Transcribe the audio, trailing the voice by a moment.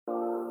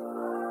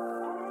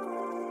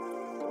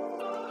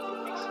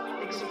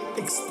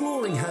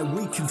Exploring how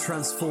we can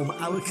transform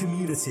our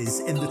communities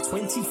in the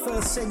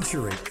 21st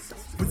century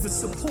with the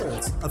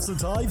support of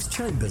St Ives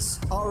Chambers,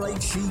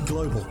 RHE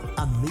Global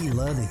and Me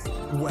Learning.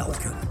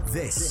 Welcome.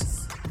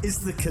 This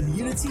is the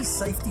Community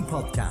Safety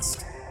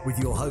Podcast with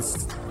your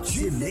host,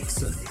 Jim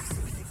Nixon.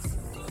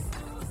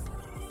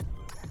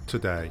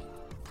 Today,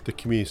 the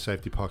Community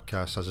Safety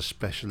Podcast has a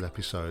special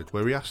episode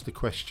where we ask the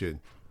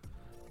question,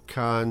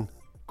 can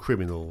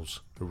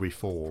criminals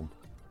reform?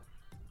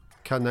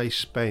 Can they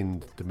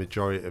spend the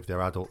majority of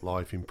their adult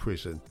life in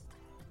prison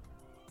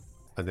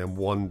and then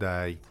one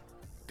day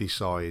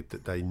decide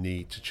that they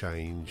need to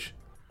change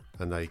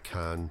and they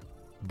can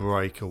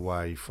break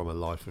away from a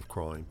life of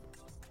crime?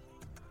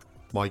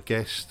 My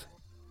guest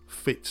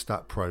fits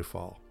that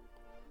profile.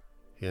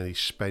 He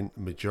spent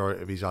the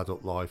majority of his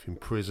adult life in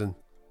prison,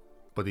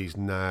 but he's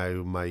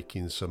now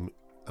making some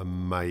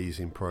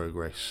amazing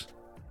progress.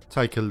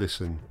 Take a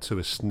listen to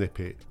a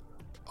snippet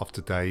of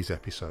today's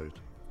episode.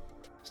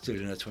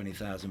 Stood in a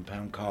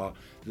 £20,000 car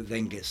that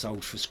then gets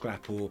sold for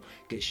scrap or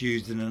gets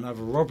used in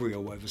another robbery or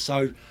whatever.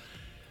 So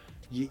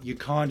you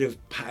kind of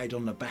patted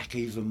on the back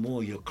even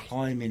more. You're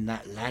climbing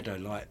that ladder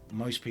like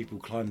most people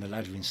climb the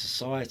ladder in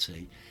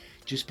society.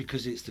 Just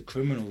because it's the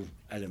criminal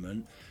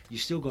element, you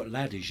still got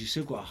ladders, you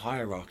still got a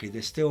hierarchy.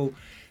 There's still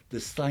the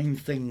same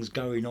things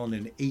going on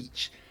in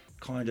each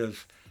kind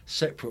of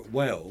separate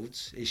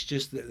worlds. It's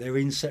just that they're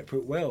in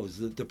separate worlds.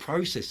 The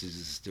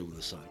processes are still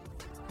the same.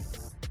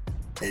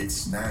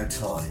 It's now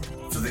time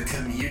for the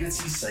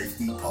Community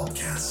Safety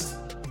Podcast.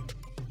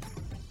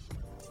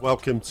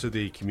 Welcome to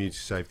the Community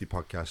Safety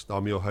Podcast.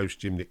 I'm your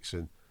host, Jim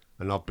Nixon,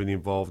 and I've been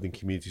involved in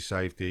community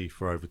safety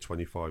for over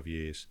 25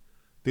 years.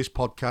 This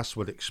podcast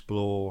will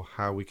explore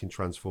how we can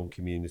transform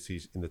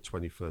communities in the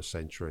 21st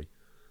century.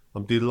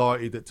 I'm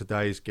delighted that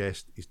today's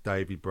guest is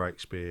David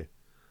Breakspear.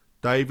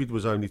 David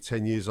was only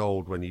 10 years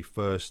old when he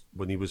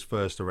was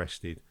first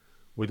arrested.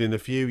 Within a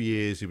few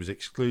years, he was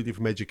excluded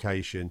from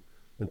education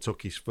and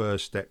took his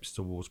first steps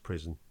towards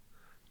prison.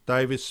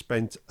 David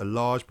spent a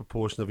large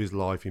proportion of his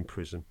life in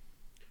prison.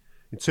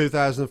 In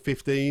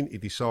 2015, he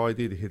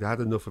decided he'd had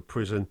enough of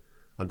prison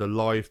and a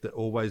life that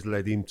always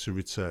led him to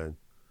return.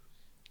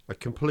 A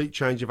complete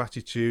change of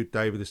attitude,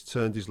 David has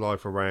turned his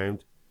life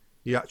around.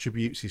 He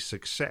attributes his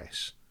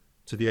success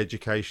to the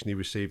education he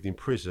received in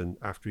prison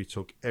after he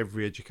took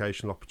every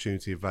educational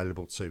opportunity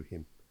available to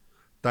him.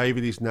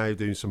 David is now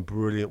doing some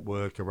brilliant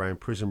work around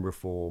prison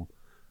reform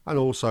and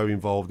also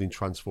involved in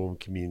transforming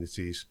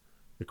communities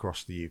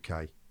across the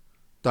UK.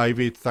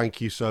 David,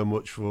 thank you so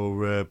much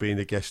for being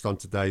a guest on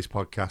today's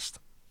podcast.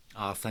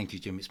 Thank you,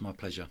 Jim. It's my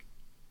pleasure.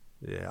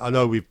 Yeah, I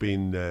know we've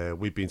been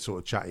sort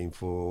of chatting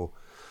for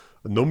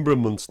a number of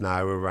months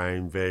now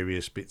around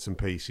various bits and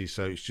pieces,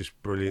 so it's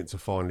just brilliant to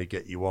finally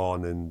get you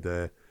on, and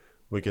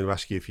we're going to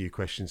ask you a few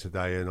questions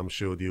today, and I'm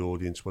sure the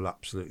audience will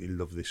absolutely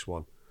love this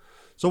one.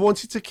 So I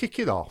wanted to kick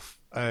it off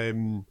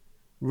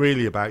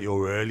really about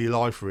your early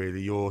life,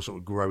 really your sort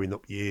of growing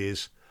up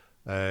years,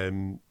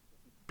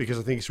 because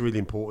I think it's really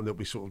important that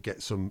we sort of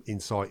get some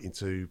insight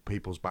into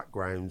people's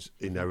backgrounds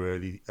in their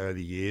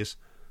early years.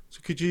 So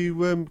could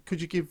you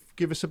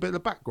give us a bit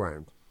of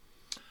background?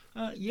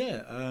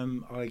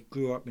 I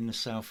grew up in the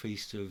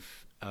southeast of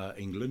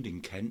England,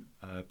 in Kent,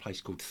 a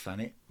place called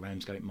Thanet,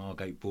 Ramsgate,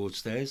 Margate,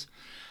 Broadstairs.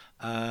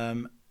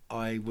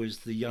 I was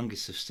the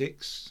youngest of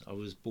six. I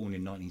was born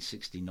in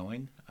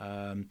 1969.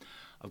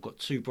 I've got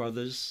two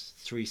brothers,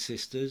 three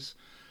sisters,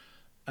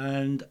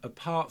 and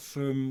apart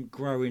from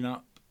growing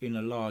up in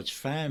a large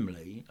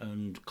family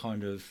and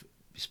kind of,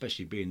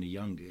 especially being the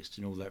youngest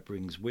and all that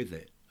brings with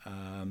it,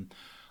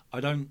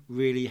 I don't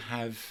really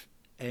have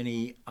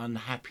any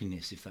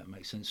unhappiness, if that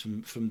makes sense,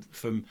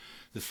 from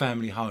the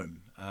family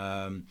home.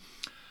 I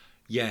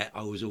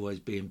was always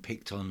being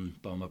picked on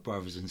by my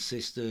brothers and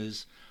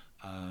sisters.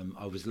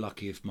 I was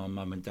lucky if my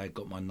mum and dad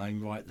got my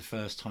name right the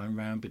first time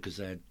round because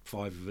they had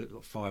five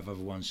other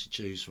ones to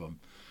choose from.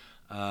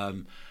 I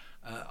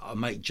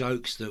make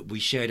jokes that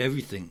we shared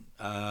everything.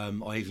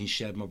 I even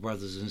shared my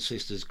brothers and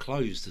sisters'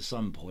 clothes to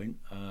some point.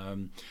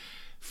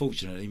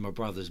 Fortunately, my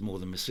brothers more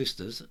than my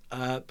sisters.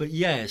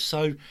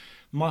 So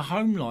my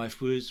home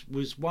life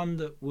was one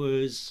that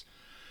was,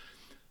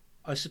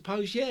 I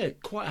suppose,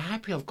 quite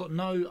happy. I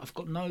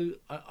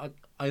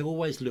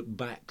always look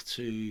back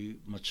to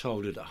my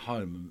childhood at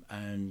home,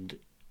 and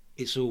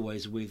it's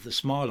always with a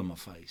smile on my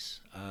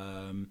face.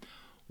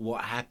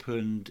 What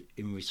happened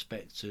in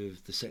respect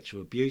of the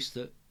sexual abuse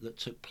that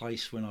took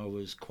place when I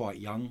was quite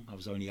young, I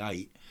was only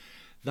 8,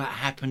 that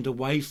happened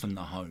away from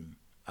the home.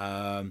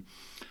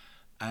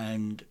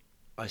 And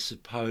I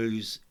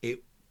suppose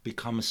it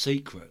become a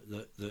secret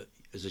that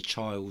as a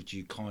child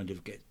you kind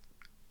of get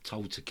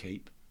told to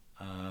keep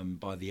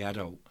by the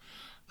adult,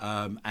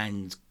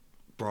 and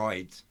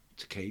bribed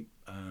to keep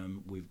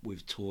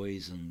with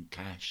toys and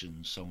cash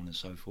and so on and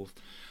so forth.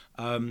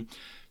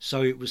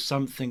 So it was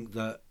something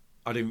that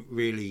I didn't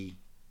really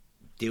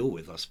deal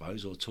with, I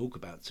suppose, or talk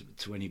about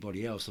to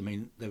anybody else. I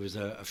mean, there was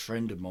a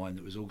friend of mine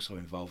that was also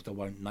involved. I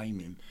won't name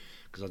him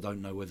because I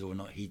don't know whether or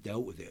not he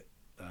dealt with it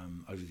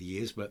over the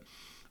years, but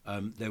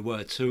There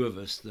were two of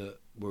us that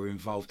were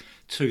involved,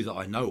 two that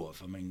I know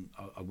of. I mean,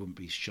 I wouldn't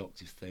be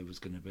shocked if there was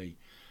going to be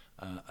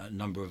a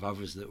number of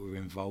others that were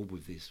involved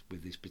with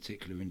this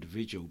particular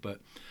individual. But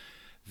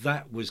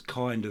that was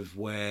kind of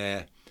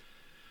where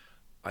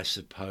I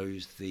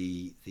suppose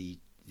the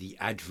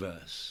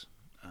adverse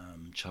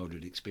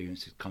childhood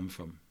experience had come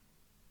from.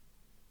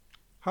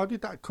 How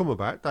did that come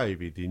about,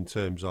 David? In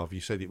terms of,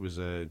 you said it was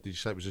did you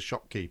say it was a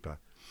shopkeeper?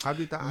 How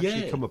did that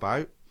actually come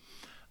about?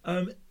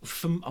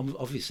 From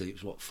obviously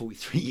it was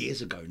 43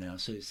 years ago now,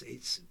 so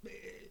it's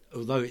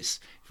although it's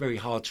very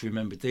hard to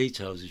remember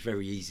details, it's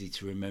very easy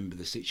to remember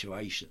the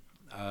situation.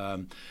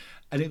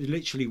 And it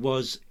literally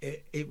was.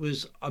 It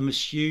was. I'm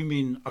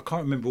assuming, I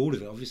can't remember all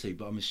of it, obviously,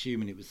 but I'm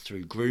assuming it was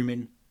through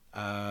grooming,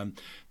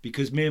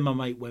 because me and my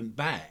mate went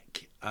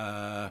back,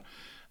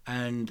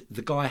 and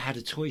the guy had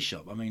a toy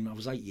shop. I mean, I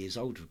was 8 years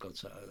old. We've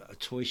got a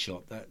toy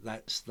shop.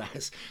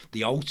 That's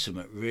the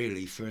ultimate,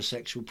 really, for a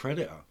sexual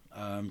predator,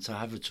 to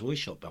have a toy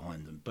shop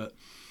behind them. But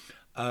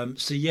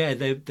so yeah,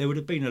 there would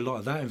have been a lot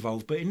of that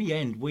involved. But in the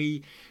end,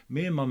 me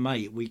and my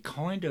mate, we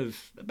kind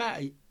of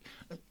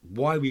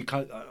why we.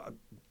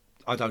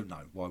 I don't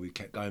know why we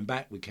kept going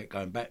back. We kept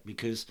going back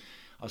because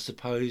I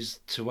suppose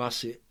to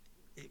us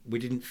we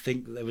didn't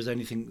think that there was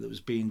anything that was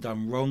being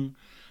done wrong.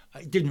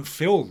 It didn't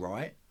feel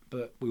right,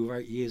 but we were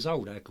 8 years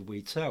old. How could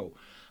we tell?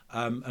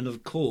 And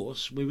of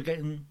course, we were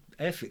getting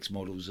Airfix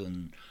models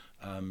and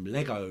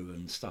Lego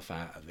and stuff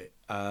out of it.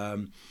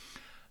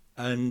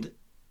 And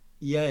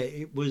yeah,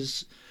 it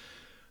was.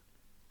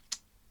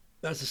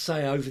 As I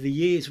say, over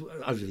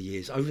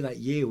that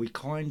year, we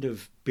kind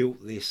of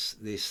built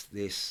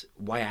this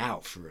way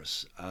out for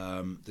us.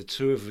 The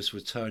two of us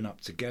would turn up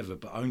together,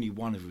 but only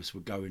one of us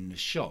would go in the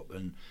shop.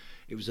 And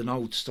it was an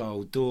old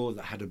style door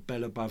that had a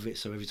bell above it,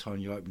 so every time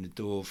you open the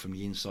door from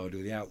the inside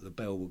or the out, the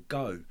bell would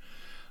go.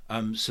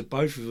 So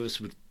both of us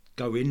would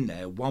go in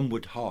there. One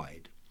would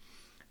hide,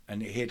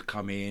 and he'd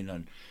come in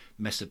and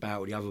mess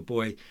about with the other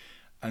boy,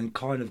 and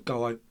kind of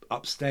go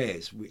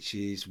upstairs, which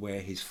is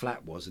where his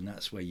flat was, and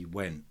that's where you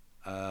went.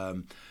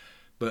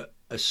 But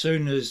as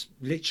soon as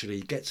literally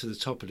you get to the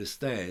top of the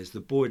stairs, the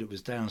boy that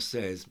was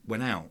downstairs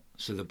went out,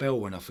 so the bell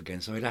went off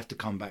again, so he'd have to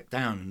come back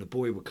down, and the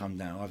boy would come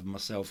down, either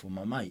myself or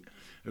my mate,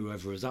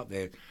 whoever was up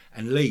there,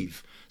 and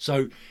leave.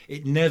 So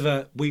it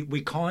never,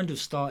 we kind of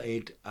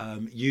started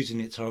using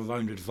it to our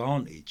own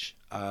advantage.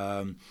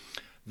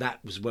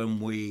 That was when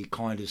we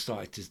kind of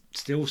started to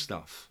steal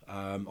stuff.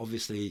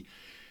 Obviously,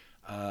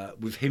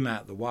 with him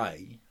out the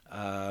way,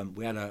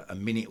 we had a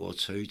minute or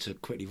two to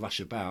quickly rush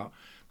about,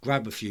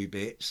 grab a few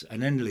bits,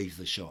 and then leave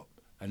the shop.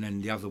 And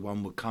then the other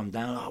one would come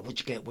down, what'd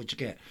you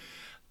get?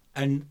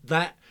 And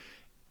that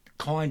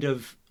kind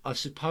of, I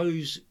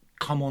suppose,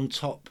 come on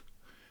top.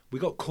 We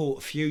got caught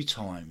a few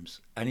times,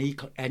 and he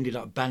ended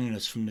up banning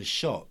us from the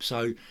shop.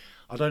 So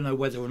I don't know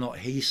whether or not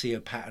he see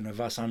a pattern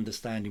of us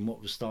understanding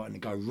what was starting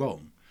to go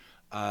wrong,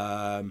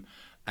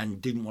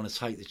 and didn't want to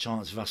take the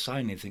chance of us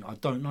saying anything. I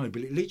don't know,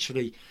 but it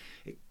literally,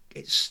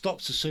 it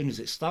stops as soon as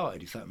it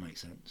started, if that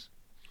makes sense.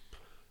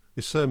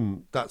 It's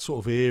that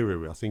sort of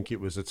era. I think it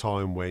was a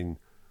time when,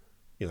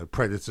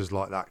 predators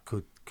like that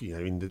could,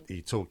 you're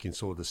talking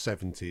sort of the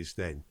 70s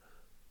then,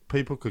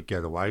 people could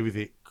get away with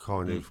it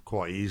kind of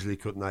quite easily,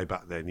 couldn't they,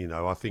 back then?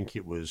 I think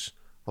it was,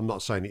 I'm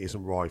not saying it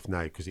isn't rife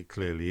now, because it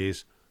clearly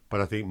is, but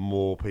I think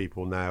more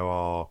people now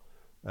are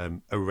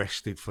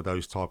arrested for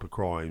those type of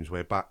crimes,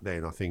 where back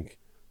then I think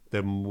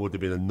there would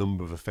have been a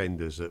number of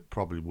offenders that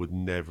probably would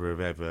never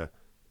have ever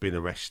been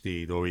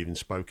arrested or even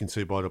spoken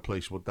to by the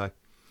police, would they?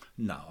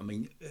 No, I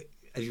mean,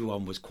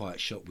 everyone was quite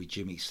shocked with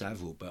Jimmy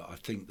Savile, but I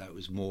think that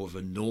was more of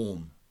a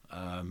norm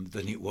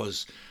than it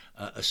was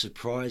a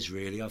surprise,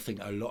 really. I think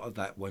a lot of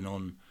that went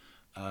on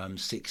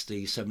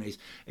 60s, 70s,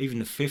 even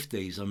the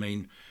 50s. I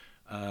mean,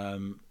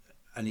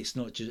 and it's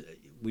not just,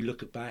 we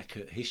look back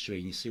at history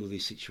and you see all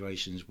these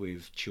situations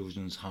with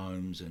children's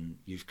homes and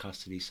youth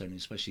custody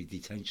centres, especially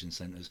detention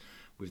centres,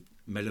 with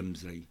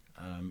Melhamsley,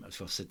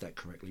 if I said that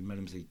correctly,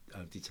 Melhamsley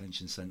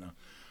Detention Centre,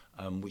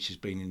 which has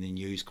been in the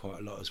news quite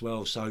a lot as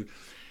well. So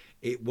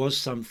it was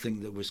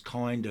something that was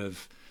kind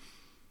of,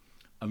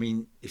 I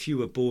mean, if you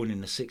were born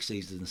in the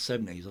 60s and the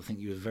 70s, I think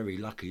you were very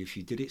lucky if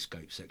you did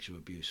escape sexual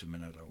abuse from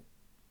an adult.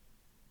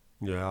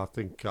 Yeah,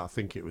 I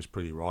think it was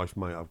pretty rife,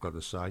 mate, I've got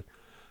to say.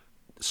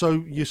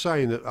 So you're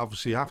saying that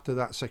obviously after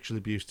that sexual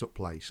abuse took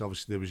place,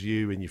 obviously there was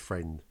you and your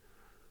friend,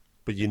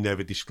 but you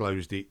never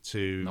disclosed it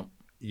to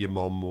your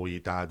mum or your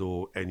dad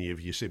or any of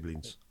your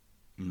siblings?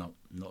 No,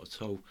 not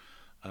at all.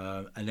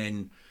 And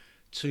then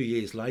 2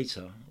 years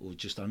later, or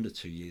just under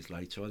 2 years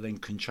later, I then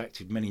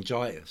contracted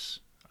meningitis.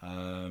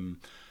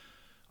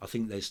 I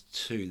think there's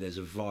two. There's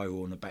a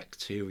viral and a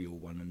bacterial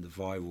one, and the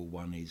viral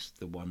one is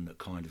the one that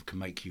kind of can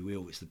make you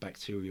ill. It's the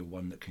bacterial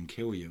one that can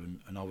kill you,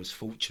 and I was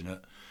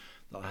fortunate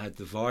that I had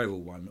the viral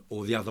one,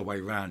 or the other way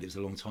around. It was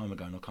a long time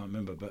ago and I can't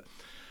remember, but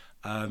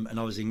and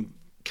I was in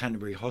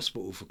Canterbury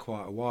Hospital for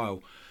quite a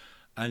while,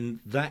 and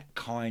that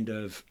kind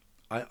of,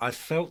 I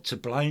felt to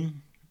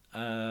blame,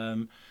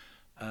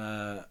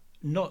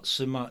 not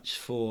so much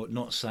for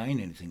not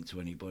saying anything to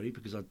anybody,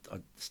 because I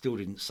still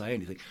didn't say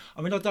anything.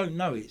 I mean, I don't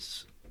know.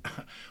 It's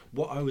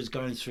what I was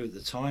going through at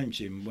the time,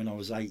 Jim, when I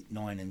was 8,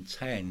 9 and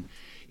 10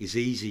 is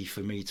easy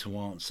for me to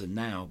answer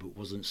now, but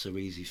wasn't so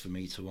easy for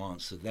me to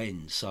answer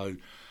then. So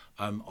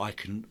I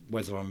can,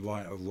 whether I'm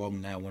right or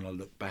wrong now when I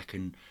look back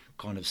and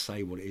kind of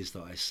say what it is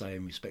that I say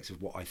in respect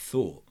of what I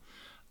thought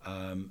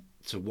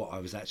to what I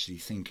was actually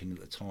thinking at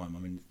the time. I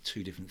mean,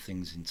 two different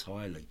things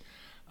entirely.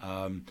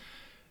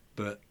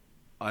 But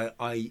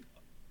I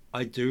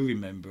do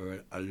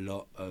remember a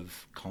lot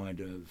of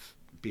kind of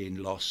being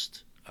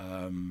lost,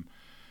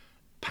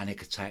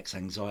 panic attacks,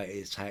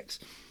 anxiety attacks.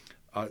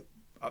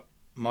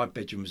 My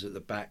bedroom was at the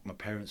back, my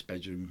parents'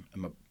 bedroom,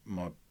 and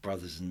my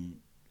brothers and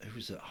who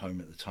was at home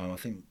at the time. I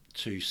think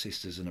 2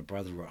 sisters and a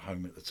brother were at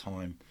home at the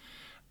time,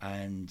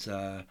 and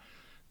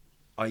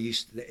I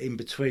used to, in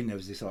between there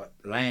was this like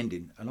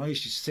landing, and I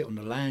used to sit on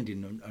the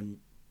landing and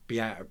be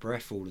out of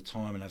breath all the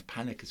time and have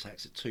panic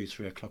attacks at 2,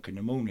 3 o'clock in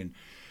the morning.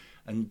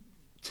 And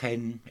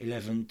 10,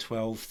 11,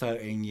 12,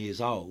 13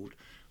 years old,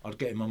 I'd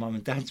get in my mum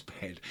and dad's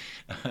bed,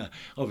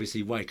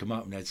 obviously wake them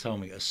up and they'd tell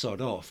me to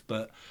sod off.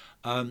 But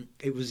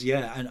it was,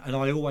 and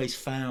I always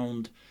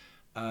found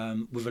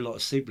with a lot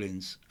of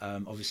siblings,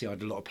 obviously I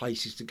had a lot of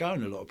places to go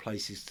and a lot of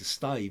places to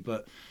stay,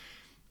 but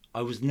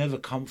I was never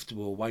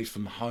comfortable away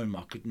from home.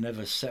 I could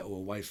never settle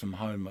away from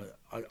home.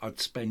 I'd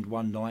spend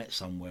one night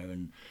somewhere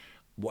and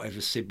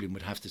whatever sibling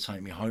would have to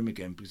take me home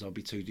again because I'd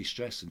be too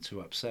distressed and too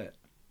upset.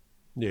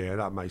 Yeah,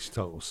 that makes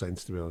total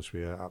sense, to be honest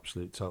with you.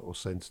 Absolute total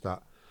sense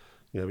that,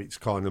 it's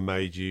kind of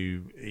made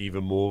you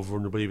even more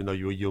vulnerable. Even though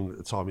you were young at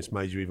the time, it's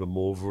made you even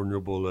more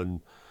vulnerable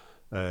and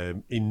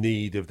in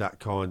need of that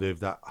kind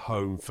of that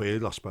home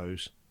feel, I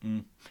suppose.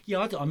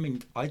 Yeah, I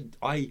mean,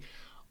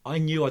 I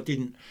knew I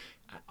didn't.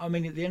 I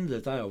mean, at the end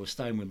of the day, I was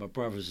staying with my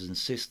brothers and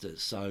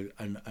sisters. So,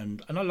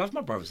 and I love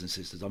my brothers and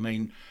sisters. I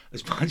mean,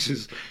 as much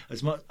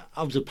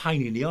I was a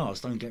pain in the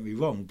arse. Don't get me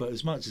wrong, but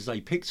as much as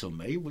they picked on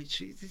me,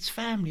 which it's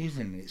family,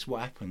 isn't it? It's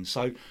what happens.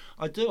 So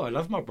I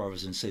love my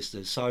brothers and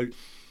sisters. So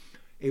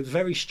it was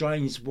very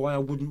strange why I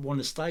wouldn't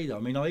want to stay there. I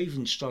mean, I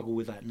even struggle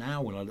with that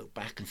now when I look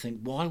back and think,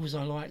 why was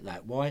I like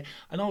that? Why?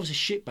 And I was a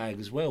shitbag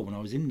as well when I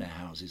was in their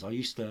houses. I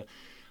used to.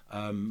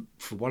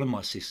 For one of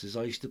my sisters,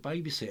 I used to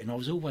babysit, and I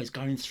was always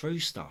going through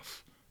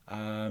stuff.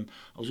 I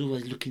was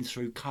always looking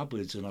through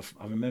cupboards, and I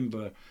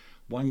remember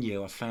one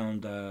year I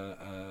found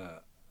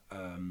a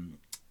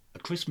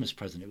Christmas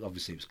present.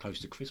 Obviously, it was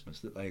close to Christmas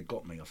that they had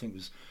got me. I think it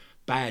was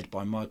Bad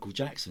by Michael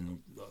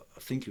Jackson.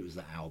 I think it was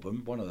that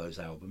album, one of those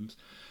albums.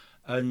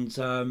 And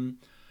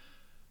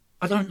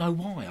I don't know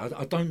why.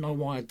 I don't know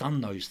why I'd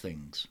done those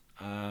things.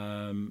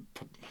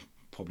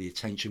 Probably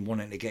attention,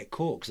 wanting to get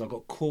caught, because I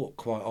got caught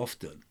quite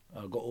often.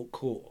 I got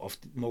caught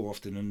more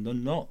often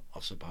than not, I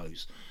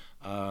suppose,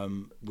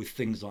 with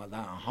things like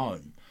that at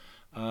home.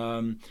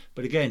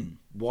 But again,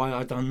 why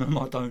I done them,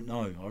 I don't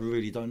know. I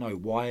really don't know.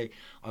 Why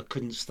I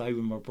couldn't stay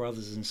with my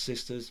brothers and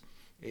sisters,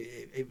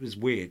 it was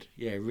weird.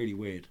 Yeah, really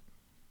weird.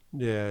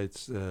 Yeah,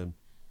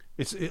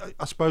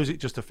 I suppose it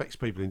just affects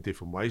people in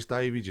different ways,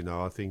 David.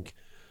 I think,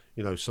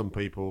 some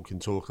people can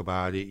talk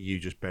about it. You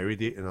just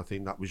buried it, and I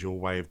think that was your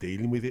way of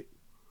dealing with it.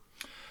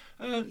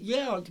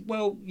 Yeah.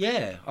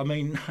 I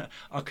mean,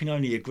 I can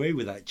only agree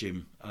with that,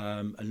 Jim,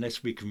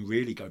 unless we can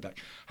really go back.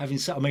 Having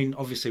said, I mean,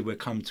 obviously we'll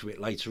come to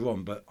it later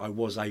on, but I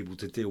was able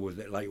to deal with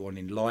it later on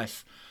in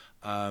life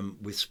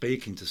with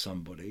speaking to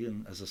somebody.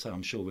 And as I say,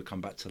 I'm sure we'll come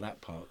back to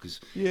that part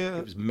because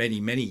it was many,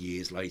 many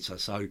years later.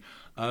 So,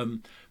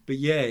 but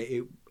yeah,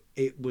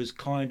 it was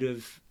kind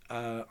of,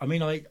 I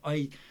mean,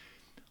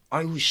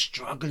 I was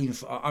struggling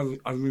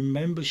I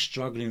remember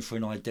struggling for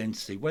an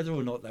identity, whether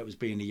or not that was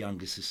being the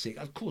youngest of 6.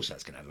 Of course,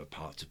 that's going to have a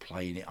part to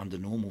play in it under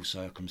normal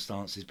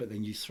circumstances, but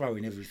then you throw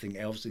in everything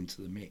else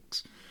into the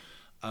mix.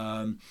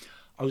 I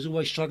was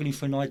always struggling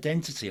for an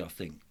identity, I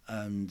think.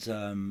 And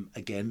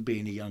again,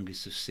 being the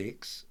youngest of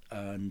 6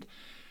 and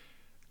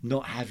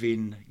not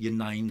having your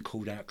name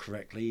called out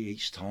correctly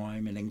each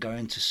time, and then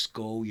going to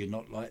school, you're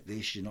not like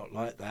this, you're not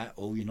like that,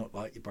 or you're not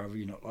like your brother,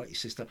 you're not like your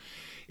sister.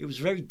 It was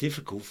very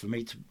difficult for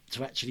me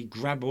to actually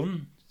grab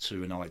on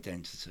to an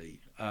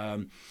identity.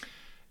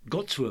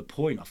 Got to a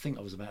point, I think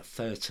I was about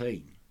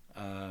 13,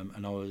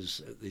 and I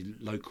was at the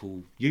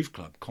local youth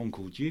club,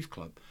 Concord Youth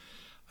Club,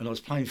 and I was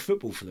playing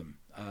football for them,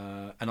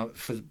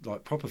 for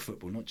like proper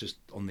football, not just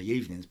on the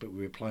evenings, but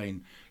we were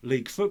playing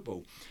league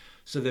football.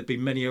 So there'd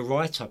been many a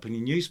write-up in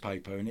the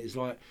newspaper, and it's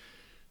like,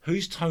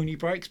 who's Tony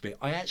Breakspear?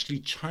 I actually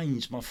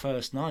changed my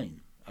first name.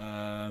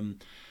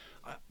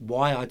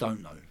 Why, I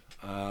don't know.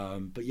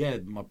 But yeah,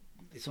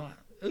 it's like,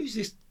 who's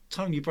this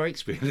Tony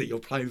Breakspear that you're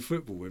playing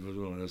football with?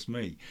 Well, that's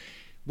me.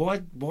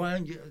 Why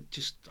aren't you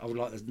just? I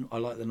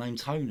like the name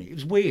Tony. It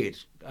was weird.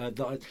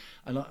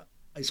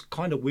 It's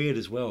kind of weird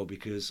as well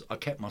because I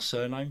kept my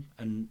surname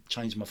and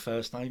changed my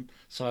first name.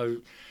 So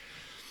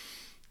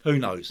who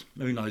knows?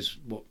 Who knows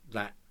what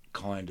that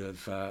kind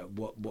of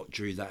what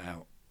drew that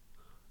out.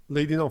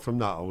 Leading on from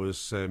that, I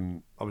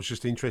was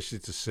just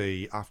interested to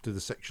see, after the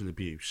sexual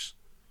abuse,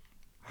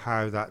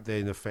 how that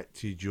then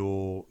affected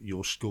your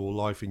school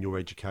life and your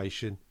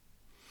education?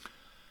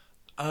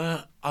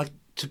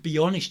 To be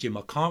honest, Jim,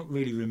 I can't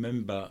really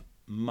remember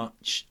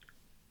much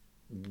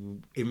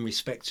in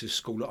respect to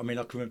school. I mean,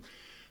 I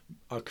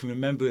can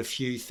remember a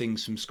few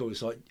things from school.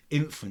 It's like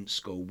infant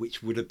school,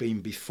 which would have been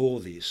before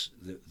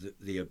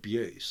the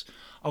abuse.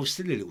 I was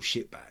still a little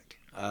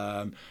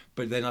shitbag,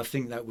 but then I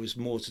think that was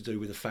more to do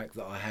with the fact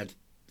that I had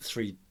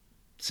 3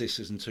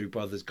 sisters and 2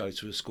 brothers go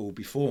to a school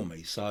before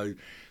me, so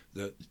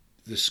the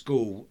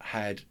school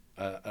had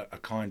a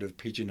kind of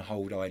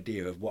pigeonholed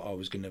idea of what I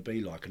was going to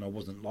be like, and I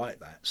wasn't like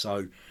that.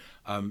 So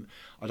I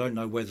don't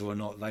know whether or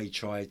not they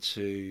tried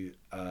to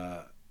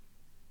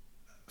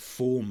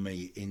form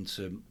me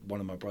into one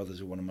of my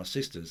brothers or one of my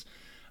sisters,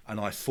 and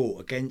I fought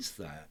against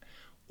that,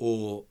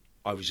 or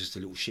I was just a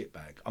little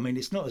shitbag. I mean,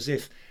 it's not as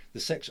if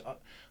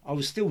I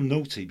was still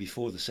naughty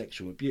before the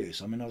sexual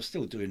abuse. I mean, I was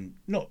still doing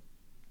not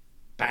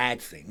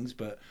bad things,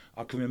 but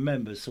I can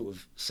remember sort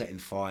of setting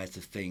fire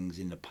to things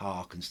in the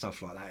park and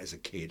stuff like that as a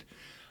kid.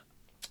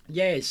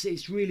 Yeah,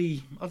 it's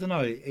really, I don't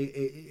know,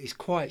 it's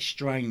quite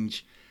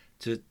strange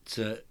to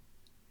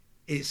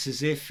it's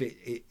as if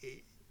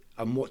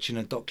I'm watching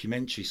a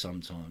documentary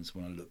sometimes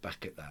when I look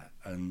back at that,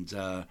 and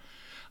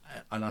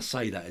I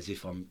say that as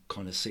if I'm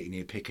kind of sitting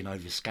here picking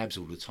over scabs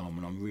all the time,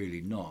 and I'm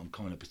really not. I'm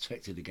kind of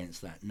protected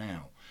against that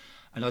now,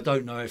 and I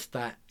don't know if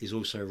that is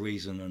also a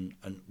reason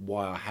and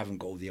why I haven't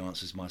got all the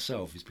answers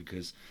myself, is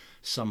because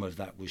some of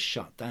that was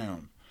shut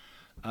down.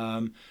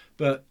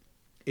 But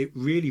it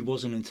really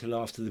wasn't until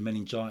after the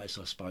meningitis,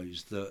 I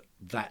suppose,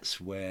 that's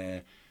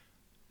where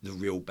the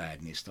real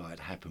badness started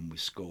to happen with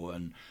school,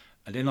 and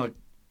then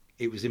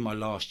it was in my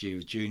last year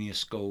of junior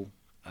school,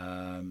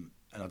 and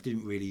I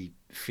didn't really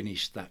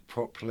finish that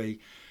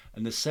properly.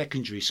 And the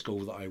secondary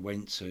school that I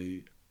went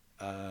to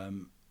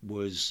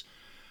was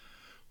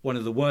one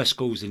of the worst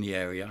schools in the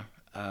area.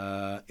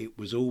 It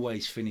was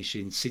always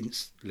finishing,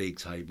 since league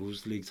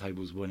tables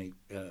weren't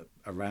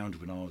around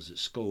when I was at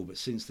school, but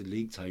since the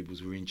league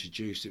tables were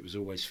introduced, it was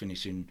always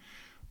finishing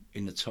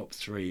in the top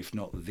 3, if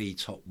not the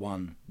top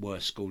 1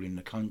 worst school in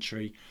the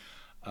country.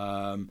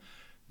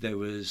 There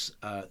was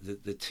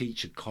the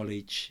teacher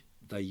college.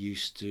 They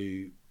used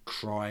to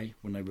cry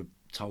when they were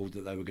told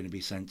that they were going to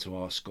be sent to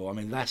our school. I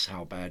mean, that's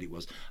how bad it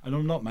was. And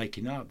I'm not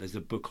making up. There's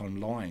a book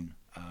online.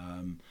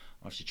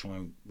 I should try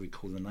and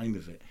recall the name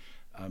of it,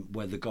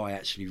 where the guy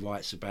actually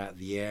writes about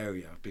the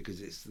area,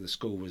 because the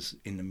school was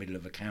in the middle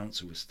of a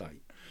council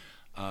estate,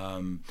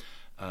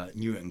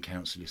 Newton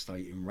Council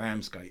Estate in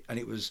Ramsgate, and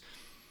it was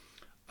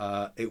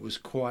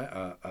quite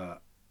I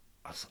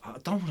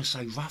don't want to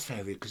say rough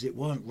area, because it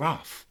weren't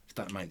rough, if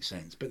that makes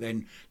sense. But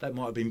then that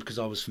might have been because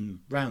I was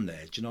from round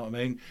there. Do you know what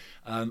I mean?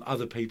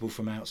 Other people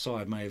from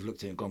outside may have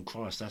looked at it and gone,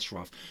 "Christ, that's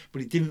rough,"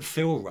 but it didn't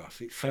feel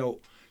rough. It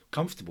felt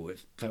comfortable. It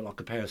felt like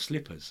a pair of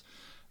slippers.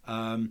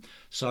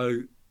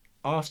 So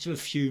after a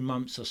few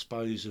months, I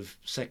suppose, of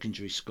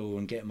secondary school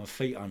and getting my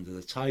feet under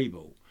the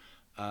table,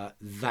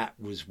 that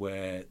was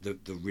where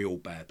the real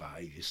bad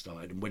behaviour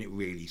started, and when it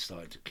really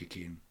started to kick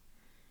in.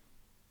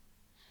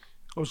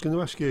 I was going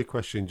to ask you a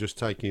question, just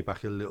taking it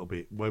back a little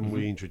bit. When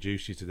we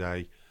introduced you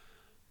today,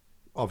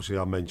 obviously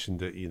I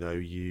mentioned that, you know,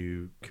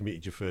 you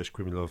committed your first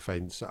criminal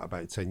offence at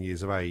about 10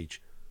 years of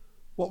age.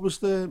 What was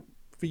for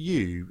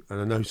you,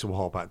 and I know it's a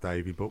while back,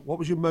 David, but what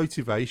was your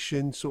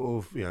motivation,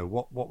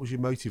 what was your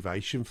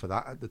motivation for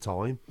that at the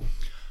time?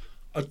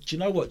 Do you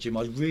know what, Jim?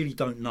 I really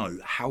don't know.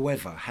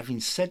 However,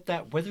 having said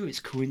that, whether it's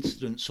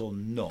coincidence or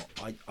not,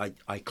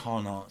 I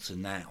can't answer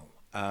now.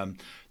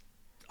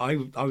 I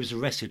was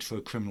arrested for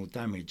a criminal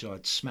damage.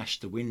 I'd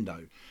smashed the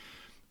window.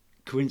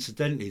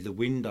 Coincidentally, the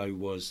window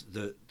was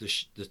the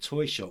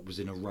toy shop was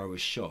in a row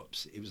of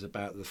shops. It was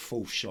about the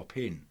 4th shop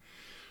in.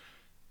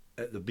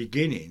 At the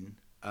beginning,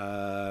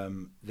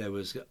 there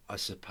was, I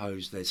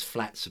suppose, there's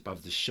flats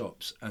above the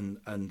shops,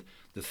 and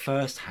the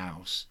first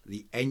house,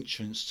 the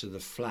entrance to the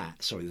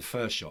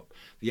first shop,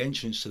 the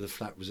entrance to the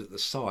flat was at the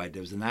side.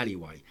 There was an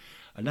alleyway,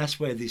 and that's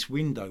where this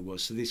window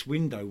was. So this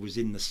window was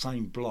in the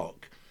same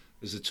block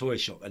as a toy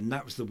shop, and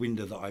that was the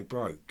window that I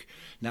broke.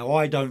 Now,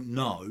 I don't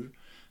know,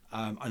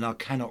 and I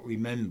cannot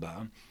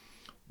remember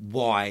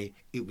why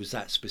it was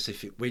that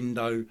specific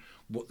window,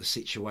 what the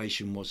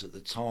situation was at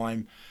the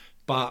time,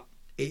 but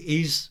it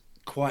is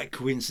quite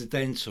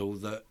coincidental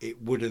that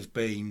it would have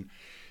been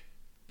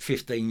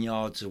 15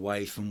 yards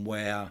away from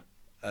where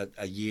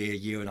a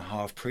year and a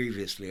half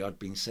previously I'd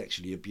been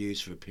sexually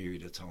abused for a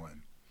period of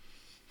time.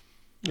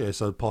 Yeah,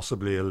 so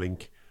possibly a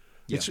link.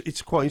 Yeah.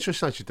 It's quite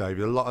interesting, actually,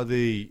 David. A lot of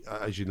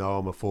as you know,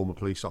 I'm a former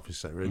police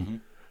officer,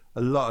 and a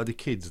lot of the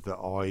kids that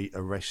I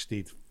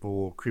arrested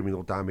for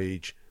criminal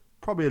damage,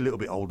 probably a little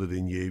bit older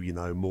than you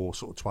know, more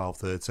sort of 12,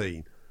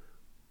 13.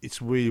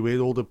 It's really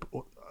weird.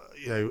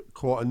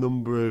 Quite a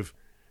number of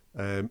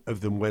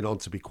them went on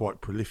to be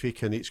quite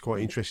prolific, and it's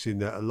quite interesting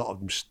that a lot of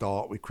them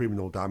start with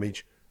criminal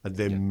damage and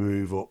then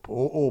move up,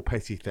 or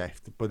petty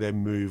theft, but then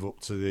move up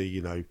to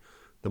the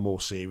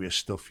more serious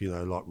stuff,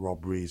 like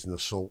robberies and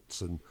assaults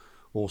and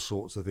all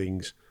sorts of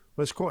things.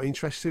 But it's quite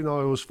interesting. I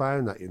always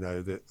found that,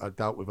 that I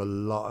dealt with a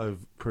lot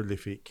of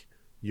prolific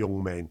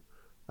young men,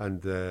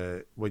 and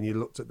when you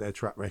looked at their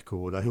track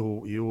record,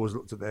 you always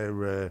looked at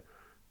their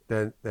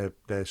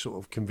sort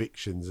of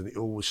convictions, and it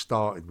always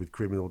started with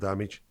criminal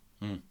damage.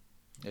 Mm.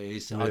 It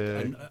is,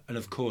 Yeah. and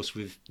of course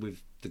with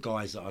the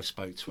guys that I've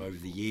spoke to over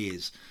the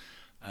years,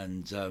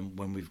 and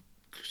when we've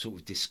sort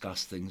of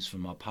discussed things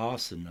from my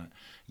past and that,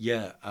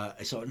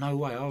 it's like, no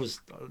way,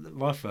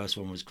 my first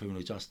one was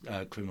criminal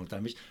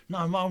damage.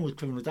 No, mine was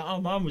criminal damage.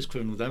 Oh, mine was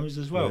criminal damage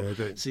as well.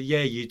 Yeah, so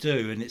yeah, you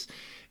do,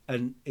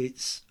 and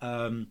it's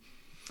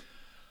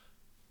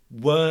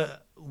where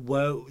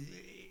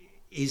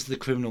is the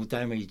criminal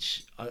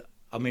damage? I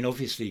mean,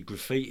 obviously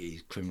graffiti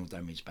is criminal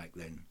damage back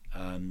then.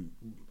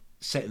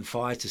 Setting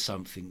fire to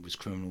something was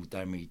criminal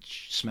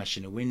damage.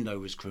 Smashing a window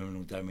was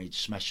criminal damage.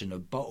 Smashing a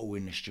bottle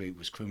in the street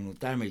was criminal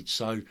damage.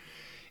 So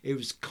it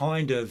was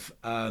kind of,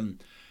 I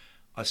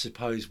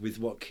suppose, with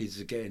what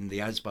kids are getting the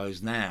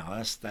ASBOs now.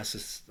 That's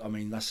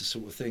the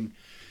sort of thing.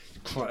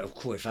 Quite of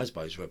course, if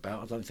ASBOs were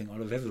about, I don't think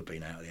I'd have ever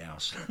been out of the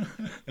house.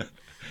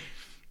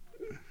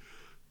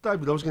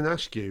 David, I was going to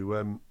ask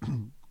you,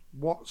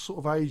 what sort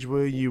of age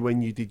were you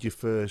when you did your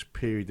first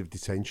period of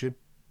detention?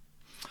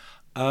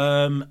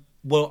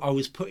 Well, I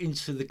was put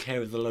into the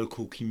care of the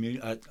local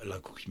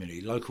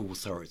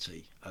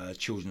authority,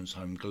 Children's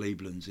Home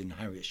Glebelands in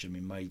Harrietsham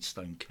in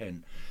Maidstone,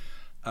 Kent,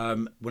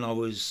 when I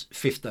was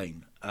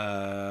 15,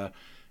 or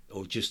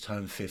just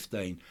turned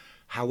 15.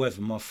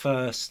 However, my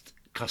first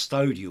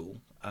custodial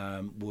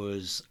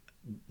was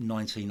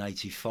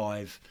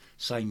 1985,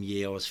 same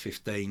year I was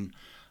 15,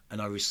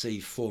 and I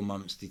received 4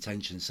 months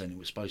detention sentence. It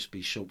was supposed to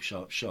be short,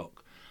 sharp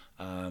shock.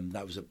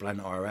 That was at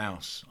Blantyre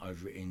House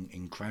over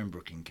in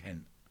Cranbrook in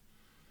Kent.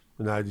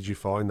 And how did you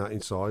find that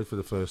inside for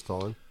the first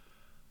time?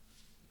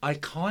 I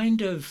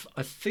think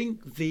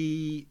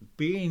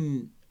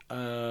being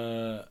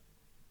under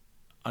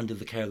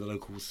the care of the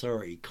local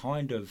authority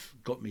kind of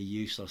got me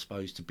used, I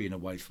suppose, to being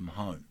away from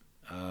home.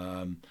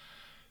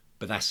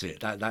 But that's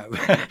it. That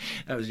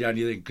was the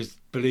only thing. Because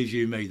believe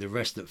you me, the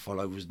rest that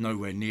followed was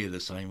nowhere near the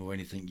same or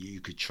anything you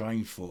could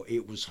train for.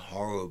 It was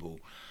horrible.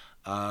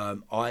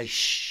 I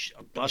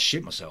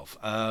shit myself.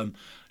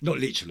 Not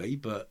literally,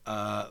 but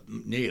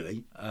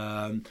nearly.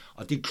 I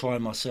did cry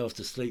myself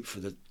to sleep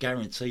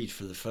guaranteed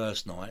for the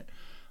first night.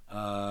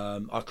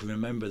 I can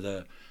remember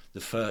the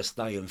first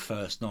day and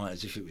first night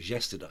as if it was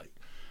yesterday.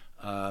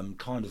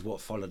 Kind of what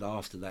followed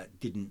after that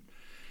didn't.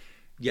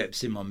 Yeah,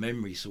 it's in my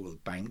memory sort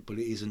of bank, but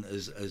it isn't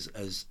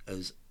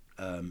as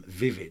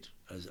vivid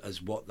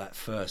as what that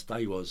first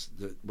day was.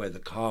 Where the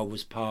car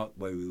was parked,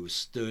 where we were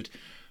stood,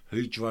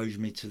 who drove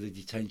me to the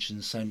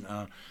detention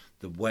centre,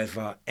 the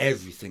weather,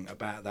 everything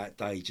about that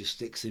day just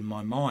sticks in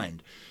my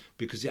mind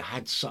because it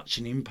had such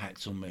an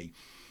impact on me.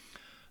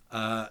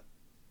 I'm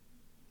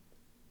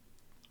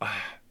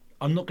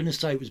not going to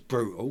say it was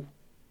brutal,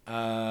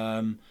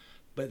 but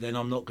then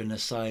I'm not going to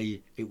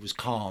say it was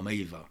calm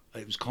either.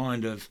 It was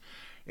kind of,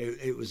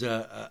 it was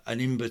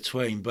an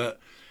in-between, but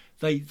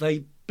they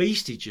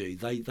beasted you.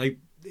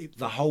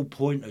 The whole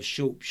point of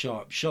short,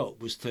 sharp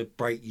shock was to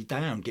break you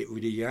down, get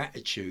rid of your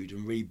attitude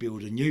and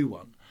rebuild a new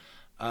one.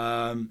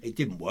 It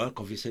didn't work,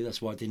 obviously,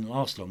 that's why it didn't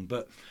last long.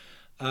 But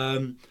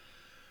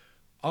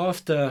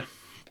after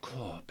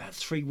about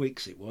 3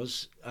 weeks it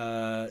was,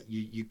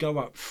 you go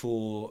up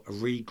for a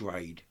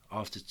regrade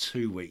after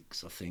 2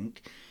 weeks, I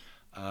think.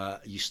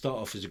 You start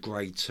off as a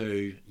grade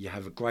 2, you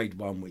have a grade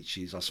 1, which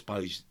is, I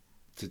suppose,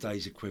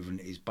 today's equivalent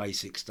is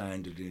basic,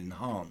 standard and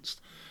enhanced.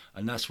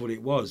 And that's what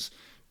it was.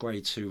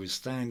 Grade 2 was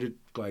standard,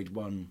 grade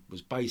 1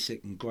 was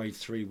basic, and grade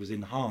 3 was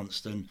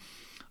enhanced. And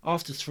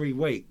after 3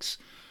 weeks,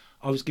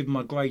 I was given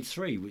my grade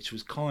 3, which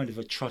was kind of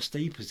a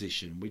trustee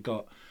position. We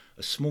got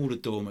a smaller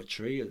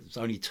dormitory. There was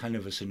only 10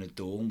 of us in a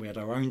dorm. We had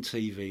our own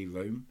TV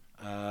room.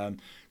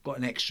 Got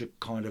an extra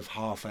kind of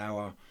half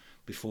hour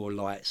before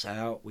lights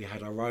out. We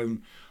had our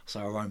own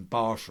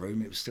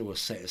bathroom. It was still a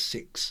set of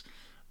 6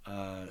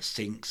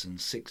 sinks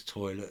and 6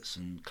 toilets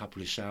and a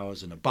couple of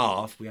showers and a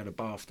bath. We had a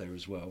bath there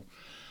as well.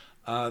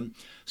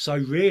 So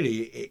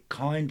really, it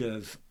kind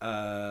of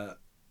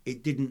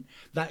it didn't,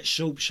 that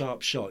short,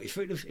 sharp shot. If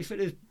it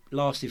had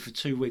lasted for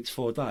 2 weeks,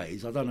 4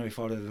 days, I don't know if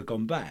I'd ever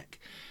gone back.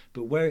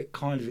 But where it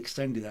kind of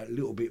extended that a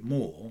little bit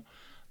more,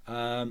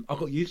 I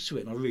got used to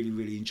it and I really,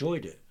 really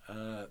enjoyed it.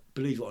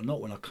 Believe it or not,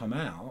 when I come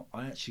out,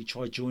 I actually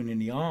tried joining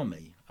the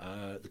army,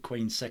 the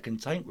Queen's 2nd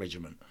Tank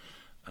Regiment,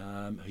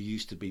 who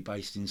used to be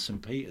based in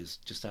St Peter's,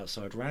 just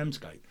outside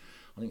Ramsgate.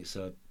 I think it's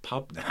a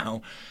pub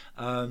now.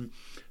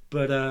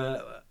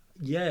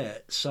 Yeah,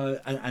 so,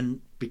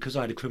 and because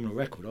I had a criminal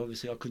record,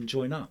 obviously I couldn't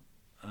join up.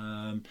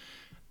 And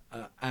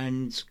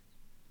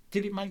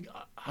did it make,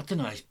 I don't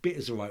know if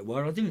bitter's the right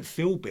word, I didn't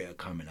feel bitter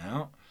coming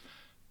out,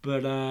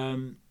 but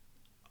I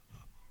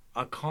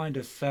kind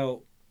of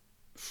felt,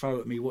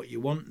 throw at me what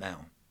you want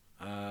now.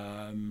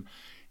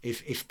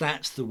 If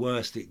that's the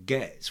worst it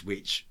gets,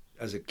 which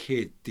as a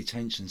kid,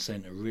 detention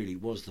centre really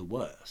was the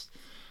worst,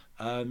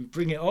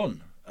 bring it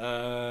on.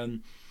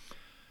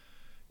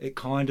 It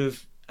kind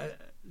of,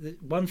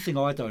 one thing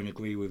I don't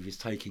agree with is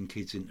taking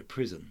kids into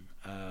prison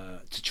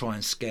to try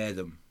and scare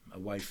them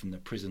away from the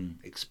prison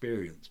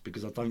experience,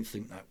 because I don't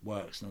think that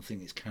works, and I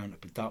think it's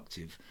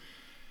counterproductive.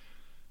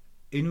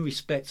 In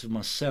respect of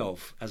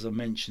myself, as I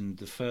mentioned,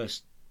 the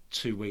first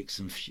 2 weeks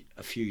and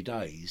a few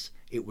days,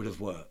 it would have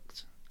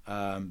worked.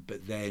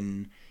 But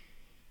then,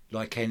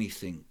 like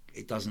anything,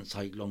 it doesn't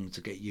take long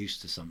to get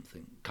used to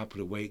something. A couple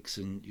of weeks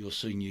and you're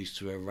soon used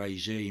to a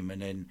regime,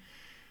 and then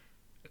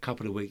a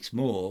couple of weeks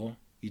more,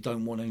 you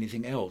don't want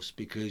anything else,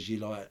 because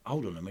you're like,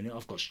 hold on a minute,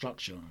 I've got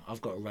structure,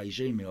 I've got a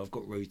regime here, I've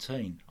got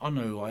routine, I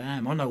know who I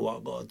am, I know what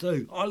I've got to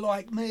do, I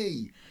like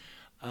me.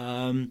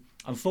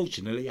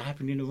 Unfortunately, it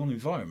happened in the wrong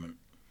environment.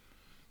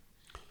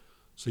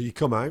 So you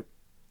come out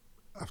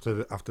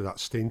after that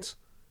stint,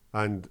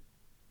 and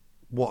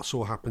what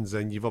sort of happens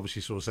then? You've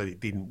obviously sort of said it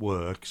didn't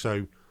work.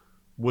 So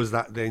was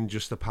that then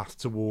just a path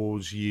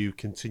towards you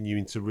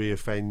continuing to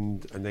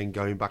reoffend and then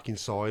going back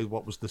inside?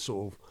 What was the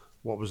sort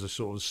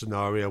of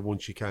scenario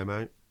once you came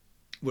out?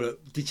 Well,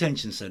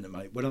 detention centre,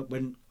 mate.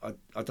 When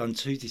I done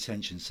 2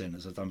 detention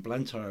centres. I've done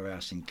Blantyre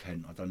House in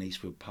Kent. I've done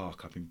Eastwood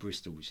Park up in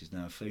Bristol, which is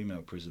now a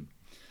female prison.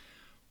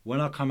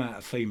 When I come out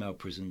of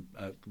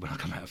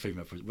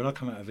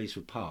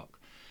Eastwood Park,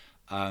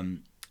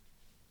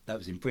 that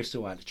was in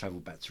Bristol. I had to travel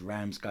back to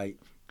Ramsgate.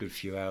 Good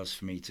few hours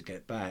for me to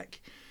get back.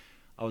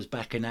 I was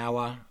back an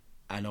hour,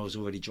 and I was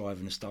already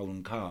driving a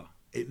stolen car.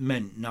 It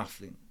meant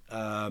nothing.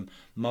 My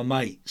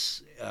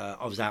mates,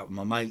 I was out with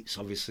my mates.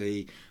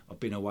 Obviously, I've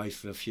been away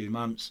for a few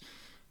months,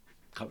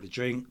 a couple of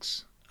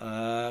drinks,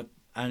 and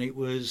it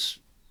was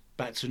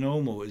back to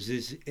normal.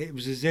 It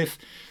was as if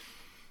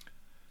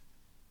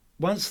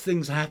once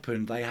things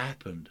happened, they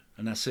happened,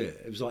 and that's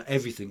it. It was like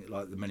everything,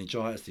 like the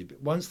meningitis did.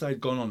 But once they'd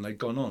gone on, they'd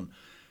gone on.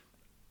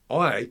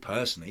 I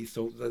personally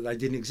thought that they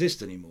didn't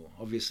exist anymore.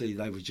 Obviously,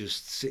 they were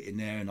just sitting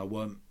there, and I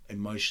weren't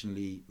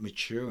emotionally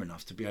mature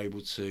enough to be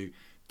able to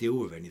deal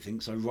with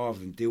anything. So rather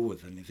than deal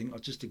with anything, I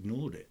just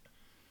ignored it.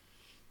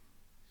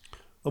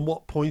 And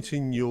what point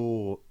in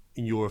your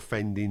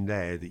offending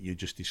there that you're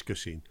just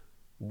discussing,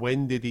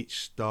 when did it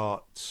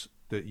start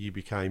that you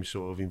became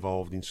sort of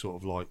involved in sort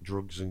of like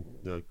drugs and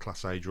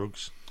Class A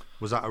drugs?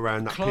 Was that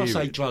around that period?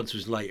 Class A drugs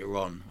was later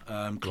on.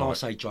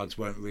 Class A drugs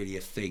weren't really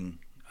a thing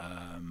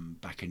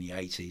back in the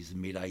 80s, the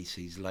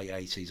mid-80s, late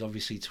 80s.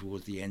 Obviously,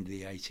 towards the end of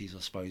the 80s, I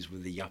suppose,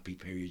 with the yuppie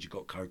period, you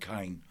got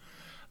cocaine.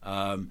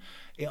 I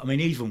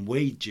mean, even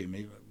weed,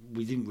 Jim,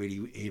 we didn't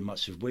really hear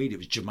much of weed. It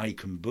was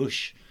Jamaican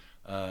Bush.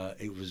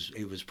 It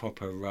was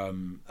proper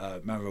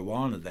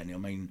marijuana then. I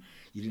mean,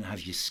 you didn't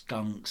have your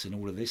skunks and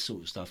all of this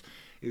sort of stuff.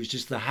 It was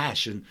just the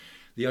hash, and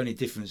the only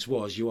difference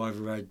was you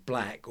either had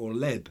black or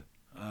leb.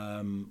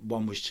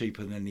 One was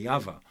cheaper than the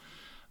other.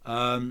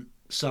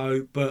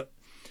 But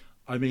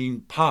I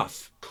mean,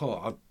 puff,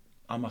 God,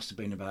 I must have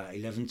been about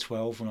 11,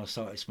 12 when I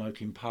started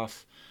smoking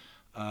puff.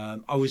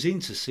 I was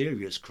into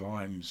serious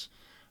crimes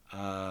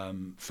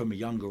from a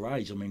younger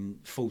age. I mean,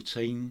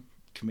 14,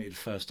 committed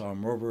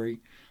first-time robbery.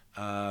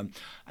 And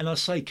I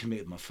say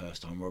committed my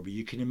first-time robbery.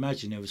 You can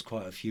imagine there was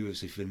quite a few of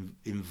us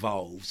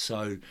involved.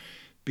 So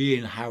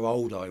being how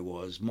old I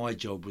was, my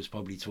job was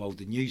probably to hold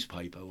the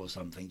newspaper or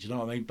something. Do you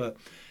know what I mean? But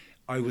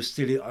I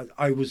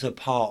was a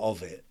part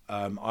of it.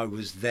 I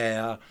was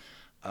there.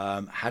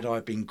 Had I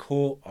been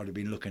caught, I'd have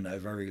been looking at a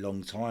very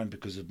long time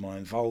because of my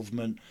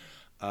involvement.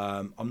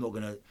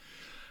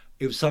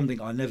 It was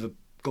something I never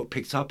got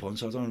picked up on,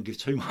 so I don't want to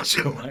give too much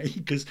away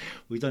because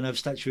we don't have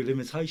statute of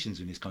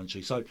limitations in this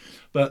country. So,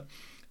 but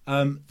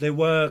there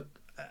were,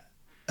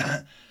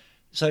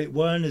 so it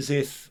weren't as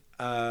if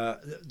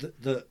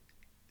the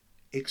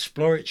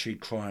exploratory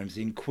crimes,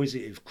 the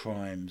inquisitive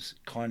crimes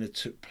kind of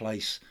took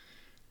place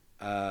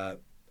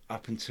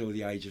up until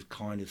the age of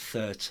kind of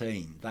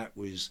 13. That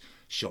was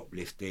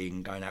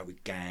shoplifting, going out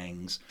with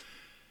gangs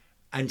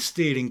and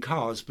stealing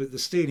cars, but the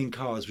stealing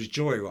cars was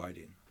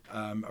joyriding.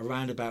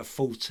 Around about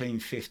 14,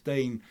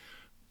 15,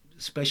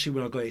 especially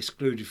when I got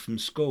excluded from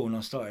school and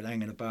I started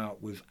hanging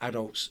about with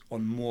adults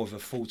on more of a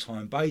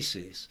full-time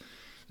basis,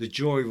 the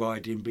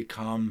joyriding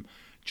become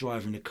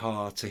driving a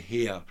car to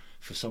here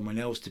for someone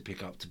else to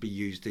pick up to be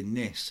used in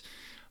this,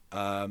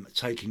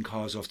 taking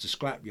cars off to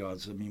scrap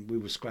yards. I mean, we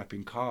were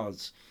scrapping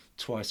cars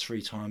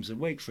 2-3 times a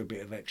week for a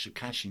bit of extra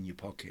cash in your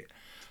pocket.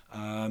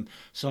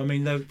 So, I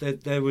mean,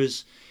 there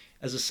was,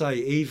 as I say,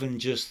 even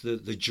just the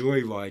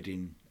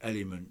joyriding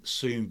element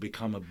soon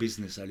become a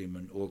business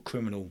element or a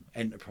criminal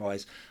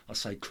enterprise. I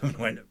say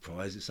criminal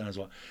enterprise, it sounds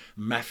like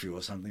mafia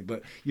or something,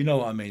 but you know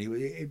what I mean.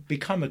 It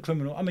become a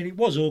criminal. I mean, it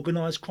was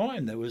organised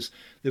crime. There was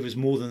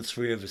more than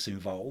 3 of us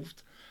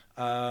involved.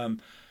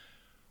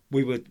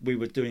 We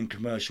were doing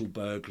commercial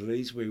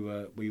burglaries. We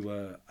were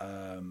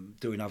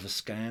doing other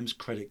scams,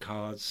 credit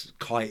cards,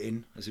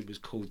 kiting as it was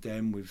called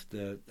then, with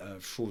the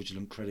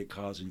fraudulent credit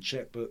cards and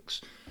checkbooks.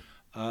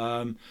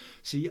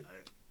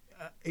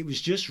 It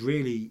was just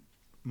really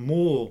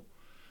more.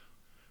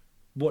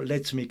 What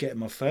led to me getting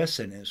my first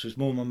sentence was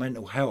more my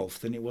mental health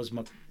than it was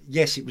my.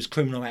 Yes, it was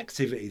criminal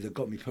activity that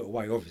got me put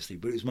away, obviously,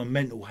 but it was my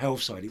mental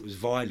health side. It was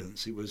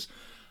violence. It was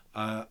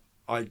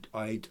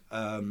I'd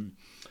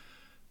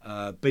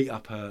beat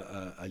up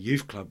a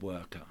youth club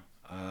worker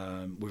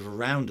with a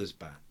rounder's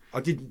bat. I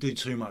didn't do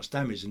too much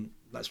damage, and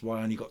that's why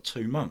I only got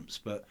 2 months.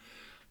 But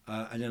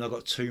and then I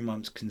got 2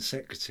 months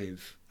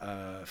consecutive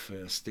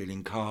for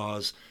stealing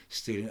cars,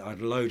 I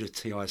had a load of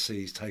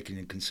TICs taken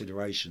in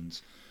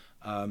considerations.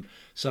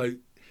 So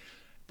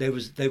it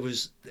was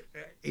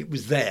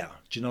there.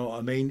 Do you know what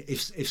I mean?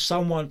 If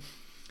someone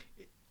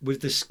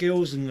with the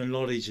skills and the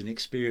knowledge and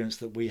experience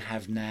that we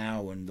have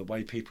now, and the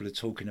way people are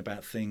talking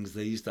about things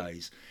these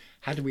days,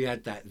 had we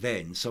had that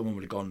then, someone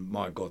would have gone,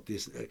 my God,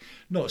 this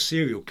not a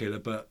serial killer,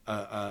 but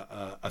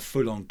a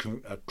full-on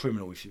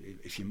criminal,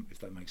 if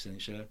that makes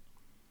sense. Yeah.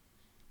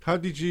 How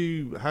did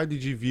you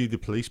view the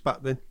police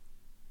back then?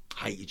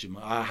 Hated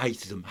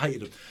them.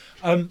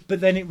 But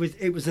then it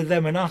was a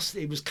them and us.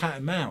 It was cat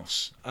and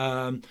mouse.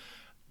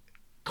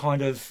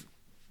 Kind of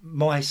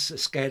mice are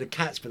scared of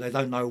cats, but they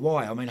don't know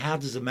why. I mean, how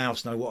does a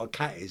mouse know what a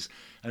cat is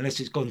unless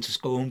it's gone to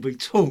school and been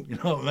taught? You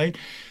know what I mean?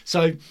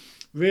 So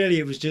really,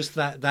 it was just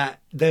that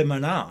them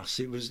and us.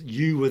 It was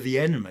you were the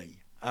enemy.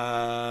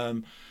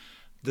 The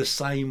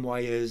same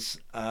way as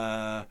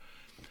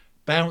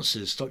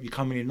bouncers stop you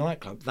coming in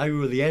nightclub. They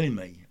were the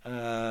enemy.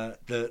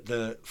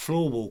 The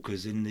floor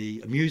walkers in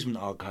the amusement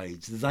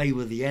arcades, they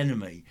were the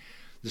enemy.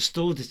 The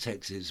store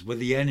detectives were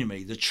the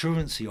enemy. The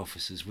truancy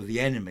officers were the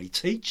enemy.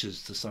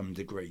 Teachers, to some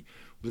degree,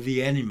 were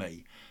the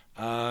enemy.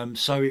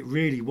 So it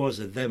really was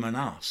a them and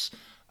us.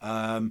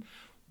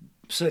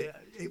 So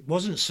it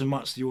wasn't so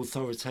much the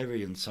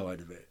authoritarian side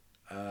of it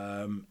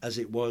as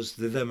it was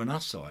the them and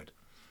us side.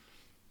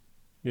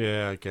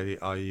 Yeah, I get it.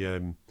 I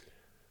mean,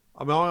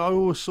 I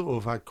always sort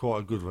of had quite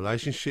a good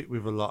relationship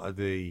with a lot of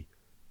the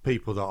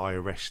people that I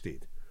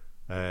arrested.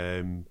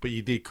 But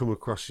you did come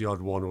across the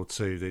odd one or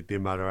two. That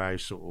didn't matter how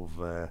sort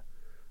of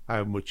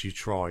how much you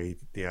tried.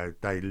 You know,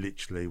 they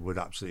literally would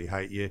absolutely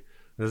hate you. And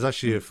there's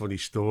actually a funny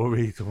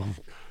story.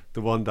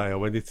 The one day I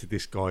went into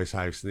this guy's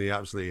house and he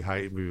absolutely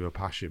hated me with a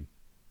passion.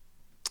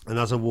 And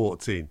as I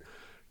walked in,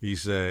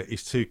 his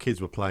 2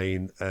 kids were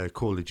playing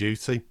Call of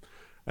Duty.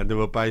 And they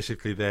were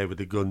basically there with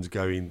the guns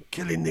going,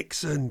 killing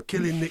Nixon,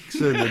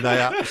 and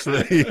they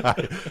absolutely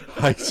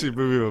hated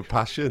me with a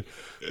passion.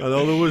 And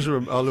I'll always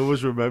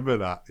remember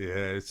that.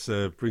 Yeah,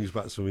 it brings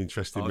back some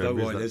interesting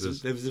memories. Don't worry,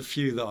 there was a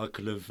few that I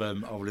could have, I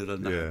would have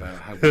done that about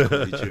having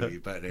Call of Duty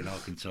back then, I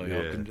can tell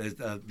you.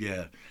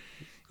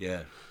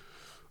 Yeah.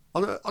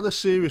 On a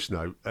serious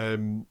note,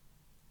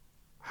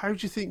 how do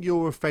you think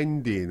your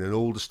offending and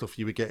all the stuff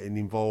you were getting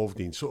involved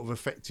in sort of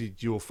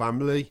affected your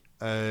family?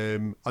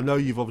 I know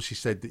you've obviously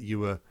said that you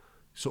were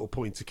sort of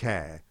put into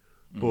care,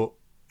 but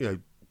you know,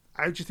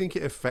 how do you think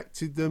it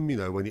affected them? You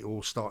know, when it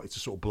all started to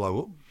sort of blow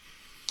up.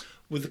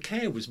 Well, the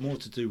care was more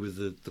to do with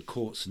the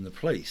courts and the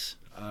police.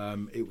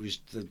 It was,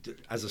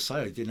 as I say,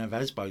 I didn't have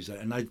ASBOs,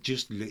 and they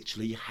just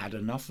literally had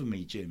enough of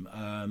me, Jim.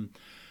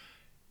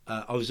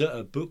 I was at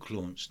a book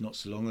launch not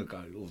so long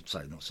ago,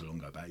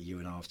 about a year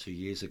and a half, 2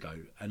 years ago,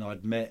 and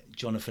I'd met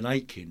Jonathan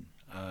Aitken,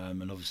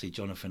 and obviously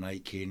Jonathan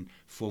Aitken,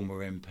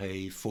 former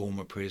MP,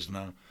 former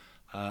prisoner,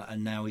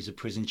 and now he's a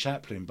prison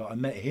chaplain. But I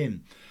met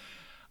him,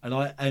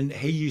 and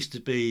he used to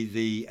be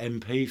the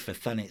MP for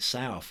Thanet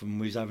South, and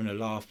we was having a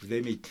laugh with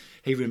him.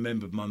 He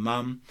remembered my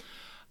mum,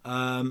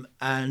 and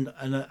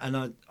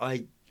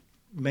I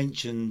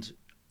mentioned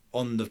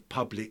on the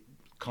public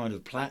kind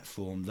of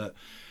platform that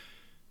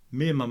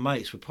me and my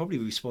mates were probably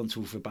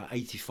responsible for about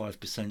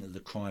 85% of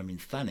the crime in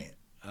Thanet.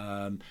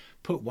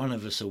 Put one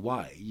of us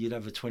away, you'd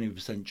have a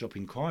 20% drop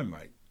in crime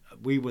rate.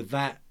 We were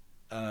that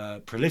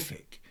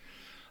prolific.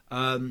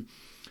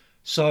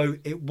 So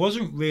it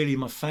wasn't really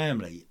my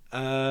family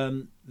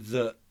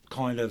that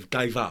kind of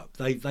gave up.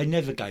 They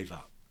never gave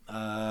up.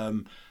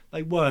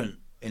 They weren't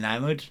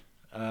enamoured.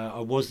 I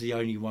was the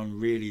only one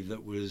really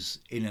that was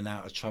in and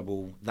out of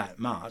trouble that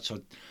much.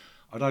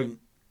 I don't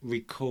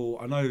recall.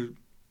 I know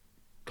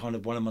kind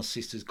of one of my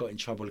sisters got in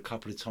trouble a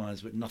couple of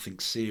times, but nothing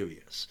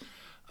serious.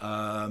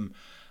 And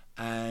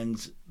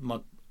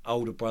my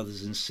older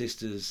brothers and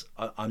sisters,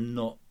 I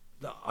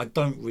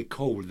don't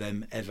recall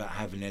them ever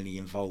having any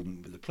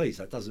involvement with the police.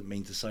 That doesn't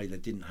mean to say they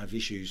didn't have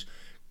issues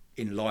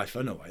in life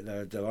anyway. They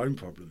had their own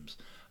problems,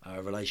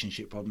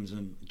 relationship problems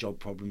and job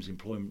problems,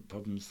 employment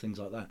problems, things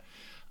like that.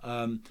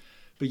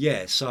 But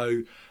yeah,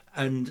 so,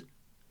 and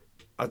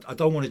I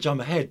don't want to jump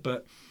ahead,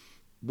 but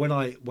when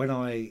I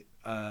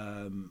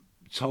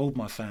told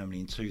my family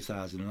in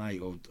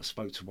 2008, or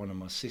spoke to one of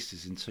my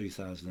sisters in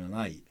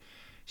 2008,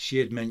 she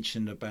had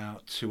mentioned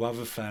about 2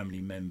 other family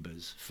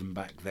members from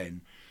back then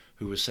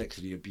who were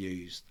sexually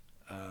abused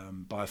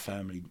by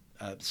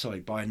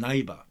a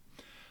neighbour,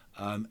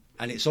 and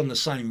it's on the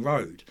same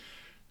road.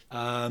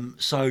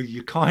 So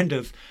you kind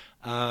of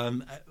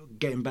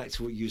getting back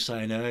to what you were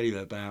saying earlier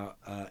about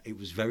it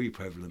was very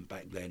prevalent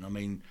back then. I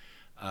mean,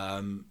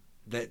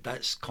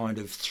 that's kind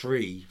of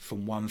 3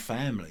 from one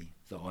family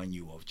that I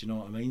knew of. Do you know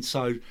what I mean?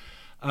 So,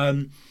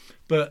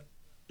 but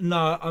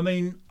no, I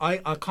mean,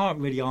 I can't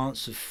really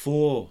answer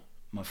for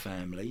my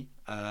family,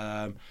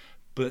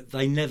 but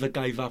they never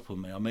gave up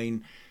on me. I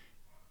mean,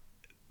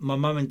 my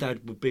mum and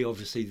dad would be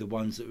obviously the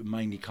ones that would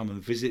mainly come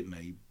and visit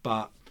me,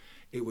 but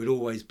it would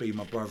always be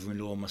my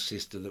brother-in-law and my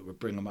sister that would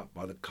bring them up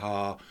by the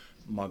car,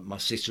 my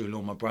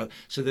sister-in-law, my brother.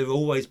 So there would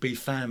always be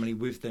family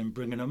with them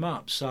bringing them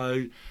up.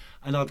 So,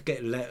 and I'd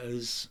get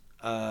letters.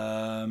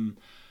 I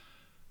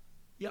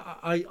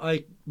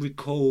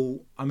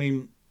recall, I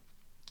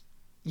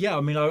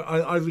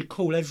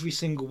recall every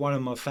single one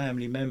of my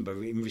family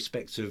member, in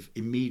respect of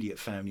immediate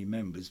family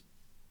members,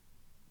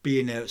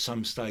 being there at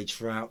some stage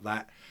throughout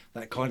that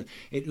kind of.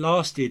 It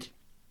lasted,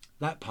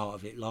 that part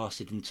of it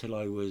lasted until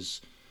I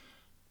was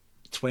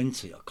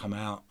 20. I'd come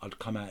out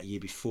a year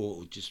before,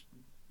 or just,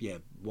 a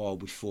while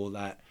before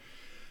that.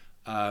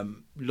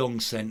 Long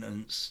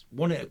sentence.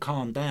 Wanted to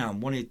calm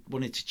down.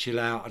 Wanted to chill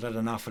out. I'd had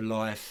enough of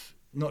life.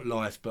 Not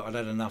life, but I'd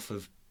had enough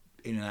of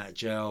in and out of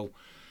jail.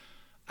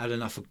 Had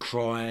enough of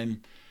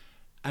crime,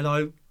 and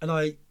I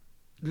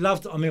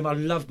loved. I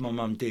loved my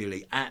mum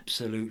dearly.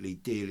 Absolutely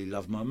dearly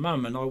loved my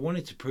mum, and I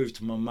wanted to prove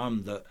to my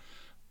mum that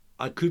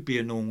I could be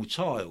a normal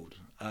child.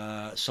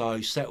 So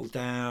I settled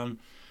down,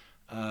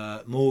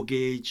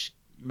 mortgage,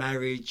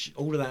 marriage,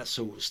 all of that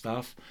sort of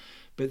stuff.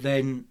 But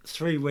then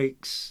 3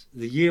 weeks,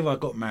 the year I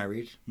got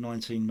married,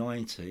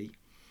 1990,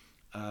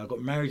 I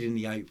got married in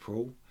the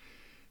April.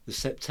 The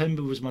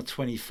September was my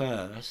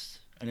 21st,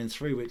 and then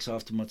 3 weeks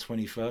after my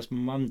 21st, my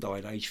mum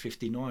died aged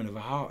 59 of a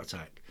heart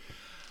attack.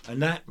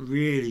 And that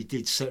really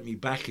did set me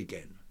back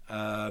again,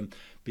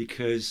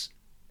 because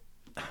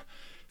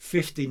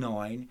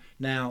 59,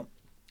 now,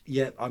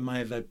 I may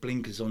have had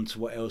blinkers on to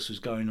what else was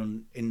going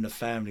on in the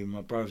family with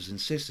my brothers and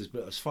sisters,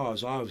 but as far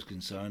as I was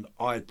concerned,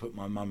 I had put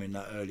my mum in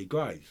that early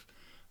grave.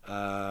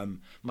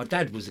 My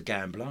dad was a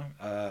gambler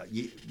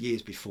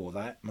years before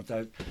that. My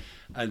dad,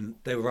 and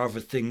there were other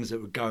things that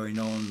were going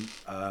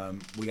on.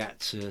 We had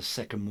to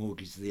second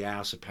mortgage the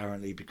house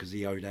apparently because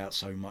he owed out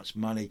so much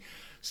money.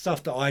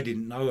 Stuff that I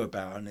didn't know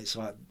about, and it's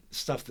like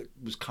stuff that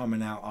was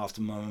coming out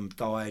after my mum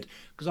died,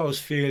 because I was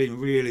feeling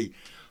really,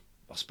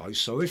 I suppose,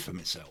 sorry for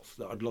myself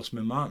that I'd lost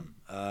my mum,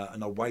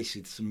 and I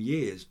wasted some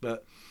years.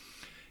 But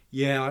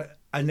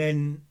and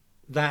then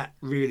that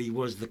really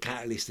was the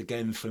catalyst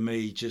again for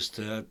me, just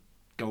to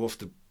go off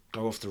the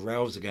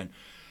rails again,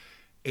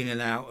 in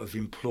and out of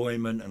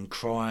employment and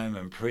crime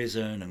and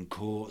prison and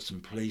courts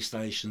and police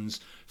stations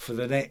for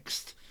the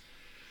next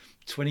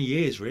 20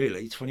 years,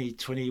 really.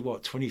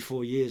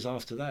 24 years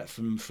after that,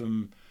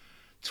 from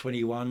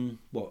 21,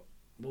 what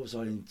was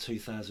I in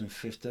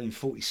 2015?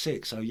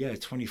 46. So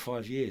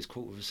 25 years,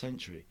 quarter of a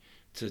century,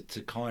 to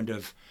kind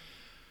of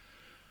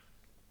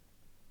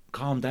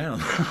calm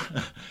down,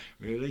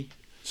 really.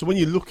 So when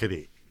you look at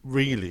it,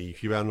 really,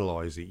 if you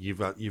analyse it, you've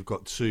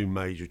got two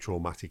major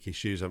traumatic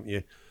issues, haven't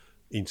you?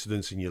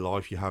 Incidents in your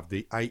life. You have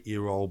the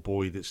 8-year-old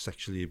boy that's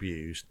sexually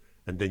abused,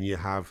 and then you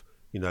have,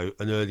 an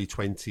early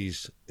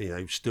 20s,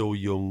 still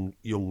young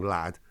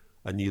lad,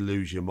 and you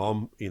lose your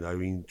mom,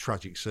 in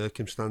tragic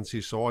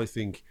circumstances. So I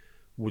think,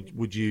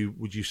 would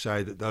you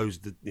say that those,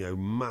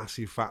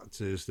 massive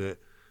factors that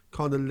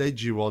kind of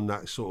led you on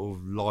that sort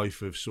of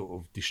life of sort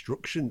of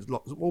destruction,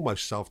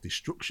 almost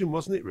self-destruction,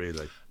 wasn't it,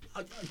 really?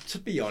 To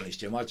be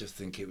honest, Jim, I just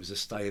think it was a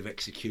stay of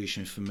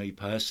execution for me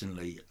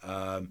personally.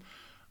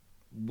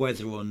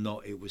 Whether or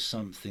not it was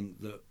something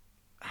that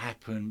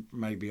happened,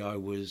 maybe I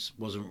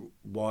wasn't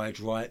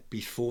wired right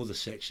before the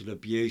sexual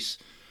abuse,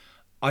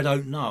 I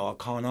don't know. I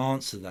can't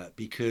answer that,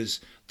 because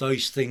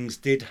those things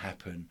did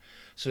happen.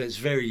 So it's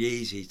very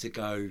easy to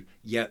go,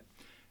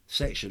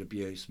 sexual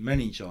abuse,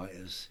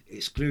 meningitis,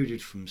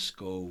 excluded from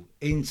school,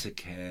 into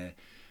care,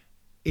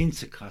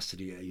 into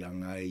custody at a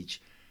young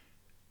age,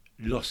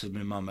 loss of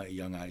my mum at a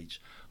young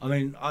age.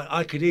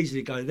 I could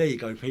easily go, there you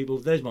go, people,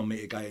 there's my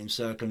mitigating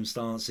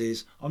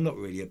circumstances. I'm not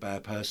really a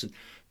bad person.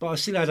 But I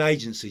still had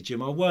agency,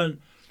 Jim. I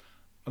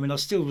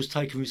still was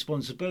taking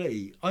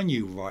responsibility. I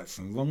knew right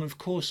from wrong. Of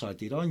course I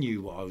did. I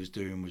knew what I was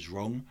doing was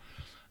wrong.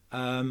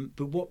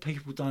 But what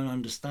people don't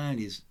understand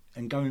is,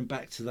 and going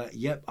back to that,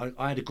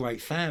 I had a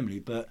great family,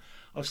 but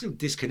I was still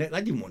disconnected.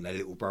 They didn't want their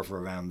little brother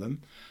around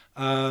them.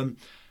 And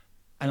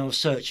I was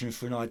searching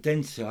for an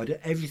identity. I did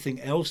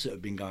everything else that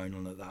had been going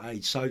on at that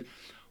age. So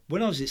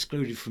when I was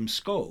excluded from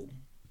school,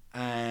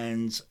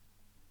 and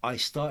I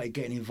started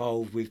getting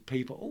involved with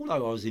people,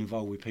 although I was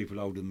involved with people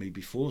older than me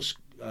before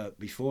I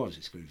was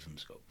excluded from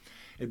school,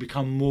 it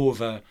became more of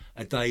a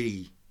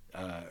daily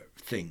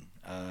thing.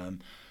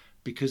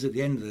 Because at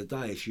the end of the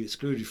day, if you're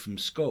excluded from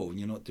school and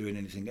you're not doing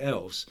anything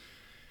else,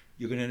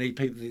 you're going to need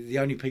people. The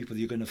only people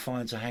you're going to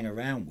find to hang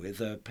around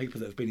with are people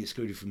that have been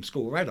excluded from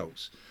school, or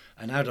adults,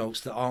 and adults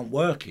that aren't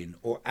working,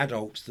 or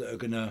adults that are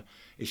going to,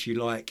 if you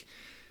like,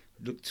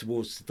 look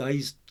towards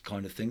today's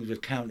kind of things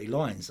with county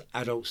lines,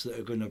 adults that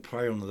are going to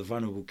prey on the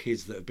vulnerable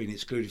kids that have been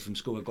excluded from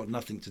school, have got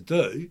nothing to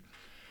do,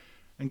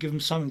 and give them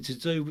something to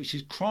do, which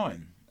is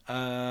crime.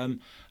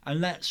 And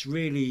that's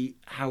really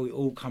how it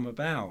all come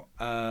about.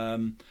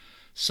 But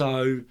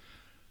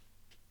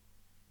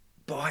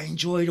I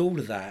enjoyed all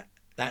of that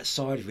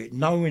side of it,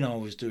 knowing I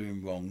was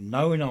doing wrong,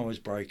 knowing I was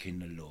breaking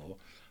the law,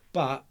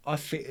 but I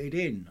fitted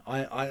in.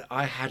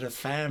 I had a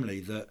family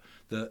that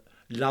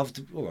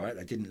loved, all right,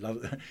 they didn't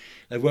love,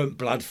 they weren't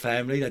blood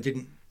family, they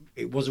didn't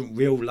it wasn't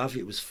real love,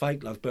 it was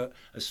fake love. But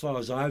as far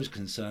as I was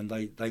concerned,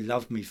 they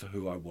loved me for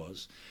who I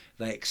was.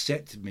 They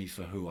accepted me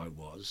for who I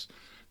was.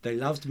 They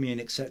loved me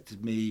and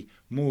accepted me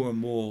more and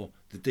more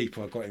the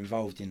deeper I got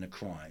involved in the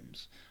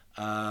crimes.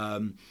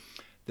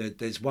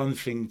 There's one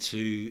thing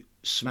to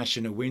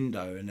smashing a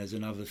window, and there's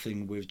another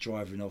thing with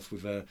driving off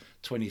with a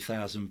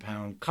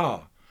 £20,000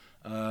 car.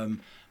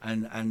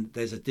 And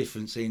there's a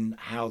difference in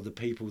how the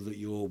people that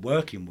you're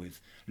working with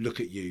look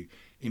at you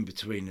in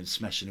between and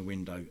smashing a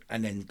window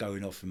and then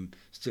going off and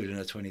stealing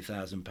a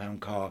 £20,000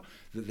 car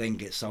that then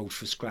gets sold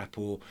for scrap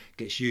or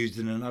gets used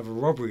in another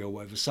robbery or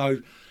whatever. So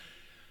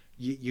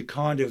you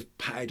kind of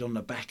patted on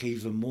the back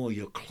even more.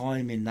 You're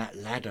climbing that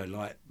ladder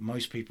like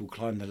most people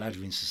climb the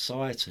ladder in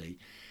society.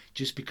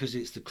 Just because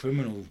it's the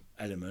criminal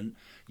element,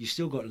 you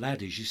still got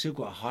ladders, you still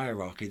got a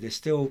hierarchy. There's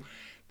still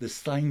the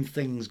same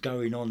things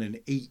going on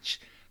in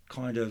each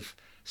kind of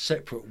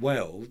separate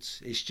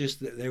worlds. It's just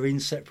that they're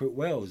in separate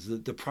worlds.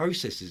 The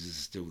processes are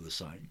still the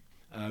same.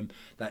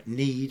 That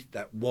need,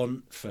 that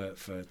want for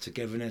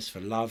togetherness, for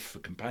love, for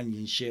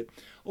companionship,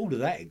 all of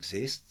that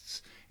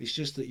exists. It's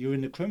just that you're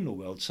in the criminal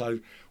world. So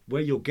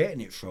where you're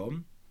getting it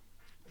from,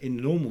 in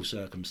normal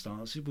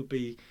circumstances, would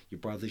be your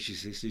brothers, your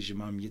sisters, your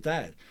mum, your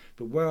dad.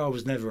 But where I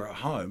was never at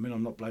home, and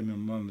I'm not blaming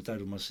my mum and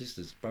dad or my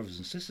sisters, brothers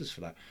and sisters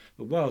for that,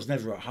 but where I was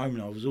never at home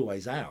and I was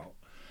always out,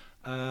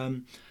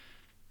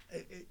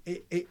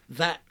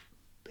 that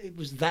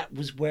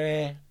was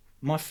where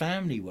my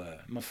family were.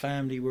 My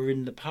family were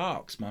in the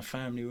parks. My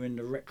family were in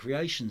the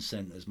recreation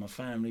centres. My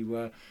family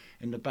were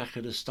in the back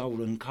of the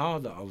stolen car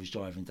that I was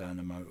driving down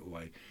the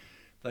motorway.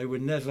 They were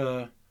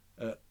never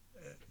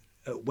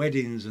at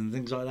weddings and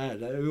things like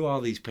that. Who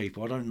are these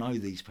people? I don't know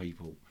these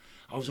people.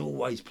 I was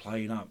always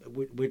playing up.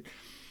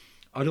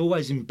 I'd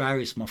always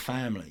embarrass my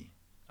family.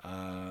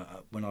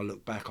 When I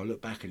look back and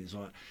it's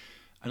like,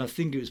 and I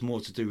think it was more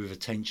to do with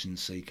attention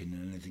seeking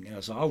than anything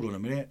else. Like, hold on a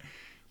minute,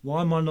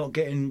 why am I not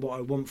getting what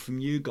I want from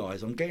you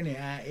guys? I'm getting it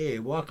out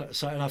here. Why can't,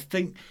 so, and I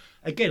think,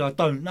 again, I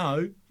don't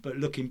know, but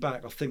looking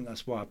back, I think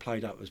that's why I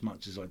played up as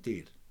much as I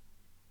did.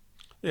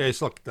 Yeah,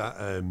 it's like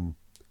that.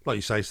 Like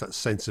you say, it's that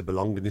sense of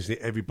belonging, isn't it?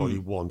 Everybody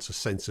wants a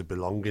sense of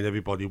belonging.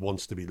 Everybody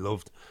wants to be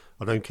loved.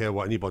 I don't care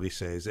what anybody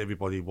says.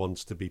 Everybody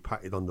wants to be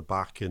patted on the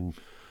back and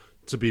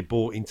to be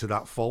brought into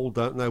that fold,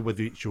 don't they?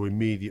 Whether it's your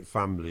immediate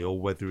family or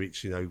whether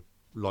it's,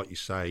 like you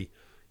say,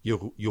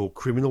 your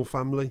criminal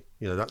family.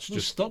 That's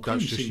just Stockholm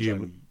syndrome.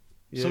 Human.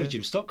 Yeah. Sorry,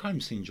 Jim. Stockholm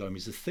syndrome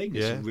is a thing.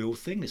 It's a real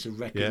thing. It's a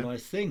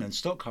recognised thing. And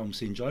Stockholm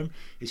syndrome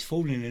is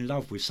falling in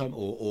love with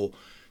or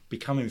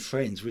becoming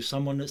friends with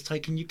someone that's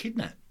taken you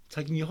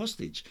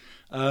hostage.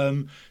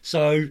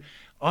 So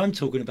I'm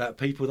talking about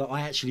people that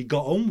I actually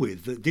got on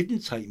with that didn't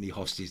take me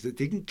hostage, that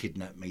didn't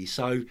kidnap me.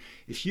 So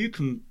if you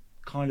can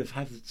kind of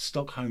have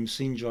Stockholm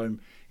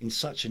syndrome in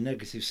such a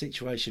negative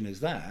situation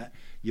as that,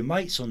 your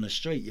mate's on the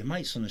street, and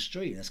it's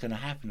going to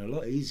happen a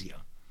lot easier.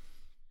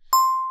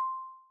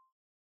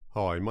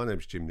 Hi, my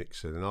name's Jim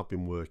Nixon and I've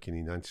been working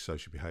in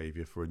antisocial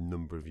behaviour for a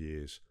number of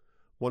years.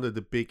 One of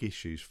the big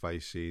issues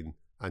facing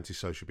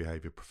antisocial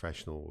behaviour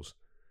professionals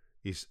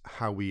is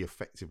how we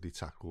effectively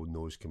tackle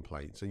noise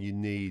complaints, and you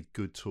need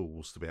good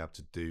tools to be able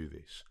to do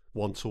this.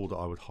 One tool that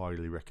I would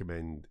highly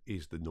recommend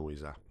is the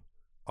Noise app.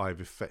 I've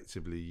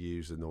effectively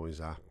used the Noise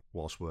app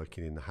whilst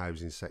working in the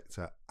housing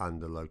sector and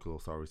the local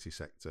authority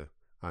sector,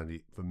 and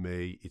for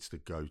me it's the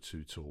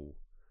go-to tool.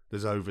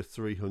 There's over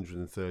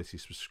 330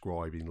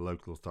 subscribing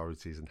local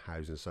authorities and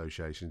housing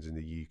associations in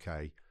the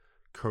UK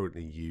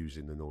currently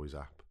using the Noise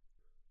app.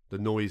 The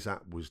Noise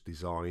app was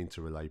designed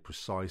to relay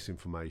precise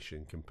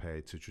information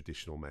compared to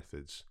traditional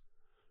methods.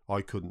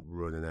 I couldn't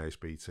run an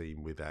ASB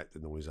team without the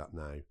Noise app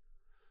now.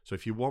 So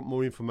if you want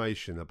more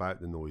information about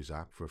the Noise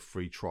app for a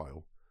free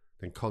trial,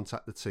 then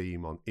contact the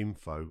team on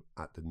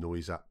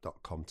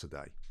info@thenoiseapp.com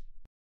today.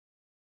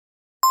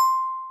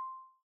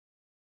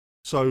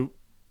 So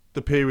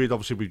the period,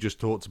 obviously, we've just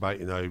talked about,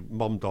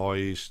 mom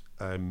dies,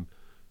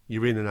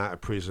 you're in and out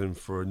of prison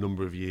for a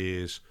number of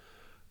years.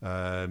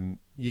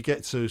 You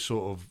get to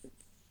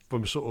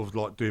from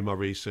like doing my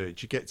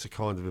research, you get to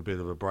kind of a bit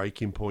of a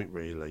breaking point,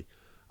 really.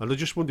 And I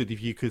just wondered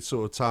if you could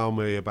sort of tell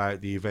me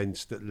about the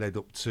events that led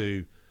up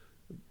to,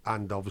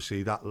 and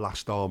obviously that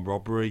last armed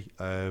robbery.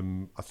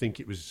 I think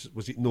it was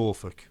it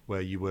Norfolk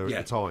where you were at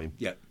the time?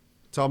 Yeah.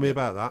 Tell me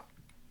about that.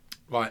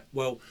 Right.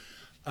 Well,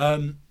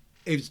 it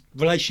was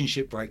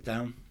relationship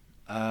breakdown.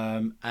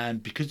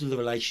 And because of the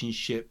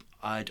relationship,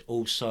 I'd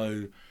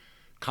also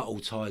cut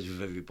all ties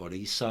with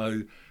everybody.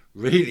 So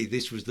really,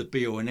 this was the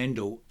be all and end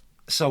all.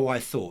 So I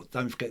thought.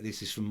 Don't forget,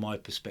 this is from my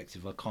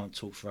perspective. I can't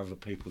talk for other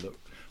people that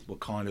were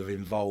kind of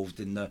involved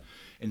in the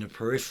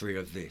periphery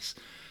of this.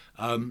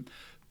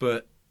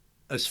 But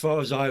as far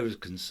as I was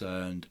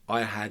concerned,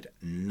 I had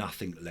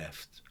nothing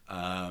left.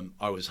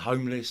 I was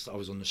homeless. I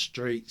was on the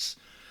streets,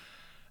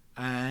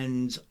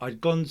 and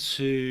I'd gone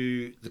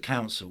to the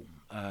council.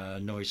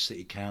 Norwich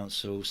City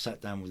Council,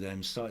 sat down with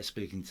them, started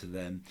speaking to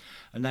them,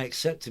 and they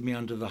accepted me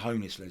under the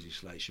homeless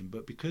legislation.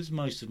 But because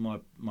most of my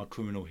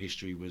criminal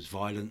history was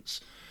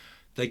violence,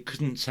 they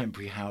couldn't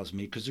temporary house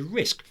me because of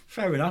risk.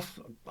 Fair enough.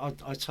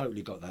 I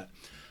totally got that.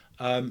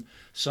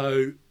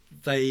 So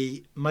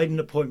they made an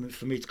appointment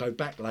for me to go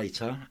back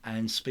later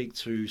and speak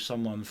to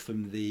someone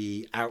from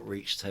the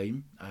outreach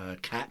team,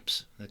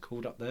 CAPS, they're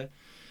called up there.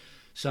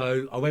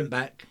 So I went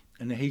back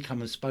and he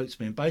come and spoke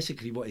to me. And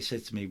basically what he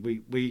said to me,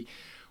 we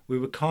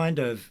were kind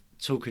of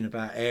talking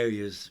about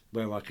areas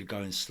where I could go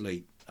and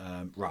sleep,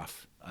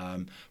 rough,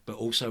 but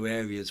also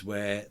areas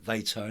where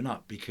they turn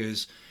up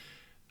because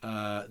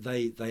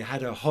they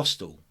had a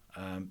hostel.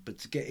 But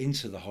to get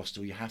into the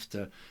hostel, you have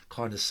to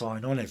kind of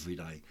sign on every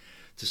day.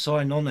 To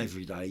sign on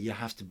every day,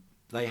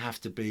 they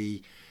have to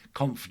be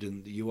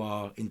confident that you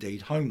are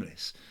indeed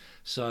homeless.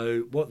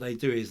 So what they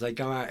do is they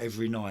go out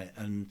every night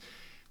and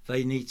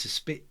they need to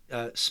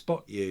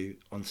spot you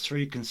on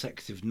 3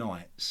 consecutive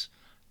nights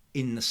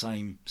in the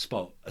same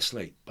spot,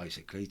 asleep,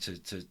 basically.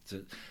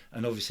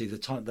 And obviously the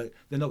time they're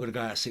not going to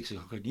go out at 6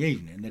 o'clock in the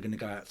evening; they're going to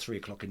go out at 3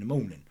 o'clock in the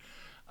morning.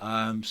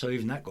 So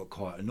even that got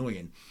quite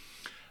annoying.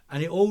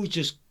 And it all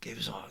just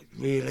gives like,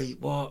 really,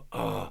 what?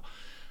 Oh.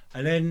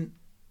 And then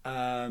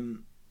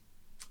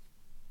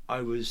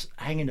I was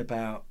hanging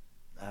about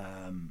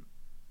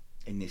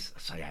in this, I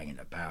say hanging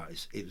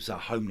about, it was a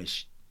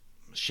homeless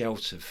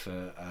shelter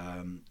for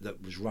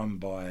that was run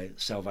by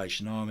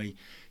Salvation Army.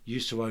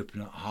 Used to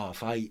open at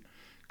 8:30,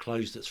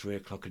 closed at 3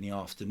 o'clock in the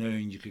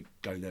afternoon. You could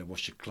go there,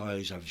 wash your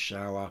clothes, have a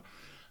shower,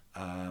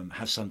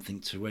 have something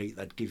to eat.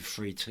 They'd give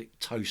free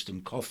toast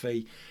and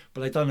coffee,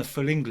 but they'd done a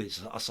full English.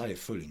 I say a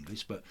full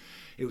English, but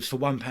it was for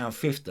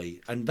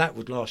 £1.50, and that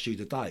would last you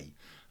the day.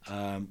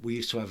 We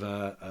used to have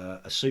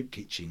a soup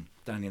kitchen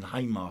down in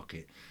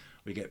Haymarket.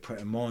 We get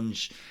Pret a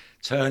Manger,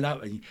 turn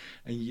up, and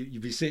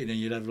you'd be sitting and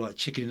you'd have like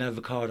chicken and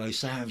avocado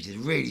sandwiches.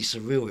 Really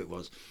surreal it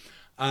was.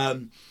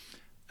 And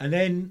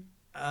then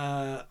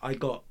I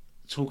got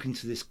talking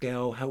to this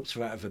girl, helped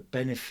her out of a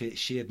benefit.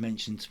 She had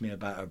mentioned to me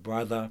about her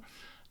brother,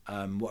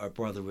 what her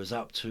brother was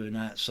up to and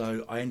that.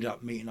 So I ended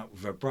up meeting up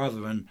with her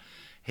brother, and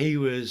he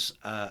was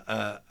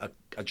a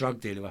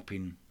drug dealer up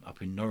in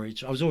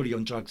Norwich. I was already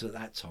on drugs at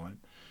that time.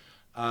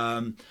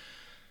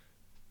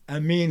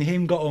 And me and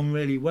him got on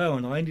really well,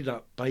 and I ended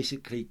up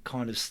basically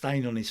kind of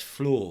staying on his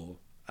floor.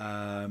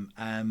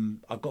 And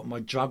I got my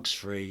drugs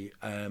free,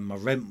 my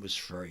rent was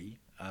free.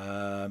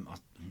 It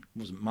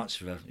wasn't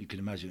much of a, you can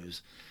imagine it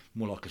was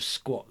more like a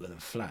squat than a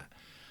flat.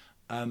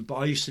 But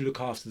I used to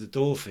look after the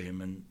door for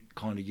him and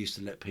kind of used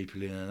to let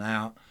people in and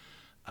out,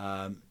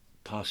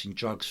 passing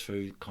drugs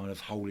through, kind of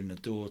holding the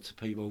door to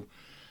people.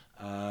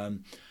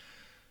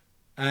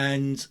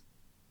 And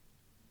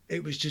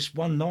it was just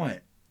one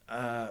night,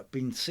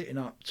 been sitting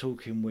up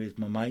talking with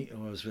my mate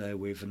who I was there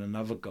with and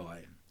another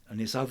guy. And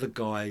this other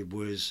guy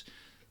was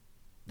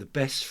the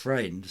best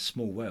friend,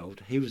 small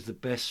world, he was the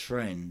best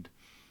friend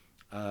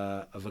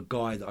of a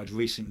guy that I'd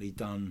recently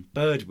done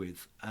Bird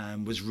with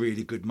and was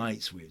really good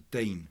mates with.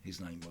 Dean, his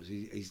name was.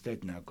 He's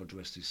dead now, God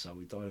rest his soul.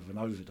 He died of an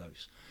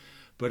overdose.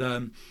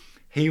 But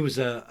he was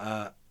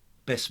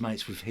best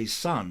mates with his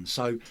son.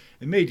 So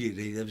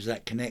immediately there was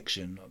that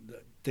connection.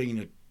 Dean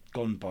had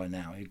gone by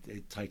now.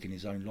 He'd taken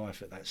his own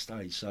life at that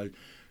stage. So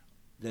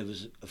there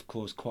was, of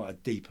course, quite a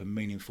deep and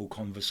meaningful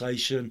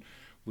conversation.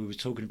 We were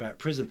talking about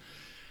prison.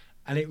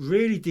 And it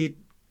really did.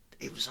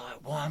 It was like,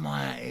 why am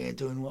I out here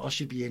doing what I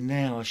should be in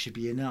now? I should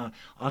be in now.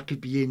 I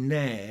could be in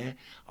there.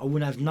 I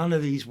wouldn't have none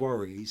of these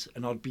worries,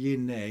 and I'd be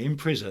in there in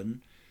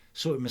prison,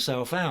 sorting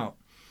myself out.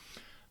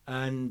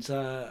 And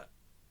the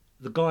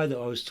guy that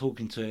I was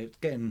talking to,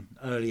 getting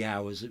early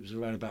hours, it was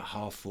around about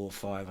 4:30,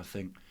 5, I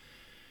think,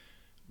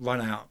 run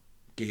out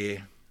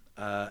gear.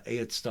 He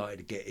had started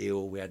to get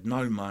ill. We had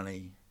no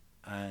money,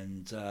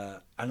 and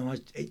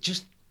it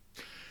just.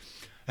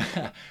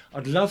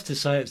 I'd love to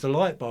say it's the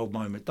light bulb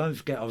moment. Don't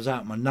forget, I was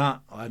out my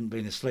nut. I hadn't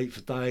been asleep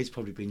for days,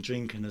 probably been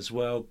drinking as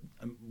well.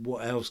 And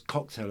what else?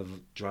 Cocktail of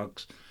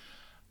drugs.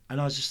 And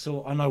I just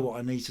thought, I know what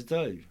I need to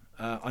do.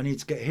 I need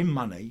to get him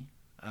money.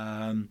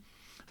 And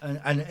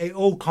it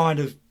all kind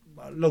of,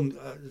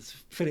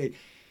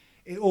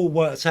 it all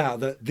worked out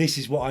that this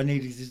is what I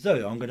needed to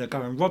do. I'm going to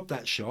go and rob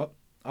that shop.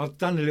 I've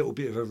done a little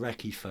bit of a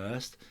recce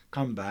first,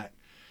 come back,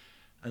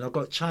 and I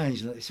got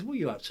changed. And they said, what are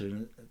you up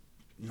to?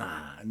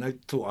 Nah, and they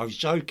thought I was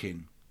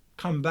joking.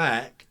 Come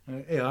back,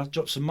 I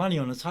dropped some money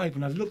on the table,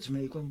 and they've looked at me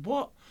and gone,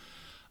 what?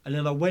 And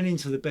then I went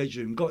into the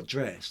bedroom, got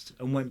dressed,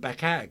 and went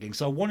back out again.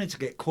 So I wanted to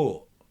get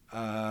caught.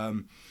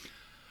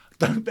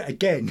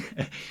 Again,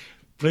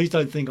 please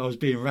don't think I was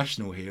being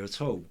rational here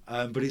at all.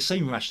 But it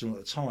seemed rational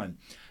at the time.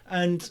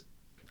 And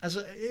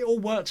it all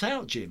worked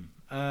out, Jim.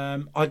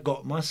 I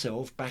got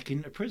myself back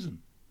into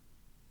prison.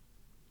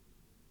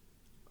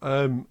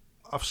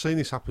 I've seen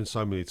this happen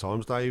so many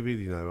times, David.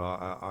 You know,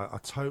 I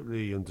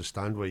totally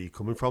understand where you're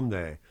coming from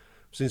there.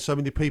 I've seen so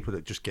many people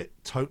that just get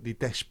totally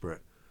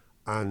desperate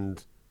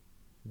and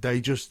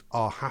they just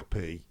are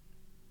happy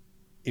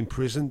in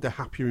prison. They're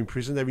happier in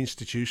prison. They're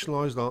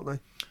institutionalised, aren't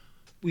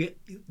they?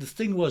 The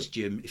thing was,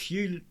 Jim, if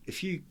you,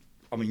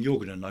 I mean, you're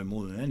going to know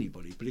more than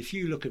anybody, but if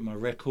you look at my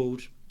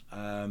record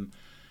and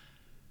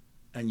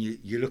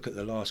you look at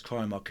the last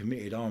crime I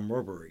committed, armed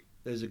robbery,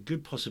 there's a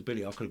good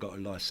possibility I could have got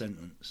a life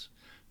sentence.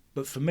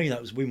 But for me,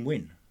 that was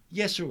win-win.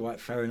 Yes, all right,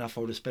 fair enough,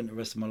 I would have spent the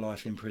rest of my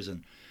life in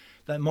prison.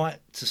 That might,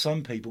 to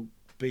some people,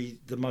 be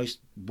the most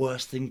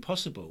worst thing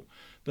possible.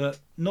 But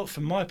not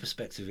from my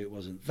perspective, it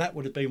wasn't. That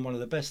would have been one of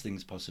the best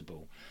things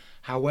possible.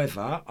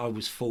 However, I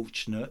was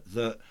fortunate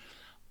that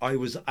I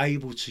was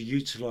able to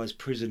utilise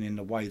prison in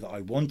the way that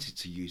I wanted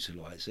to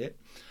utilise it.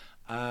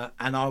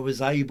 And I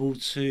was able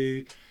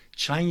to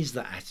change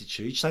that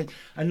attitude.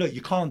 And look,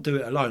 you can't do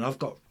it alone. I've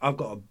got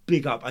a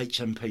big up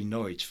HMP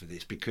Norwich for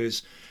this,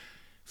 because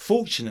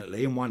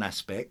fortunately, in one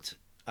aspect,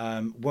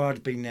 where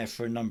I'd been there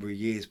for a number of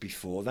years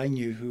before, they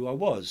knew who I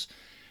was.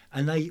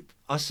 And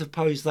I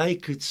suppose they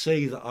could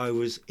see that I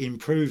was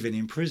improving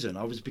in prison.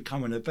 I was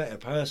becoming a better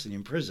person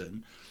in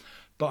prison,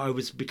 but I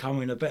was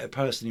becoming a better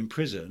person in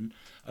prison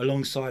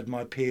alongside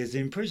my peers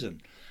in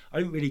prison. I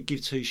don't really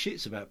give two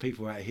shits about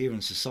people out here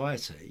in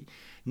society.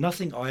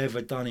 Nothing I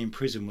ever done in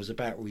prison was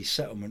about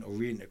resettlement or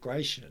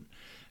reintegration.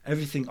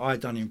 Everything I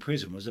done in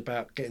prison was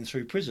about getting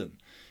through prison.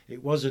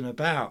 It wasn't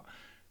about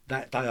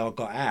that day I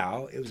got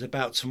out. It was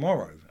about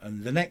tomorrow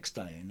and the next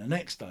day and the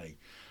next day.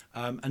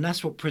 And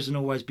that's what prison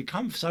always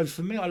becomes. So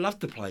for me, I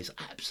loved the place.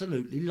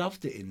 Absolutely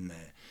loved it in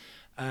there.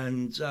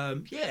 And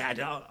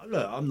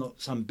look, I'm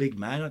not some big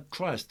man.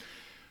 Christ,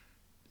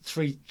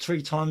 three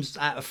times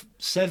out of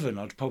 7,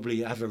 I'd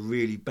probably have a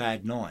really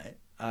bad night.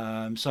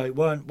 So it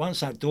weren't, once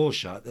that door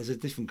shut, there's a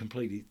different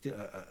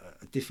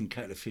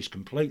kettle of fish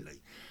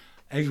completely.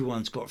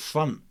 Everyone's got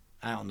front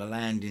out on the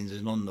landings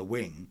and on the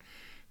wing,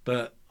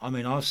 but I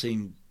mean, I've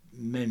seen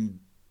men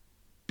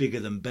bigger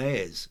than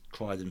bears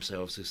cry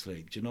themselves to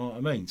sleep. Do you know what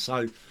I mean?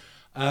 So,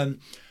 so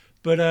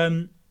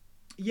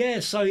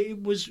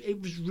it was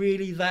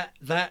really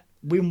that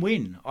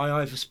win-win. I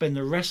either spend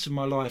the rest of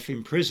my life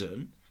in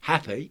prison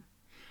happy,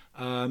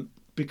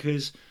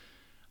 because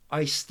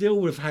I still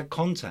would have had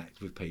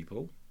contact with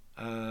people.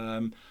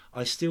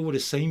 I still would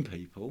have seen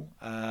people,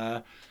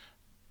 and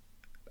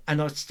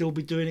I'd still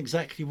be doing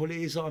exactly what it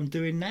is that I'm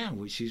doing now,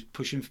 which is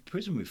pushing for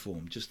prison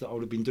reform. Just that I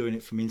would have been doing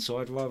it from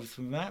inside rather than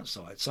from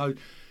outside. So,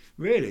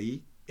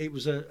 really, it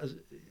was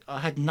I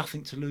had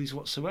nothing to lose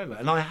whatsoever,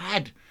 and I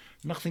had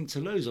nothing to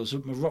lose. I was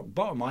at my rock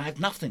bottom. I had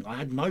nothing. I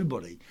had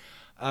nobody.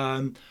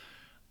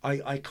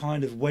 I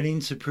kind of went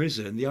into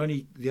prison. The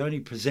only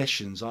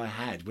possessions I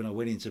had when I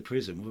went into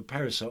prison were a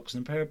pair of socks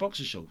and a pair of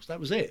boxer shorts. That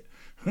was it,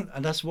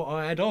 and that's what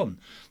I had on.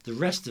 The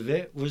rest of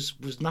it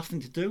was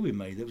nothing to do with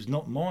me. That was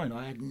not mine.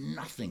 I had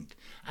nothing,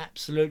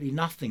 absolutely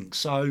nothing.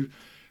 So,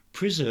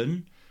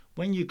 prison,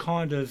 when you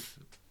kind of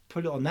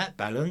put it on that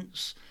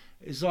balance,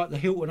 is like the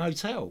Hilton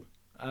Hotel,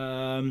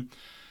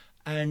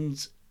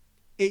 and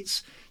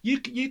it's you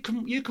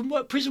can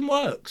work. Prison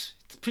works.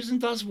 Prison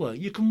does work.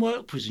 You can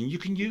work prison. You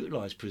can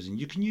utilise prison.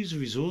 You can use the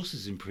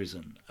resources in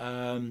prison.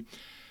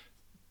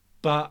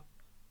 But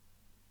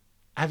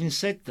having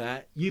said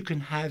that, you can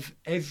have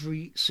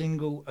every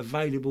single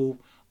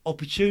available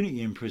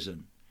opportunity in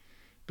prison.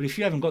 But if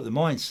you haven't got the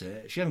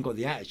mindset, if you haven't got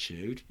the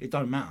attitude, it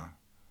don't matter.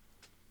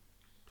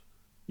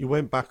 You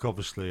went back,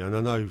 obviously, and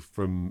I know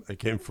from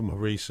my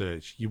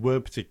research, you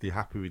weren't particularly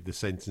happy with the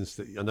sentence.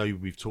 I know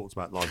we've talked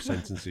about life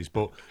sentences,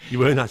 but you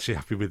weren't actually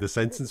happy with the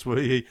sentence, were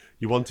you?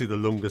 You wanted a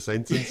longer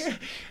sentence.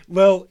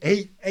 Well,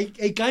 he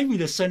gave me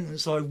the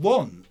sentence I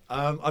want.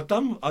 I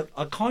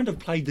kind of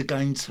played the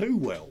game too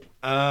well.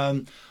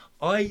 I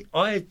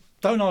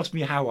don't ask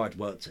me how I'd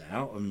worked it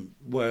out and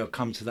where I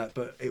come to that,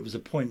 but it was a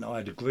point that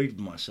I'd agreed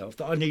with myself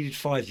that I needed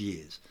 5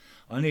 years.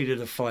 I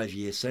needed a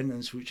 5-year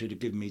sentence, which would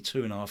have given me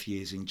 2.5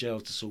 years in jail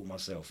to sort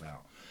myself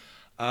out.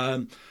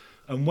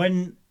 And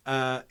when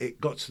it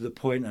got to the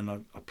point and I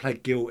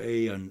pled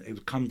guilty and it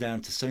would come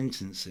down to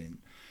sentencing,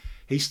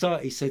 he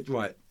said,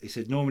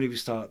 normally we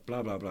start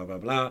blah, blah, blah, blah,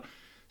 blah,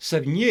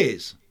 7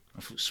 years. I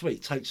thought,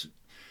 sweet, takes.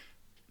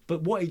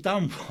 But what he'd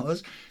done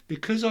was,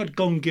 because I'd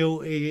gone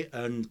guilty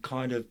and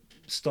kind of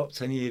stopped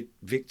any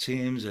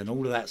victims and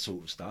all of that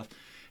sort of stuff,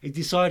 he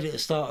decided to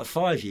start at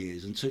 5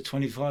 years and took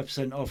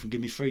 25% off and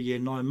give me 3 year,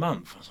 9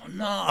 months. I was like,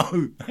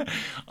 no,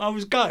 I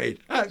was gutted,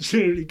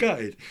 absolutely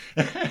gutted.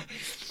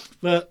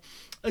 But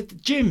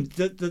Jim,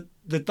 the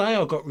day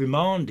I got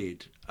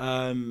remanded,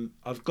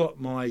 I've got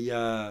my,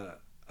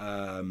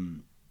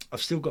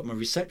 I've still got my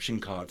reception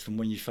card from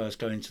when you first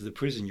go into the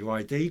prison, your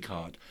ID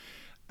card,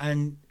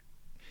 and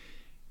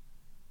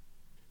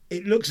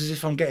it looks as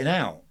if I'm getting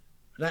out.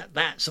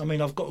 I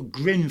mean, I've got a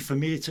grin for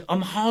me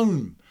I'm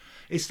home.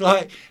 It's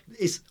like,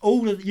 it's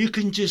all of, you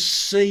can just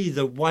see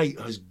the weight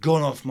has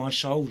gone off my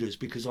shoulders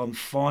because I'm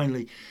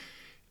finally,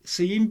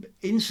 see,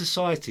 in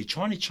society,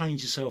 trying to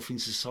change yourself in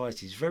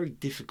society is very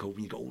difficult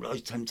when you've got all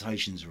those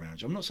temptations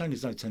around you. I'm not saying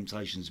there's no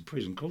temptations in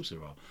prison, of course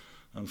there are.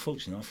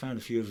 Unfortunately, I found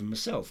a few of them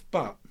myself,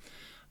 but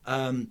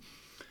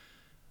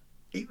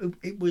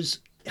it was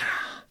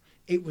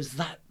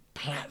that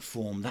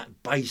platform,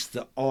 that base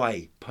that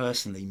I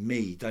personally,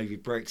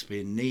 David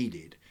Breakspear,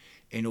 needed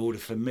in order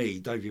for me,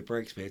 David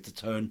Breakspear, to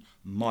turn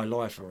my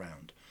life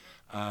around.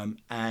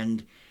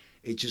 And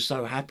it just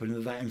so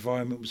happened that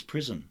environment was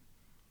prison.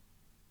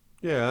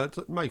 Yeah,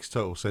 it makes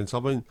total sense. I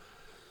mean,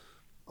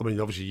 I mean,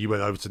 obviously you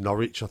went over to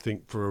Norwich, I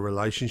think, for a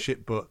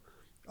relationship, but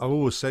I've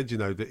always said,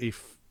 that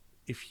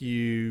if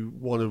you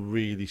want to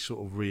really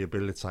sort of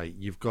rehabilitate,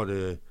 you've got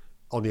to,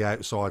 on the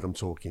outside I'm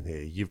talking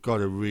here, you've got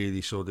to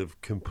really sort of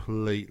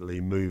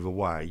completely move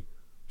away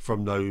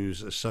from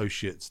those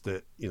associates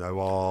that,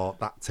 are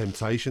that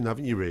temptation,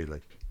 haven't you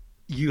really?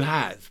 You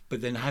have, but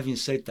then having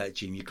said that,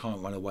 Jim, you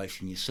can't run away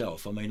from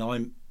yourself. I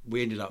mean,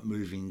 we ended up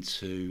moving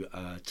to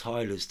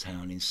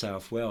Tylerstown in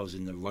South Wales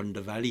in the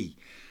Rhondda Valley,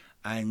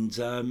 and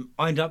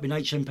I ended up in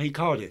HMP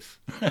Cardiff.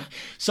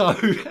 So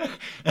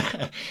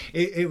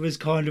it was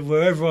kind of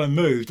wherever I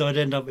moved, I'd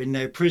end up in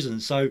their prison.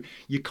 So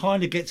you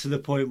kind of get to the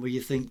point where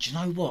you think, do you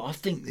know what? I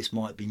think this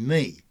might be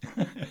me.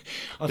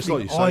 I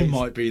think I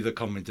might be the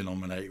common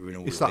denominator in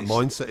all it's of this.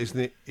 It's that mindset, isn't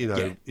it?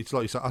 It's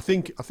like you say. I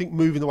think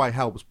moving away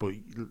helps, but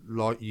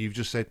like you've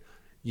just said,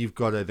 you've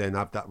got to then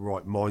have that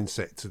right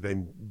mindset to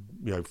then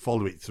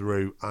follow it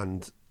through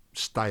and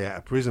stay out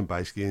of prison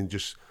basically, and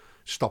just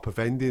stop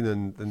offending,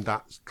 and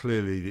that's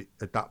clearly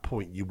at that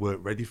point you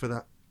weren't ready for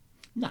that.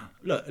 No,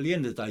 look, at the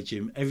end of the day,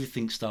 Jim,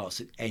 everything starts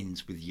and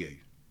ends with you.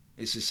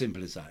 It's as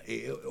simple as that.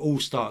 It all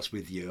starts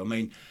with you. I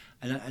mean,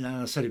 and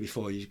I said it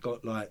before, you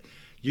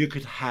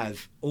could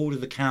have all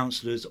of the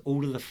counsellors,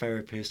 all of the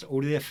therapists, all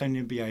of the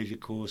offending behaviour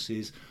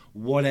courses,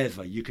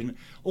 whatever. You can,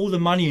 all the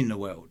money in the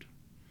world.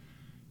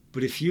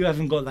 But if you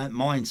haven't got that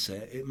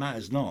mindset, it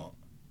matters not.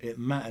 It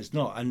matters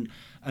not.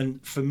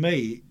 And for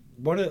me,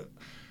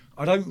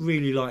 I don't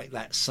really like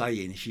that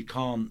saying, if you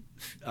can't,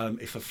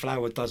 if a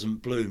flower doesn't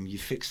bloom, you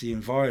fix the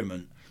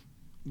environment.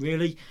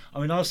 Really? I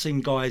mean, I've seen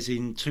guys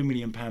in £2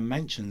 million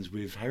mansions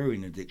with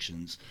heroin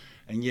addictions,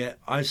 and yet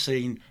I've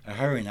seen a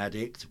heroin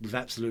addict with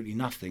absolutely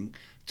nothing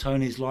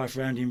turn his life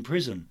around in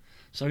prison.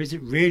 So is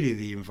it really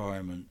the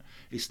environment?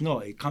 It's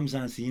not. It comes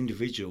down to the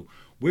individual.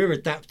 We're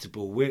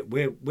adaptable.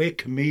 We're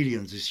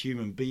chameleons as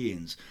human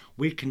beings.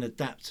 We can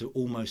adapt to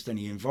almost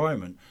any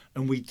environment,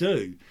 and we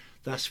do.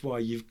 That's why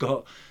you've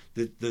got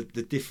the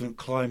different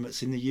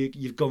climates in the UK.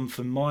 You've gone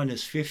from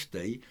minus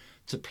 50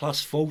 to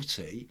plus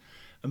 40,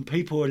 and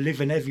people are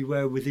living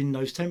everywhere within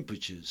those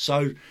temperatures.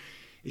 So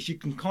if you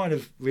can kind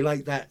of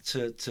relate that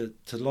to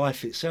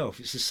life itself,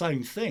 it's the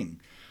same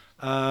thing.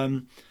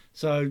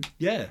 So,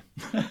 yeah.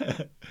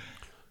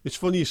 It's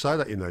funny you say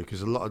that,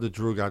 because a lot of the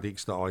drug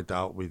addicts that I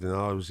dealt with, and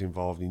I was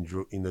involved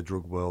in the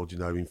drug world,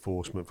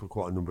 enforcement for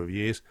quite a number of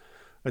years.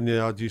 And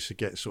I used to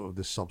get sort of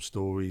the sub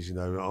stories, I'm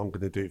going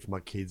to do it for my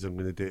kids, I'm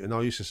going to do it. And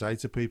I used to say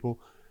to people,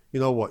 you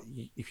know what,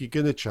 if you're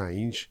going to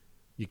change,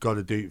 you've got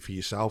to do it for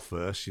yourself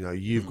first.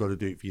 You've got to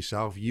do it for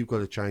yourself. You've got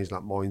to change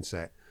that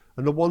mindset.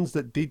 And the ones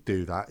that did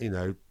do that,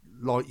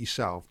 like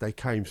yourself, they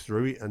came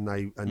through it and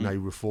they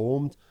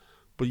reformed.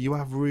 But you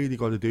have really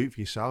got to do it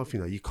for yourself.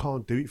 You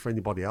can't do it for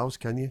anybody else,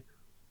 can you?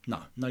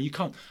 No, you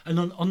can't. And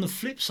on the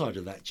flip side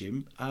of that,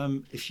 Jim,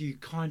 if you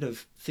kind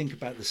of think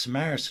about the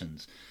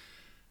Samaritans,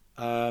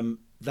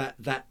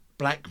 that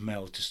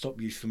blackmail to stop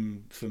you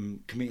from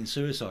committing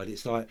suicide.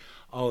 It's like,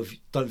 oh,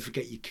 don't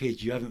forget your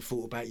kids. You haven't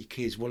thought about your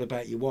kids. What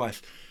about your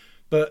wife?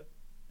 But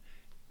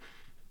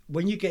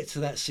when you get to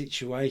that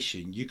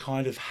situation, you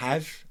kind of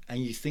have, and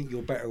you think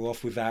you're better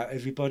off without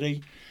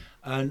everybody.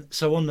 And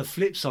so on the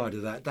flip side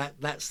of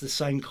that's the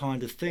same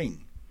kind of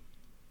thing.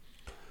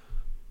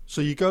 So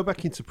you go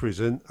back into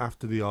prison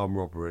after the armed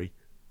robbery.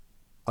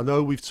 I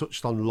know we've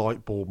touched on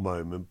light bulb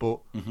moment, but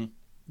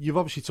you've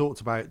obviously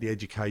talked about the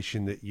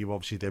education that you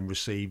obviously then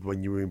received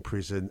when you were in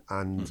prison,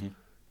 and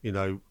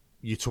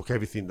you took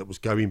everything that was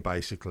going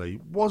basically.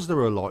 Was there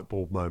a light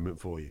bulb moment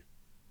for you?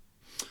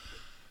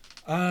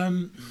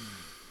 I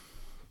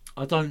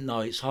don't know.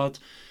 It's hard.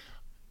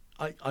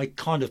 I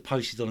kind of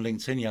posted on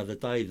LinkedIn the other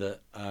day that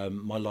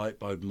my light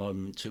bulb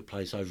moment took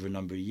place over a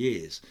number of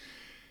years.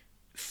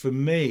 For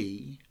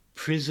me,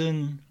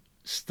 prison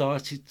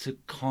started to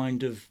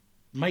kind of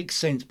make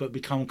sense but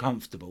become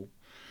comfortable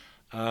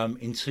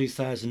in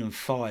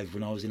 2005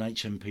 when I was in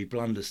HMP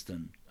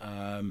Blunderston.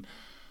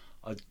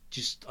 I've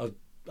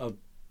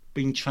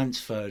been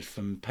transferred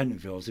from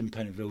Pentonville. I was in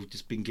Pentonville,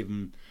 just been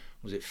given,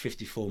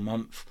 54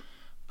 month,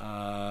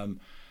 and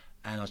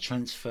I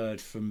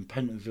transferred from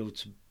Pentonville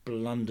to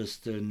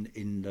Blunderston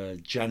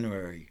in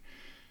January,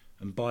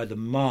 and by the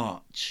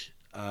March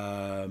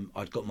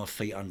I'd got my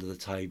feet under the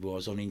table. I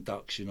was on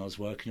induction. I was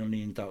working on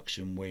the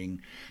induction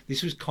wing.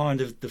 This was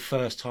kind of the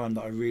first time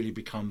that I really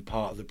become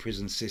part of the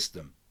prison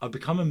system. I've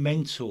become a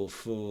mentor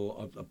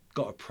I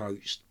got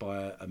approached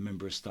by a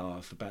member of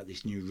staff about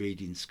this new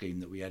reading scheme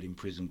that we had in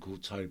prison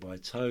called Toe by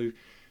Toe,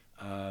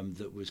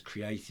 that was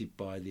created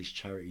by this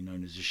charity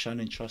known as the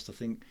Shannon Trust, I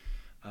think,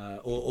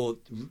 or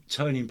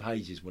Turning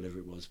Pages, whatever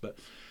it was. But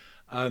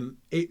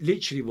it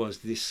literally was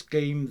this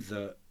scheme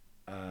that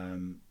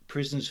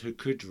prisoners who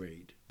could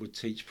read would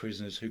teach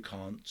prisoners who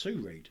can't to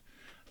read.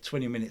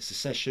 20 minutes a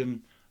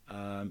session,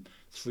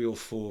 3 or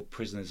 4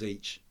 prisoners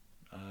each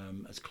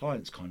as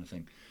clients, kind of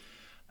thing.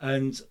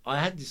 And I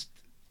had this,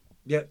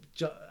 it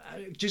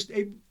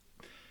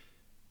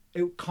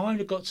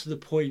kind of got to the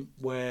point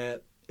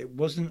where it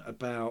wasn't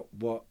about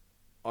what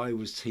I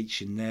was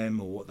teaching them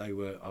or what I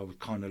was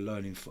kind of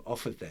learning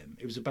off of them.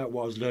 It was about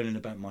what I was learning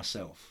about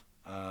myself.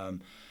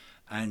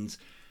 And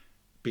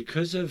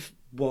because of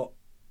what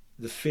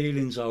the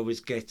feelings I was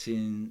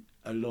getting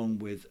along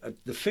with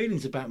the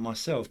feelings about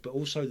myself, but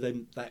also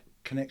then that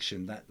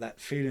connection, that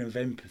feeling of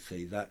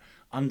empathy, that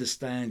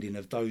understanding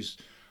of those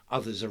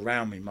others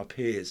around me, my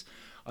peers,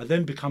 I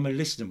then become a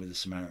listener with the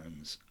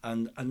Samaritans,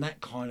 and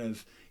that kind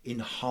of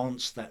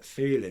enhanced that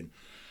feeling.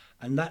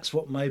 And that's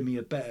what made me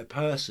a better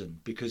person,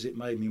 because it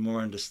made me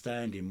more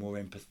understanding, more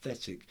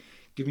empathetic,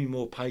 give me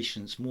more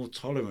patience, more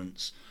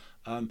tolerance,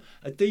 a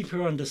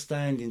deeper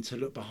understanding to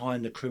look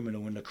behind the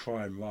criminal and the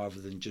crime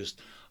rather than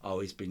just, oh,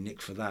 he's been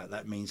nicked for that,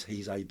 that means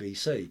he's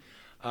ABC.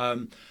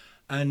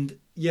 And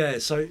yeah,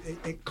 so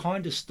it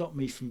kind of stopped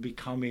me from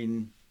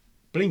becoming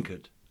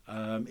blinkered.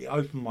 It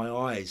opened my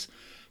eyes.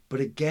 But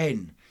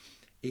again,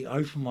 it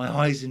opened my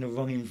eyes in the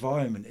wrong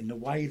environment, in the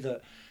way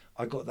that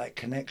I got that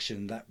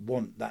connection, that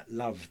want, that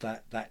love,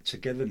 that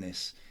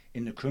togetherness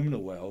in the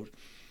criminal world.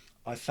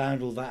 I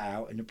found all that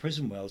out in the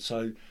prison world.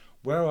 So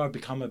where I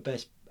become the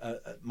best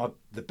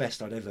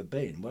I'd ever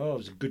been, where I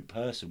was a good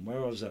person,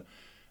 where I was a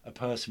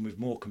person with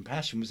more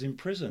compassion, was in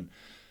prison.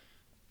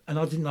 And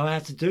I didn't know how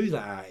to do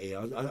that out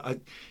here.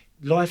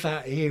 Life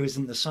out here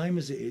isn't the same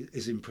as it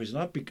is in prison.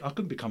 I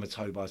couldn't become a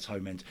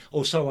toe-by-toe mentor,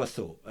 or so I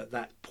thought at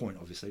that point,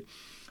 obviously.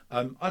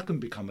 I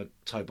couldn't become a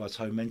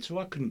toe-by-toe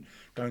mentor. I couldn't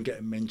go and get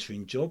a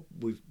mentoring job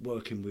with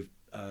working with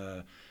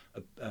a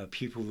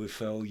pupil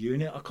referral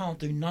unit. I can't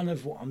do none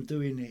of what I'm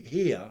doing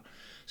here.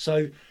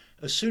 So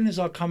as soon as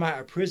I come out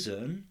of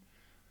prison,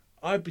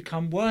 I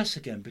become worse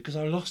again, because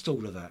I lost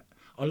all of that.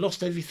 I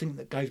lost everything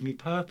that gave me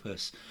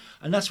purpose.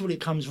 And that's what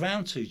it comes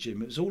round to,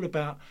 Jim. It was all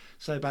about,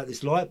 say, about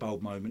this light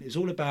bulb moment. It's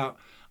all about,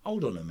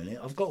 hold on a minute,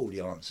 I've got all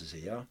the answers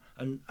here.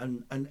 And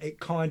it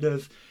kind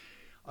of,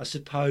 I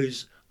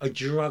suppose, a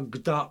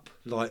drugged up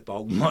light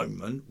bulb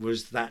moment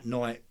was that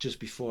night just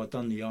before I'd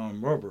done the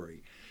armed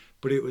robbery.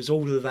 But it was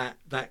all of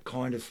that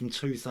kind of from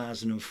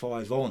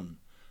 2005 on.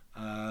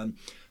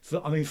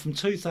 From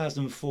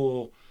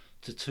 2004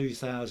 to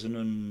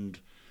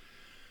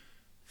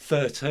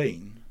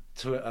 2013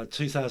 to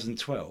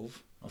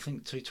 2012, I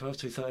think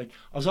 2013,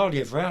 I was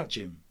hardly ever out,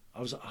 Jim.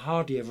 I was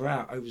hardly ever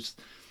out.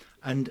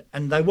 And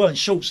they weren't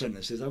short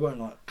sentences. They weren't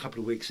like a couple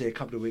of weeks here, a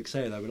couple of weeks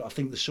there. I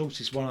think the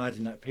shortest one I had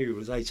in that period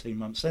was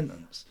 18-month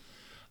sentence.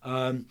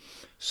 It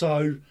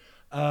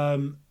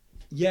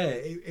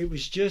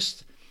was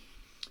just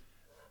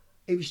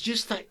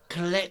that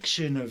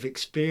collection of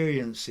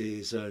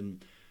experiences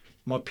and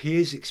my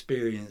peers'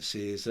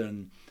 experiences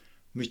and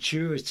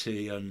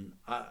maturity and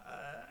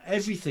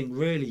everything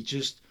really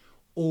just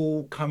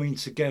all coming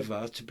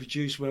together to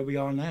produce where we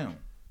are now.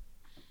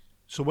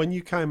 So when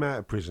you came out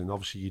of prison,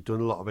 obviously you'd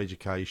done a lot of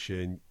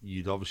education,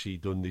 you'd obviously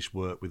done this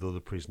work with other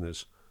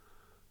prisoners.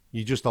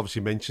 You just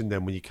obviously mentioned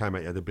then when you came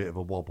out you had a bit of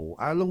a wobble.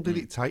 How long did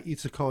it take you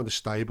to kind of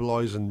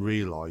stabilise and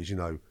realise,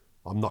 I'm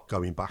not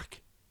going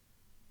back?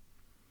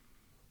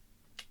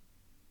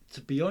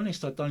 To be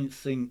honest, I don't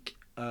think...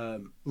 I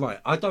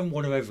don't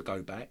want to ever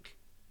go back.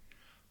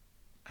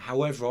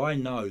 However, I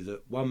know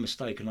that one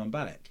mistake and I'm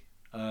back.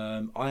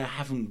 I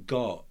haven't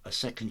got a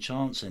second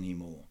chance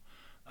anymore.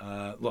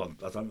 I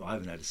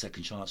haven't had a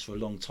second chance for a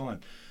long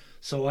time.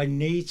 So I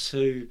need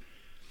to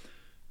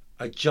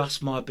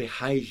adjust my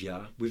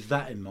behaviour with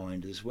that in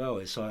mind as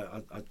well.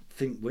 So I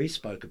think we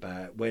spoke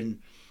about it when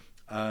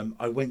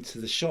I went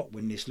to the shop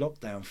when this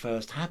lockdown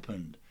first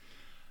happened,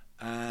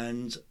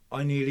 and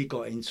I nearly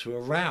got into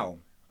a row.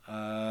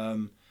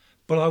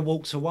 But I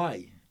walked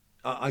away.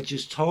 I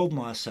just told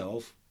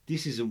myself,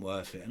 this isn't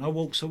worth it. And I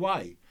walked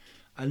away.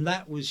 And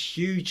that was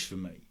huge for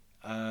me,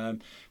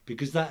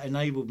 because that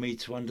enabled me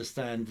to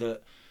understand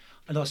that,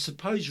 and I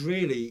suppose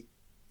really,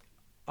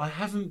 I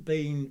haven't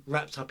been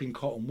wrapped up in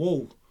cotton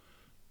wool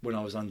when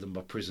I was under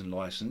my prison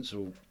licence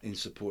or in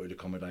supported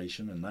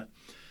accommodation and that,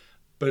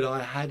 but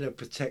I had a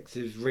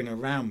protective ring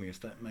around me, if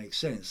that makes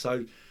sense.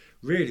 So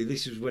really,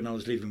 this was when I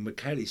was living with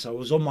Kelly. So I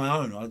was on my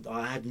own.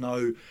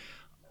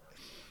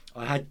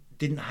 I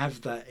didn't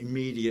have that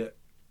immediate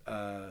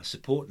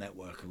support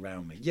network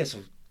around me. Yes,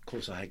 of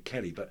course I had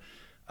Kelly, but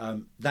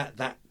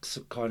that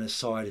kind of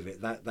side of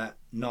it, that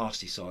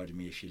nasty side of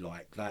me, if you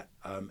like, that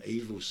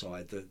evil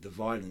side, the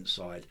violent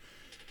side,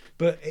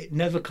 but it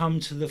never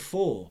come to the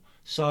fore.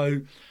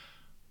 So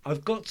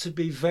I've got to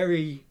be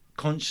very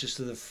conscious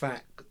of the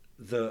fact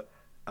that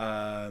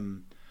I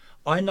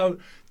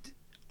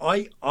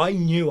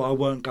knew I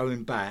weren't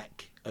going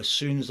back as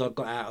soon as I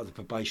got out of the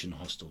probation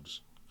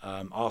hostels.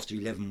 After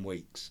 11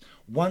 weeks,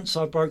 once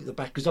I broke the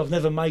back, because I've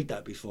never made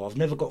that before, I've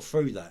never got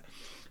through that.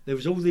 There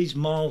was all these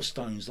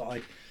milestones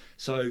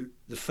so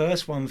the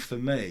first one for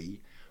me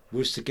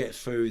was to get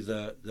through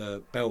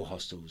the Bell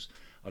hostels.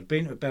 I'd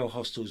been to Bell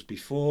hostels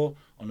before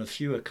on a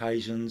few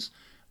occasions,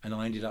 and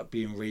I ended up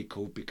being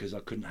recalled because I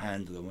couldn't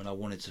handle them, and I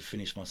wanted to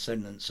finish my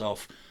sentence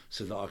off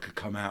so that I could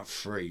come out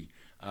free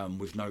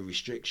with no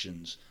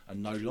restrictions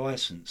and no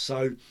licence.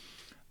 So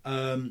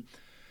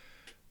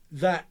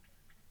that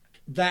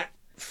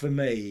for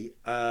me,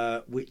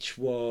 which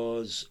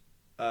was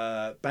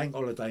bank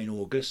holiday in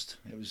August.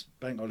 It was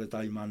bank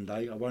holiday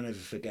Monday. I won't ever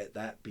forget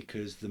that,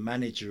 because the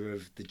manager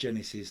of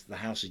the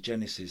House of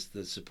Genesis,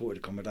 the supported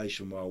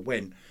accommodation where I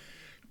went,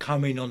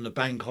 come in on the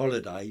bank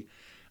holiday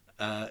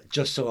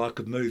just so I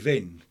could move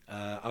in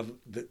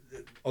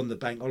on the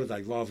bank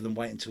holiday rather than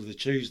wait until the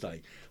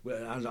Tuesday.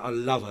 I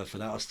love her for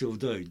that. I still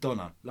do.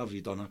 Donna, love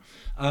you, Donna.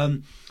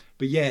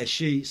 But yeah,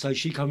 she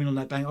come in on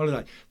that bank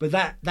holiday. But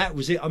that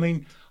was it. I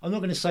mean, I'm not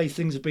going to say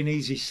things have been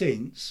easy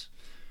since,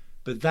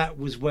 but that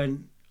was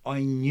when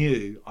I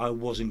knew I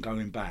wasn't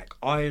going back.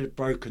 I had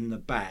broken the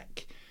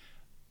back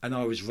and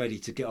I was ready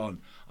to get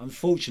on.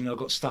 Unfortunately, I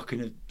got stuck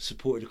in a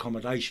supported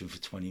accommodation for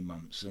 20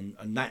 months and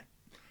that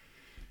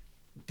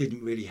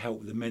didn't really help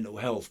with the mental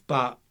health,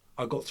 but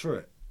I got through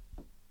it.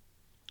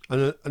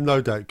 And no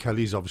doubt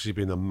Kelly's obviously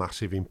been a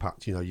massive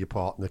impact. You know, your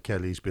partner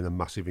Kelly's been a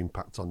massive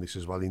impact on this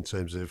as well, in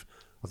terms of,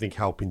 I think,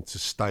 helping to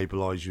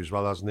stabilise you as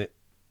well, hasn't it?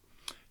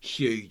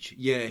 Huge,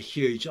 yeah,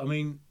 huge. I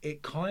mean,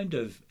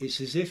 it's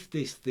as if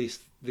this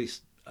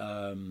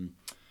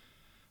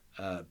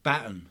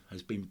baton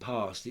has been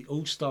passed. It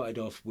all started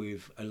off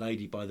with a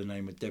lady by the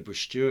name of Deborah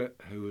Stewart,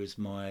 who was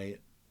my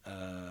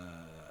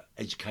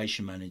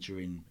education manager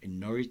in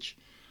Norwich.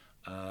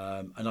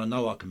 And I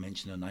know I can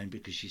mention her name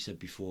because she said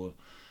before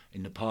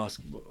in the past,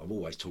 I'm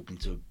always talking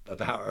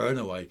about her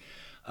anyway.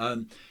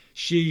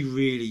 She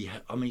really,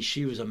 I mean,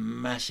 she was a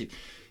massive,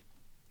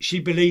 she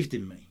believed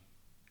in me.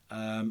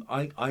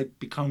 I'd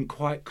become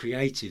quite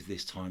creative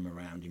this time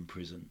around in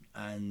prison,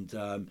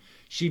 and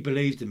she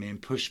believed in me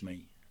and pushed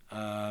me.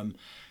 And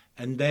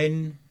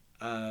then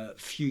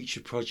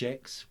future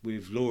projects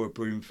with Laura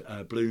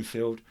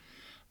Bloomfield.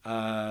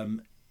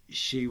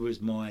 She was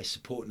my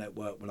support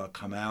network when I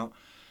come out.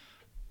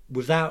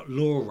 Without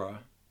Laura,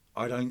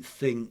 I don't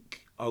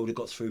think I would have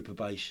got through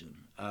probation.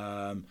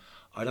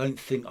 I don't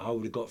think I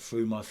would have got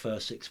through my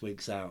first 6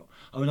 weeks out.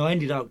 I mean, I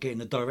ended up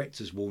getting a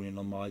director's warning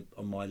on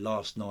my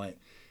last night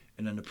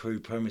in an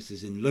approved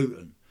premises in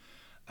Luton,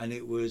 and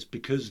it was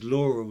because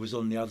Laura was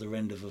on the other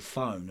end of a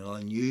phone, and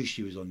I knew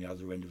she was on the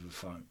other end of a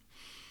phone,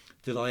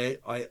 that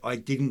I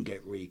didn't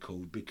get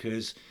recalled,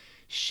 because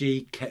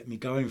she kept me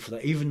going for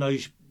that. Even though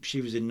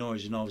she was in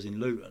Norwich and I was in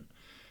Luton,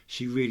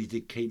 she really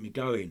did keep me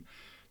going.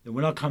 And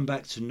when I come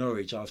back to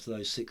Norwich after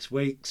those 6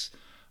 weeks,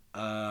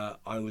 I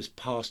was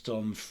passed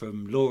on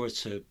from Laura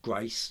to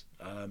Grace,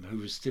 who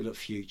was still at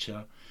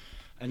Future,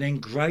 and then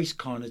Grace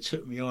kind of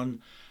took me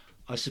on,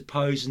 I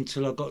suppose,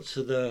 until I got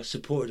to the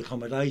supported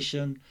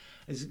accommodation.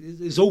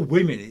 It's all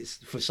women. It's,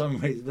 for some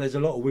reason, there's a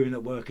lot of women that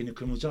work in the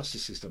criminal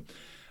justice system.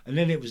 And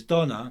then it was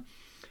Donna,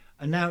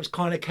 and now it's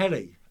kind of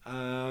Kelly.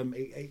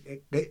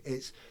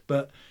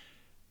 But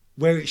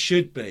where it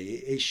should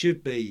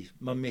be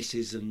my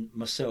missus and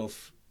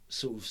myself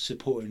sort of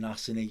supporting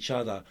us and each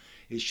other.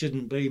 It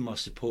shouldn't be my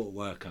support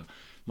worker,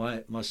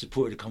 my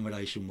supported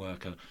accommodation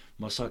worker,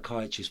 my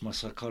psychiatrist, my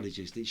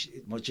psychologist.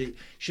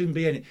 Shouldn't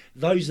be any.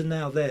 Those are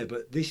now there,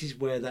 but this is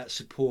where that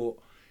support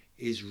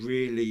is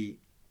really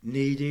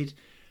needed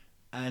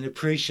and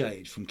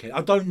appreciated from Kelly.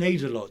 I don't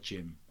need a lot,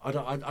 Jim.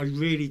 I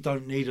really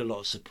don't need a lot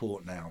of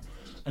support now,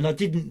 and I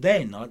didn't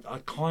then. I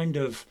kind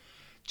of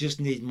just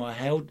need my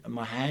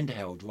hand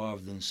held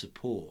rather than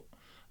support,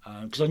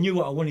 because I knew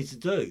what I wanted to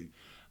do,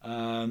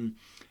 and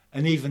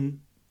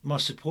even my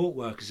support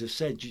workers have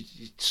said,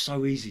 it's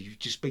so easy, you've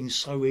just been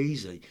so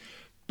easy.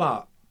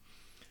 But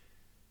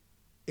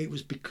it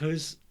was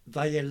because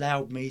they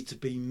allowed me to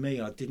be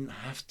me. I didn't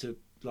have to,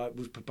 like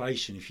with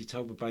probation, if you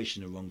tell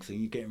probation the wrong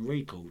thing, you're getting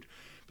recalled.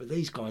 But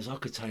these guys, I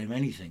could tell them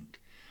anything,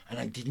 and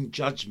they didn't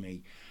judge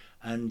me,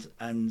 and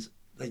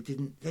they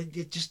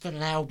just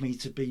allowed me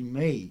to be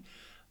me.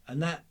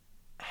 And that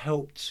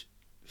helped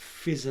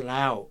fizzle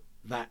out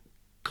that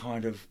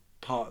kind of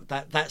part,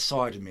 that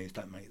side of me, if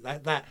that makes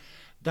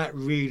that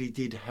really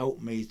did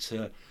help me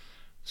to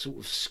sort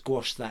of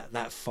squash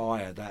that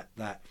fire,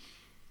 that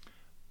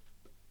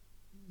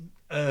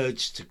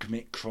urge to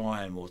commit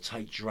crime or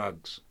take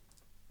drugs.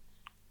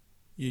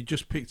 You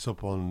just picked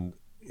up on,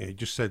 you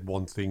just said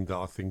one thing that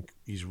I think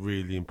is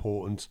really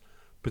important,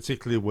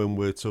 particularly when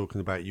we're talking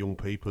about young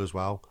people as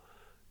well,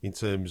 in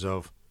terms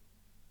of,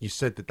 you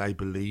said that they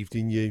believed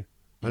in you.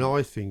 And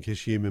I think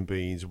as human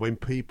beings, when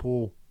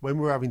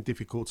we're having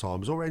difficult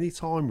times, or any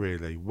time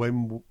really,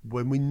 when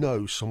we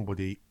know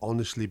somebody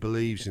honestly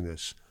believes in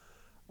us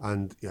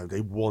and, you know, they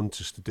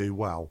want us to do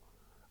well.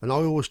 And I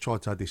always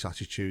tried to have this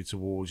attitude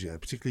towards, you know,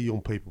 particularly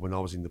young people when I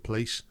was in the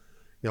police.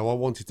 You know, I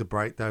wanted to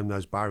break down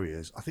those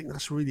barriers. I think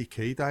that's really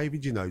key,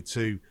 David, you know,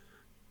 to,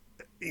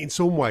 in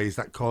some ways,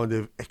 that kind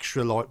of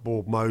extra light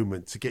bulb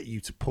moment to get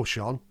you to push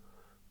on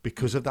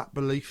because of that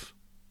belief.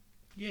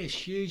 Yeah, it's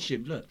huge,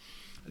 Jim. Look,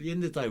 at the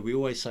end of the day, we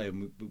always say,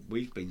 and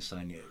we've been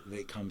saying it,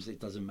 that it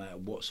doesn't matter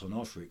what's on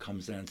offer, it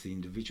comes down to the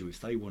individual if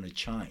they want to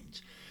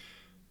change.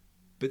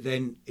 But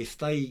then if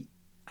they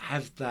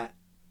have that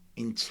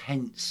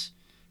intense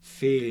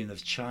feeling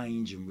of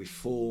change and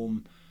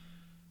reform,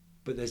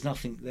 but there's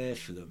nothing there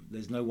for them,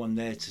 there's no one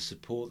there to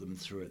support them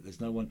through it,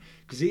 there's no one,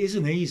 because it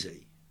isn't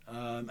easy,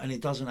 and it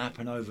doesn't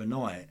happen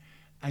overnight,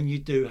 and you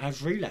do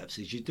have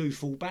relapses, you do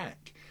fall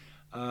back.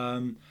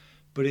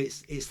 But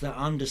it's that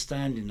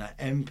understanding, that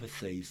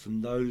empathy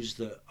from those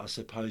that I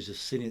suppose have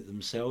seen it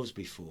themselves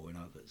before in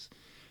others.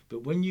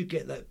 But when you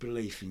get that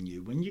belief in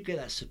you, when you get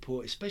that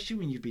support, especially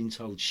when you've been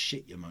told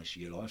shit most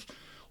of your life,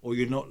 or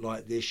you're not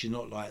like this, you're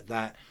not like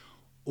that,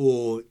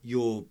 or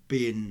you're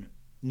being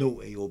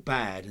naughty or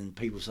bad, and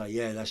people say,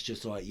 yeah, that's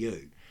just like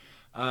you.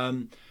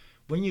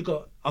 When you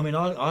got,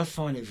 I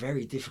find it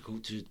very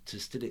difficult to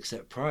still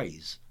accept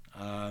praise.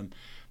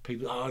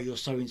 People, oh, you're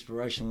so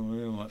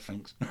inspirational. All right,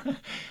 thanks.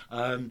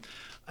 And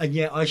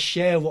yet I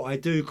share what I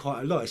do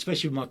quite a lot,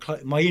 especially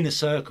with my inner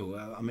circle.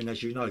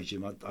 As you know,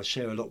 Jim, I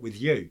share a lot with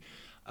you,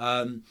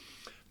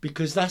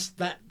 because that's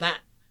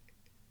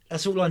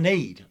all I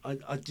need.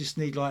 I just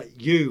need like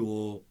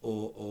you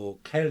or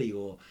Kelly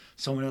or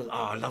someone else.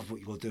 Oh, I love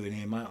what you're doing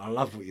here, mate. I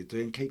love what you're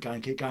doing. Keep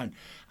going.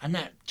 And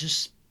that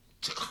just,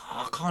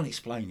 I can't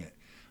explain it.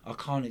 I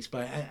can't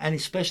explain it. And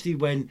especially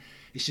when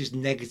it's just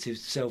negative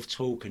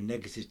self-talk and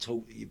negative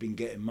talk that you've been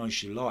getting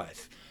most of your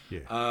life.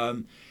 Yeah.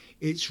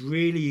 It's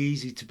really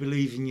easy to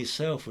believe in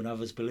yourself when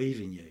others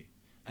believe in you.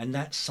 And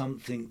that's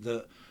something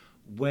that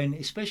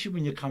especially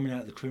when you're coming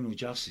out of the criminal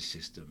justice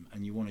system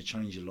and you want to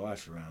change your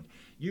life around,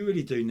 you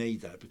really do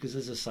need that, because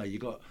as I say,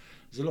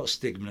 there's a lot of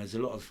stigma, there's a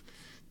lot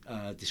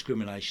of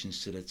discrimination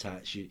still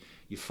attached.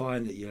 You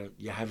find that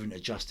you're having to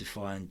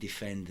justify and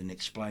defend and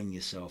explain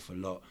yourself a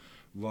lot,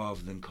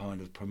 rather than kind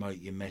of promote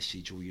your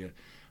message or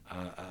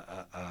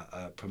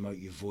promote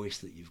your voice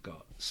that you've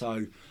got.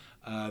 So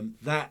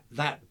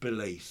that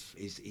belief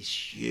is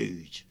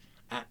huge.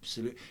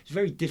 Absolutely, it's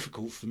very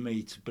difficult for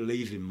me to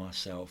believe in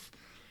myself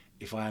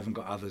if I haven't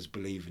got others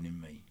believing in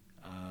me,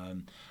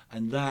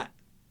 and that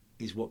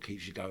is what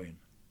keeps you going.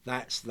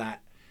 That's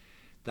that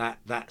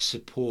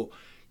support.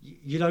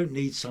 You don't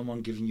need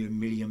someone giving you £1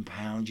 million.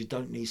 You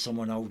don't need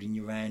someone holding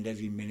your hand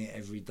every minute,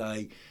 every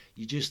day.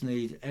 You just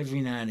need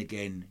every now and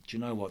again, do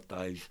you know what,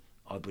 Dave?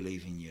 I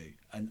believe in you.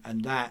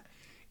 And that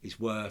is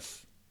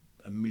worth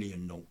 $1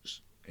 million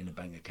in a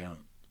bank account.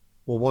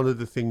 Well, one of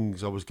the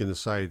things I was going to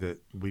say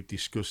that we've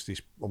discussed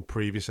this on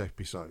previous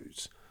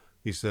episodes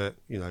is that,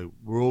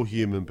 we're all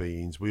human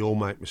beings. We all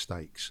make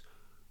mistakes.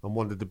 And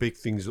one of the big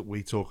things that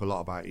we talk a lot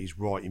about is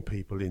writing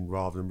people in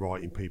rather than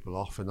writing people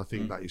off. And I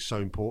think that is so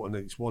important.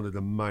 And it's one of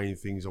the main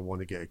things I want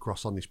to get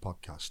across on this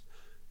podcast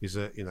is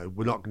that,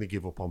 we're not going to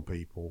give up on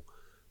people.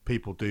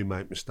 People do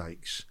make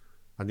mistakes.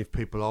 And if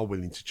people are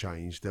willing to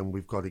change, then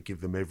we've got to give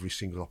them every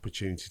single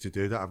opportunity to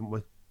do that, haven't we?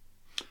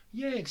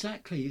 Yeah,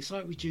 exactly. It's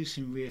like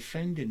reducing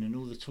reoffending, and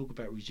all the talk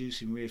about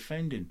reducing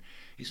reoffending.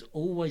 It's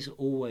always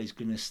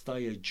going to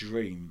stay a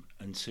dream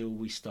until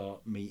we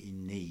start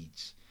meeting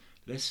needs.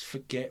 Let's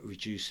forget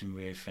reducing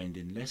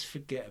reoffending. Let's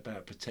forget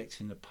about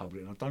protecting the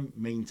public. And I don't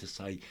mean to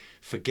say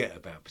forget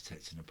about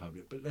protecting the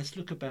public, but let's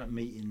look about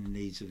meeting the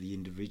needs of the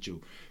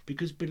individual.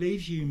 Because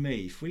believe you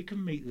me, if we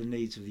can meet the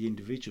needs of the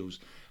individuals,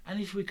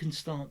 and if we can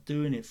start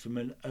doing it from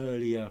an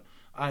earlier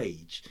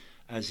age,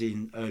 as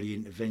in early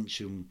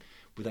intervention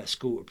with that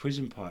school to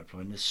prison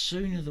pipeline, the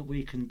sooner that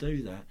we can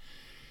do that,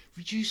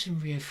 reducing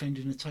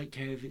reoffending will take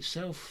care of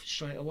itself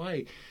straight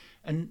away.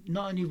 And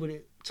not only will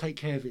it take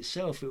care of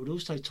itself, it would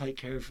also take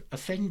care of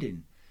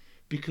offending,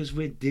 because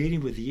we're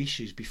dealing with the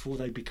issues before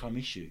they become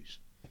issues.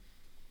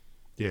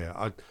 Yeah,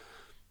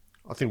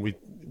 I think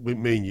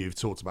me and you have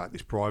talked about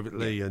this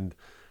privately, and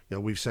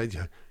we've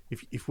said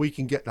if we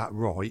can get that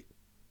right,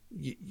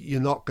 you're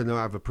not going to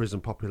have a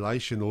prison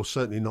population, or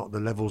certainly not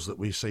the levels that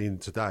we're seeing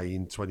today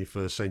in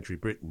 21st century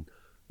Britain.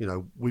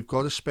 We've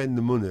got to spend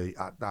the money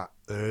at that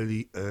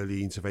early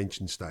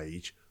intervention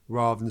stage,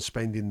 rather than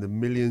spending the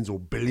millions or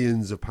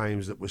billions of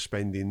pounds that we're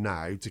spending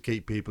now to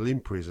keep people in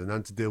prison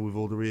and to deal with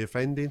all the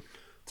reoffending.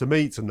 To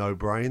me, it's a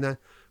no-brainer,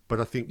 but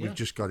I think we've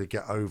just got to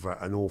get over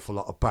an awful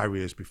lot of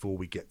barriers before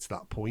we get to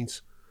that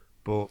point.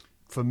 But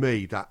for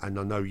me, and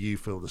I know you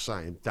feel the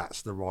same,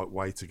 that's the right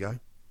way to go.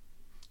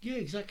 Yeah,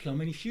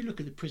 exactly. If you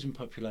look at the prison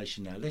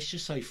population now, let's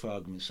just say, for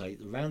argument's sake,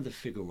 round the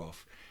figure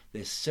off,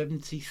 there's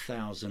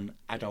 70,000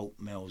 adult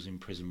males in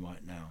prison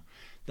right now.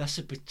 That's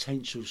a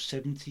potential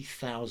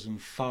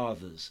 70,000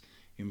 fathers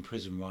in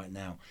prison right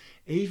now.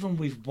 Even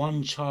with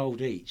one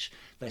child each,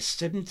 there's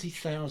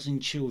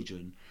 70,000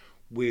 children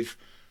with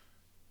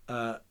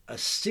a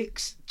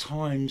 6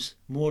 times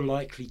more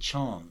likely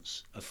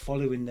chance of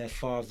following their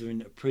father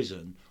into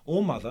prison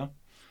or mother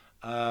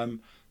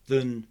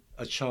than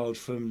a child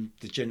from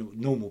the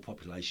normal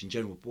population,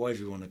 whatever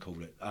you want to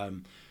call it,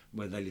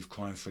 where they live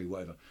crime-free,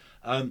 whatever.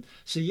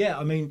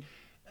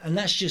 And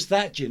that's just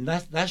that, Jim.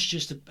 That's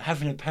just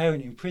having a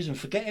parent in prison.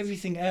 Forget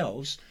everything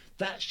else.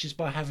 That's just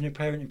by having a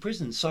parent in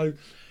prison. So,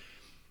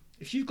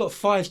 if you've got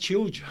 5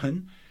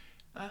 children,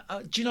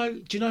 do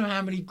you know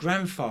how many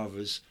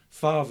grandfathers,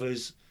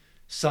 fathers,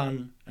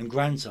 son, and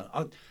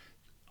grandson?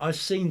 I've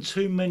seen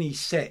too many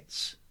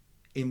sets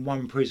in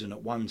one prison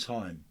at one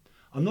time.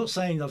 I'm not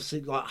saying I've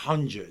seen like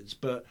hundreds,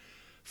 but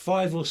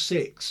 5 or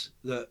 6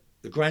 that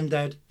the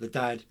granddad, the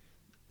dad,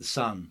 the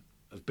son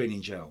have been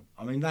in jail.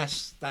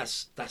 That's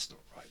not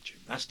right, Jim.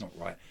 That's not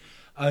right.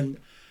 And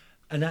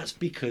And that's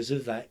because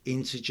of that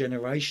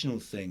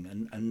intergenerational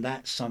thing. And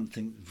that's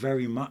something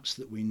very much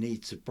that we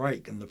need to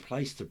break. And the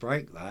place to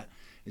break that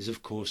is,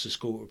 of course, the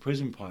school to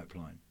prison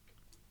pipeline.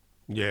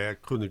 Yeah, I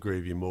couldn't agree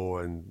with you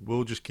more. And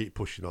we'll just keep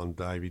pushing on,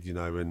 David,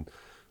 and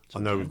I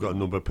know we've got a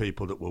number of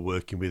people that we're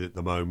working with at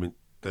the moment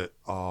that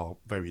are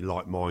very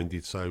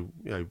like-minded. So,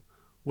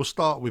 we'll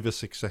start with a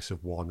success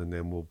of one and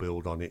then we'll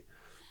build on it.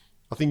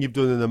 I think you've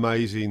done an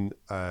amazing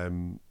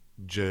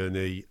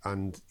journey,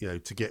 and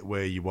to get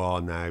where you are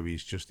now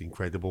is just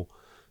incredible.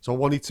 So I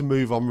wanted to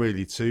move on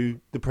really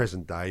to the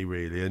present day,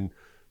 really, and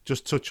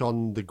just touch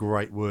on the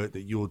great work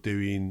that you're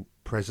doing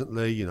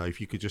presently.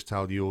 If you could just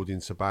tell the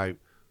audience about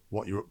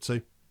what you're up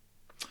to.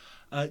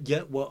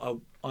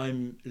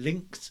 I'm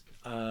linked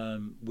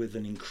with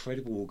an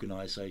incredible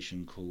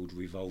organisation called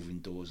Revolving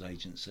Doors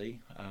Agency.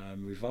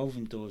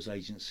 Revolving Doors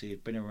Agency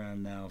have been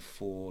around now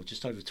for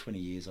just over 20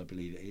 years, I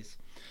believe it is.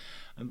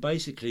 And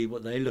basically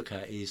what they look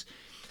at is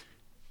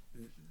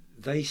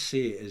they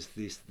see it as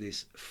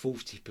this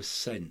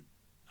 40%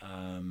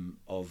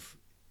 of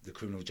the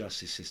criminal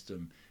justice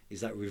system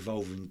is that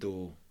revolving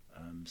door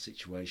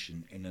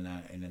situation, in and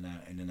out, in and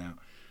out, in and out.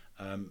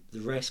 The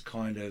rest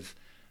kind of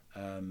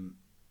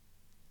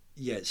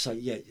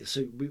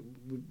so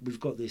we've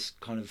got this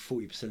kind of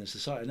 40% of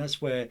society, and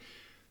that's where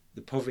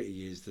the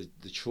poverty is, the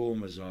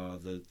traumas are,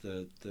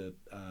 the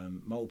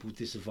multiple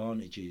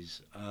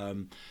disadvantages,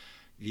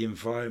 the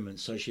environment,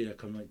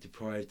 socioeconomic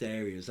deprived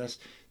areas.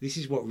 This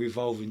is what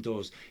Revolving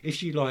Doors,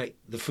 if you like,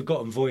 the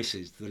forgotten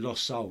voices, the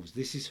lost souls.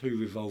 This is who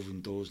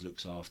Revolving Doors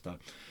looks after,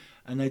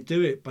 and they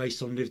do it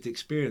based on lived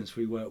experience.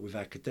 We work with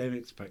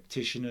academics,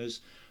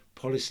 practitioners,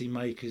 policy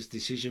makers,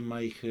 decision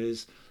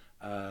makers,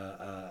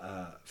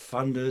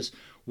 funders.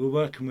 We're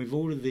working with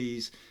all of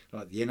these,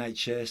 like the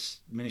NHS,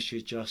 Ministry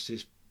of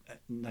Justice,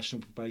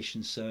 National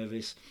Probation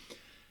Service,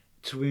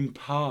 to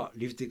impart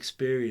lived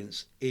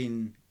experience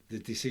in the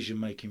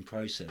decision-making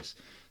process,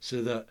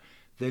 so that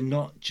they're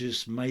not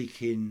just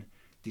making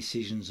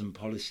decisions and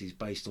policies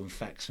based on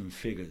facts and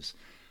figures.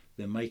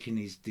 They're making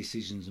these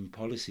decisions and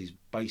policies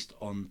based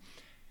on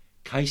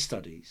case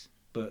studies,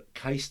 but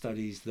case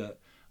studies that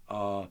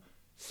are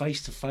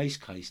face-to-face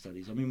case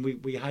studies. I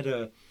mean, we had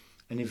an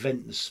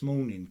event this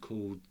morning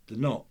called The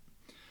Knot,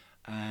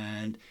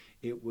 and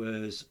it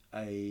was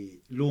a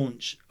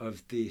launch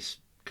of this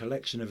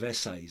collection of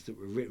essays that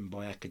were written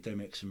by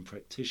academics and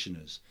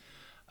practitioners.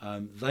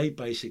 They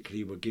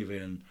basically were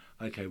given,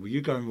 okay, well,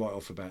 you go and write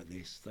off about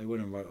this. They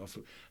went and wrote off,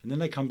 and then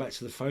they come back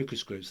to the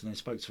focus groups and they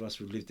spoke to us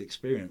with lived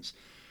experience.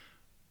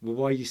 Well,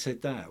 why you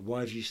said that?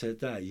 Why have you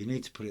said that? You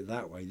need to put it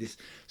that way.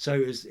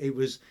 So it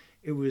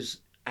was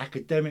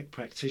academic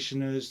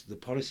practitioners, the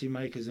policy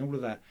makers, and all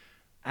of that,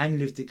 and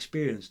lived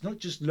experience. Not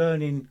just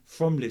learning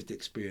from lived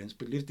experience,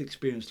 but lived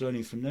experience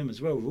learning from them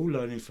as well. We're all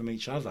learning from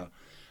each other,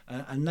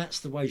 and that's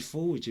the way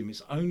forward, Jim.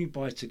 It's only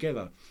by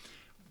together.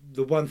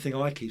 The one thing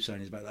I keep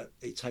saying is about that,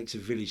 it takes a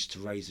village to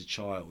raise a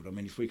child. I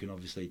mean, if we can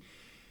obviously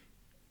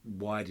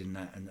widen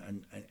that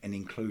and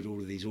include all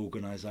of these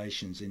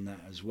organisations in that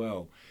as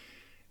well.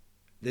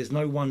 There's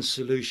no one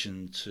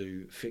solution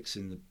to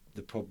fixing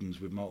the problems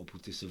with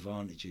multiple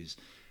disadvantages.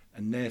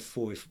 And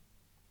therefore,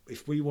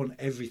 if we want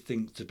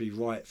everything to be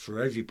right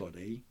for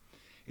everybody,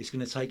 it's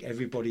going to take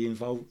everybody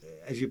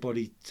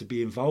to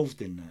be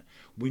involved in that.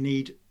 We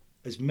need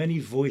as many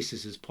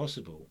voices as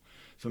possible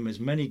from as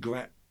many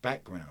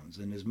backgrounds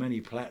and as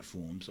many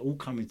platforms all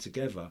coming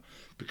together,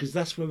 because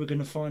that's where we're going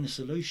to find the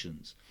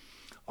solutions.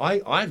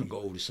 I haven't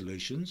got all the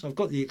solutions. I've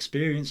got the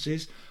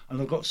experiences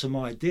and I've got some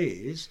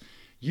ideas.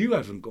 You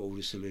haven't got all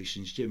the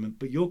solutions, Jim,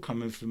 but you're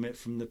coming from it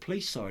from the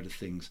police side of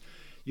things.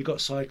 You've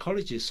got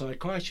psychologists,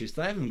 psychiatrists,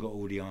 they haven't got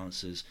all the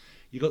answers.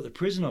 You've got the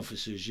prison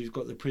officers, you've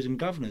got the prison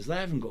governors, they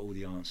haven't got all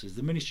the answers.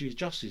 The Ministry of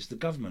Justice, the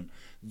government,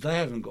 they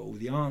haven't got all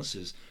the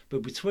answers.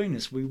 But between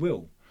us, we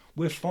will.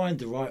 We'll find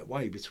the right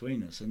way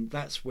between us, and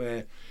that's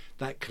where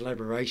that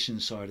collaboration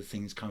side of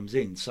things comes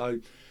in. So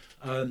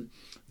the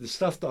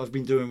stuff that I've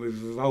been doing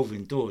with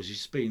Revolving Doors,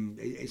 it's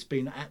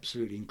been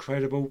absolutely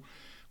incredible.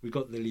 We've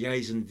got the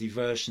liaison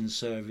diversion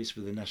service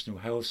with the National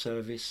Health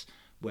Service,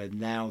 where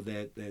now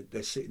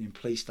they're sitting in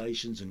police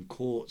stations and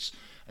courts,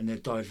 and they're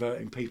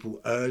diverting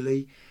people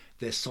early.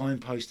 They're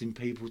signposting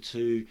people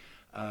to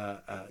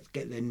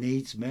get their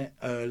needs met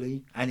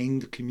early and in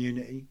the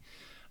community.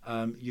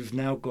 You've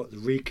now got the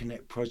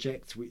Reconnect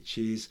project, which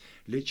is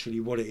literally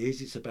what it is.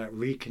 It's about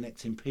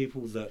reconnecting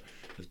people that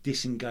have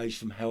disengaged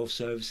from health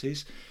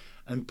services.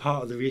 And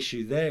part of the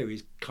issue there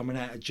is coming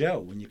out of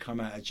jail. When you come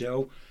out of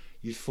jail,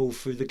 you fall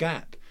through the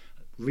gap.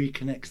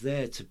 Reconnect's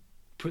there to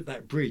put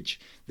that bridge.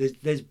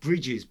 There's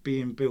bridges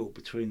being built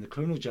between the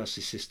criminal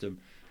justice system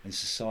and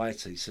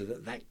society, so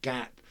that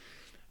gap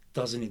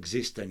doesn't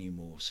exist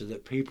anymore, so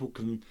that people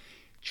can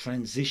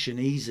transition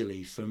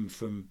easily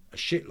from a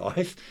shit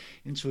life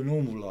into a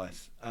normal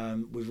life,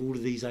 with all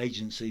of these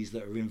agencies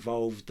that are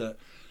involved that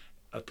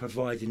are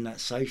providing that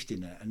safety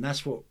net. And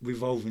that's what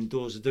Revolving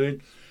Doors are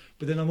doing.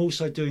 But then I'm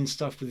also doing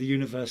stuff with the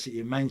University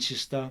of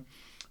Manchester,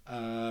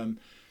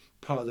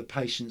 part of the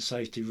Patient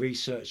Safety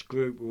Research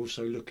Group. We're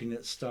also looking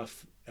at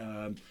stuff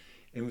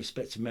in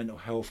respect to mental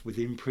health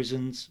within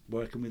prisons,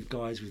 working with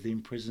guys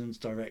within prisons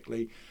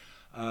directly.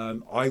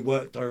 I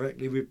work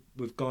directly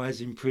with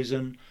guys in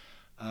prison.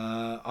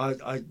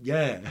 Been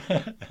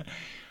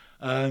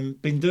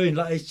doing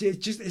like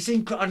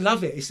I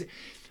love it.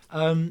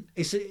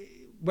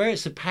 Where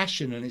it's a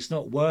passion and it's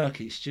not work.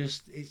 It's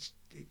just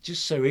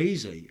so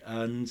easy,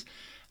 and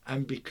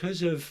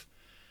because of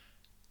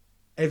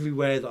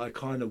everywhere that I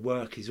kind of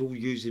work is all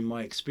using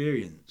my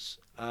experience.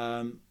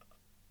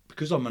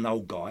 Because I'm an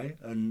old guy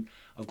and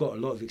I've got a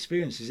lot of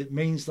experiences, it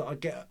means that I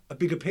get a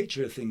bigger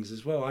picture of things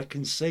as well. I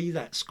can see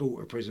that school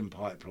to prison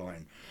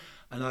pipeline,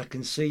 and I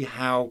can see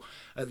how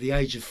at the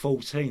age of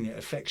 14 it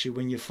affects you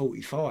when you're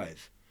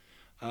 45.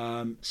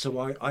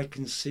 So I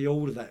can see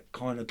all of that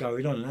kind of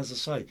going on. And as I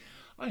say,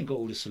 I ain't got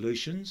all the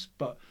solutions,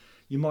 but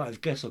you might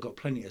have guessed I've got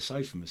plenty to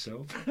say for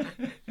myself.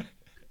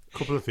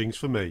 Couple of things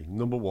for me.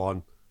 Number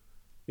one,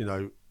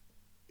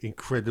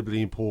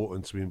 incredibly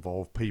important to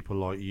involve people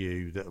like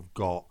you that have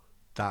got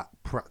that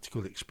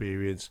practical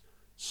experience.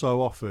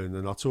 So often,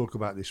 and I talk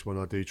about this when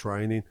I do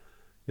training,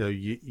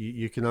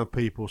 you can have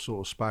people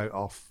sort of spout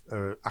off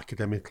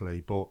academically,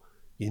 but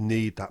you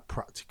need that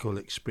practical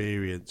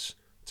experience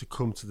to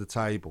come to the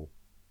table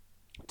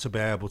to be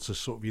able to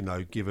sort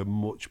of, give a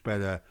much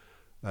better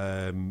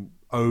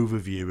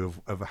overview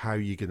of how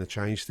you're going to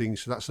change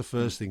things. So that's the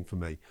first thing for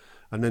me.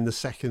 And then the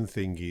second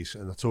thing is,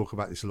 and I talk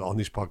about this a lot on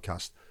this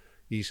podcast,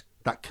 is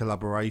that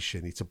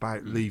collaboration. It's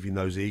about leaving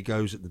those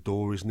egos at the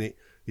door, isn't it?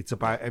 It's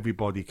about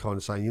everybody kind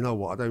of saying, you know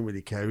what, I don't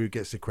really care who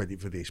gets the credit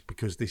for this,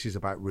 because this is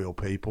about real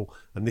people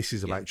and this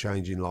is about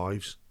changing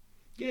lives.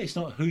 Yeah, it's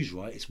not who's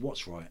right, it's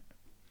what's right.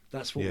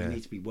 That's what we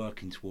need to be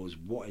working towards.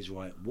 What is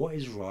right? What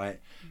is right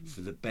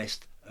for the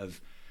best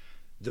of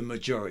the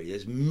majority,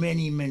 as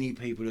many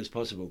people as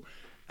possible.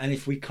 And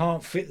if we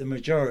can't fit the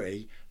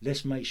majority,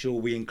 let's make sure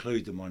we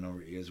include the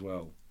minority as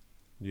well.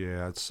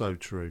 Yeah, that's so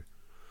true.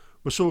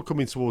 We're sort of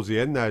coming towards the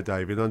end now,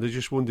 David, and I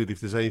just wondered if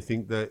there's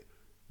anything that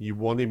you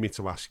wanted me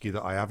to ask you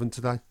that I haven't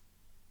today.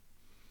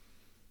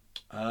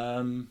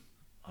 I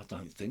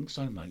don't think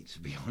so, mate, to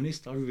be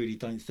honest. I really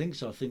don't think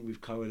so. I think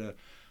we've covered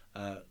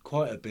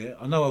quite a bit.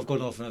 I know I've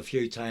gone off on a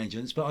few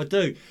tangents, but I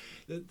do.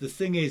 The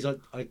thing is, I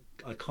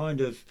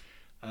kind of...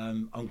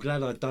 I'm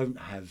glad I don't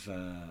have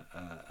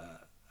a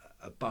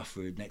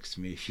buffer next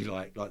to me, if you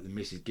like the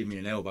missus give me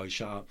an elbow,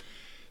 shut up,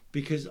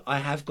 because I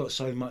have got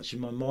so much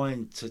in my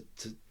mind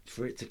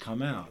for it to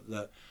come out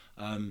that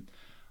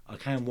I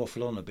can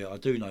waffle on a bit, I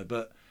do know,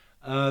 but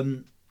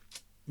no,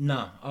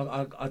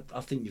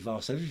 I think you've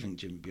asked everything,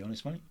 Jim, to be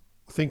honest, mate.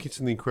 I think it's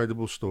an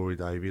incredible story,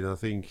 David. I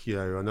think,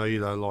 I know you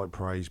don't like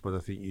praise, but I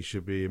think you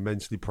should be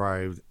immensely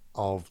proud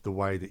of the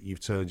way that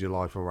you've turned your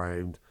life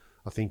around.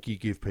 I think you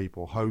give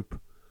people hope.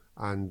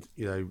 And,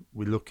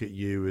 we look at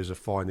you as a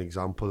fine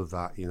example of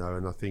that,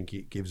 and I think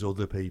it gives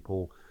other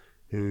people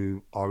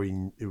who've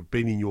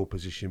been in your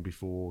position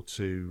before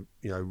to,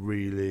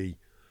 really,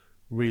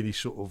 really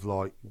sort of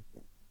like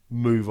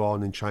move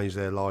on and change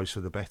their lives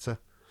for the better.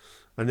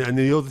 And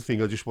the other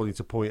thing I just wanted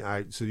to point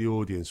out to the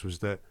audience was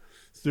that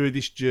through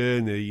this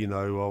journey,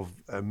 of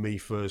me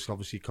first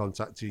obviously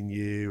contacting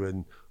you,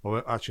 and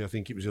actually I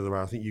think it was the other way,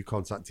 I think you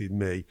contacted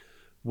me.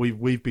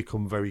 We've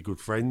become very good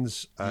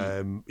friends,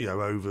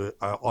 over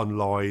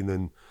online,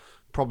 and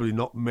probably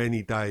not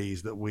many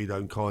days that we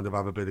don't kind of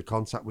have a bit of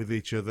contact with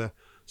each other.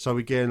 So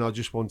again, I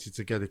just wanted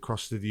to get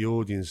across to the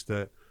audience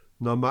that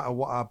no matter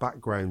what our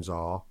backgrounds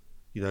are,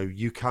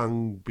 you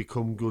can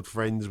become good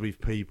friends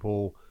with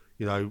people.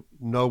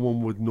 No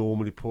one would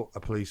normally put a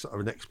police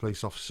or an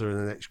ex-police officer and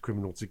an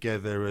ex-criminal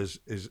together as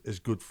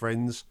good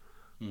friends.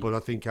 But I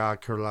think our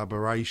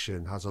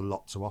collaboration has a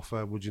lot to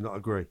offer. Would you not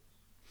agree?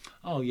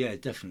 Oh yeah,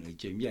 definitely,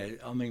 Jim. Yeah,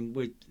 I mean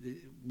we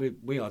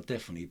are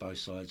definitely both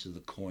sides of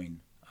the coin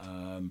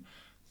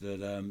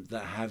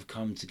that have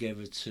come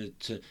together to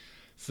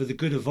for the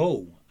good of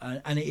all,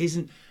 and it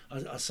isn't.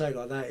 I say it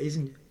like that.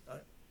 It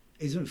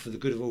isn't for the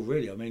good of all,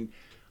 really. I mean,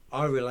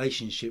 our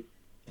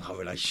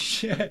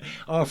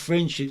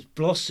friendships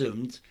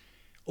blossomed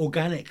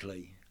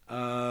organically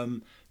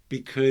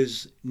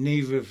because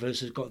neither of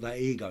us has got that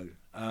ego.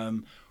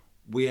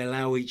 We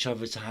allow each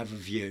other to have a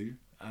view.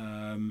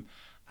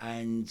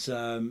 And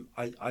I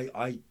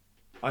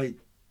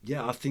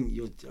think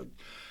you're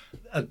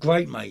a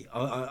great mate.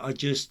 I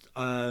just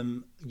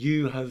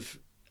you have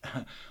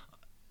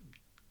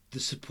the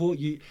support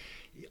you.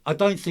 I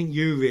don't think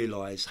you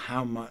realise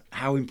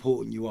how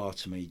important you are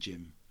to me,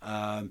 Jim.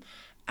 And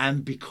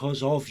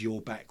because of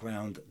your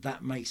background,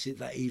 that makes it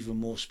that even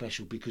more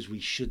special, because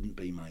we shouldn't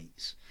be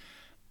mates.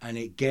 And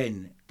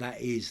again, that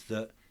is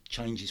that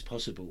change is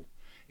possible.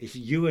 If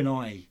you and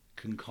I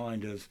can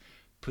kind of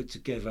put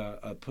together,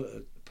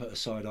 put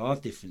aside our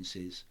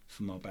differences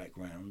from our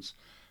backgrounds,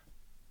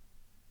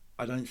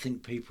 I don't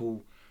think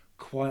people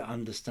quite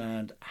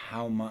understand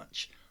how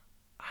much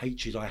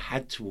hatred I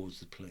had towards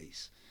the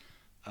police.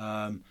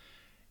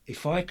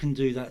 If I can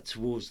do that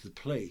towards the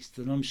police,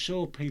 then I'm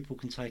sure people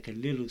can take a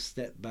little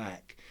step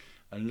back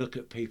and look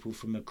at people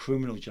from a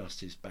criminal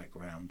justice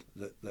background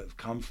that have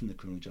come from the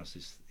criminal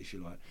justice, if you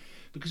like,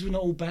 because we're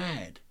not all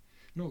bad.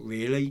 Not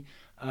really.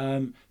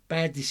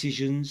 Bad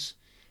decisions,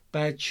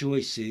 bad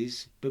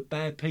choices, but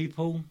bad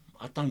people?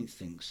 I don't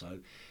think so.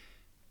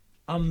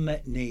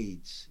 Unmet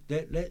needs.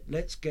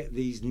 Let's get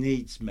these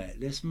needs met.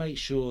 Let's make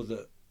sure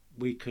that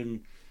we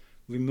can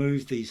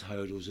remove these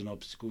hurdles and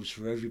obstacles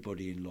for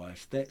everybody in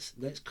life.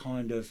 Let's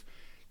kind of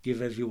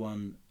give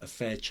everyone a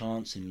fair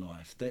chance in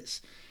life.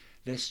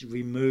 Let's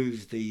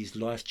remove these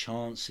life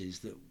chances,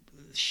 that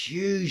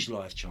huge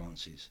life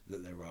chances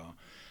that there are,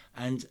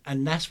 and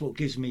that's what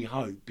gives me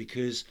hope,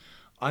 because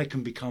I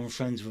can become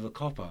friends with a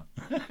copper.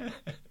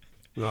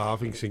 No, I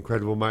think it's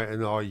incredible, mate,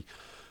 and I,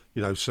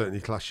 certainly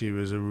class you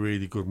as a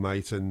really good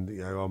mate, and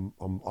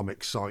I'm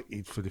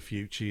excited for the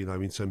future.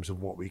 In terms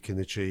of what we can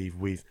achieve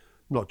with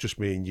not just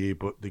me and you,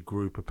 but the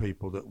group of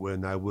people that we're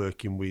now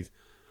working with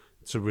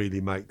to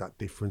really make that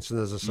difference. And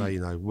as I say,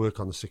 work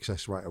on the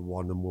success rate of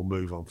 1, and we'll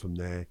move on from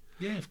there.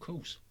 Yeah, of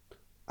course.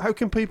 How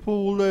can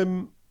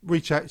people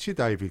reach out to you,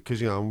 David?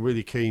 Because I'm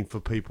really keen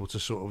for people to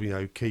sort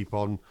of keep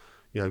on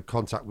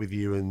contact with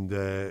you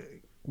and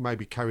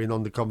maybe carrying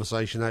on the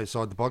conversation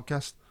outside the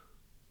podcast.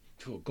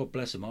 Oh, God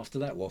bless them after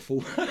that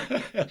waffle.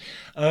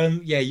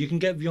 Yeah, you can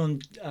get me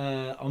on.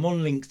 I'm on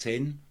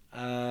LinkedIn.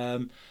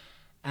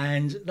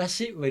 And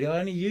that's it, really. I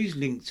only use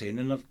LinkedIn,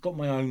 and I've got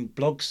my own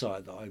blog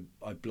site that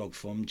I blog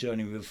from,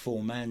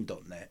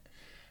 journeywith4man.net.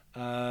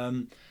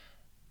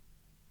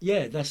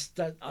 Yeah, that's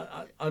that.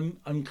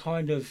 I'm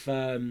kind of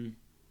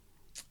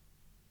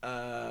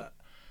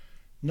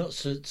not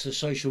so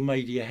social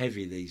media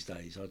heavy these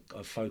days. I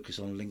focus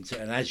on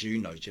LinkedIn, and as you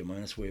know, Jim,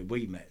 that's where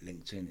we met.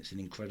 LinkedIn. It's an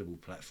incredible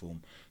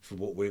platform for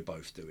what we're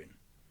both doing.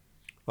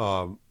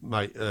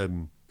 Mate,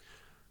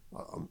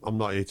 I'm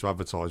not here to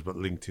advertise, but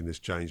LinkedIn has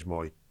changed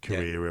my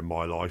career and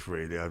my life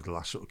really over the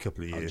last sort of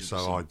couple of years.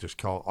 100%.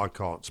 So I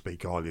can't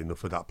speak highly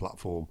enough of that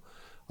platform.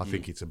 I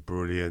think it's a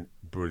brilliant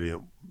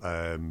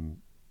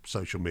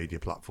social media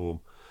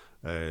platform.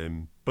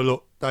 But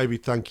look,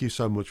 David, thank you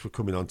so much for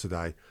coming on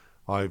today.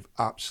 I've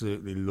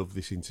absolutely loved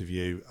this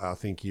interview. I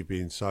think you've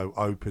been so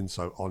open,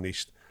 so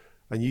honest,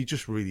 and you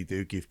just really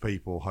do give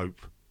people hope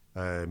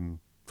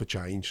for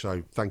change.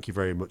 So thank you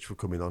very much for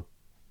coming on.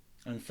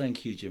 And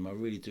thank you, Jim. I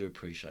really do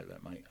appreciate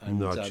that, mate. And,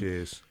 no,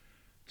 cheers.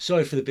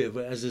 Sorry for the bit of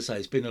it. As I say,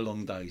 it's been a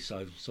long day,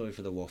 so sorry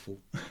for the waffle.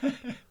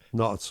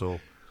 Not at all.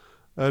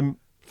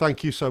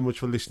 Thank you so much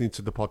for listening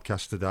to the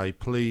podcast today.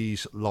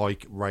 Please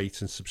like,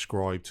 rate and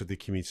subscribe to the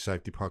Community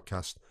Safety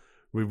Podcast.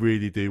 We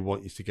really do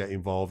want you to get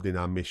involved in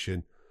our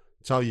mission.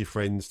 Tell your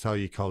friends, tell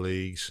your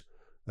colleagues.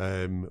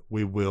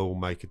 We will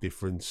make a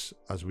difference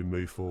as we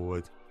move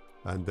forward.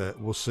 And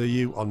we'll see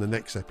you on the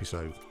next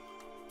episode.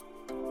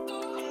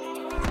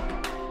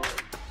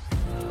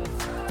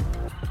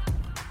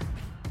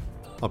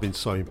 I've been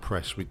so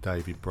impressed with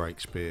David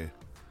Breakspear.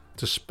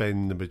 To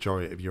spend the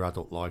majority of your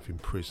adult life in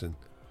prison,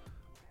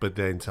 but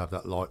then to have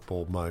that light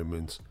bulb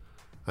moment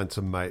and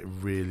to make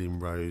real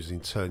inroads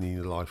in turning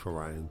your life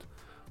around.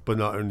 But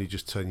not only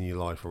just turning your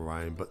life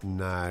around, but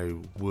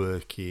now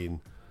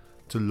working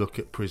to look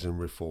at prison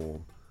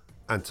reform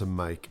and to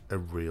make a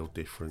real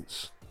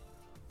difference.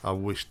 I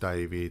wish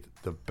David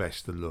the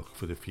best of luck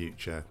for the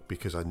future,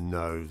 because I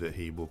know that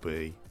he will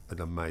be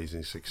an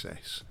amazing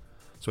success.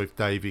 So if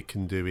David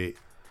can do it,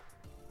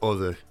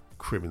 other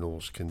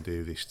criminals can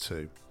do this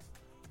too,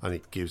 and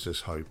it gives us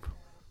hope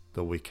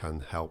that we can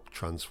help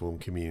transform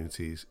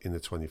communities in the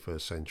 21st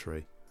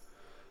century.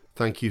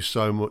 Thank you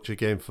so much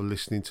again for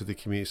listening to the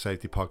Community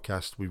Safety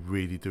Podcast. We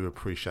really do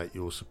appreciate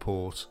your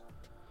support.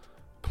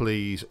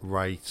 Please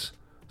rate,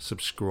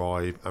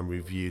 subscribe and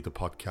review the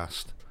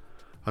podcast.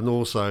 And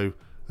also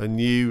a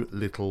new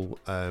little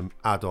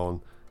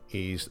add-on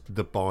is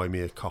the Buy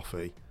Me a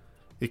Coffee.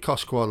 It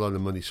costs quite a lot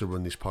of money to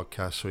run this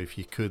podcast, so if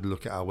you could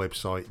look at our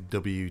website,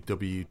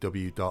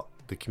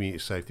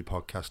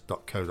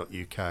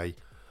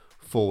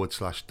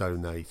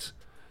 www.thecommunitysafetypodcast.co.uk/donate.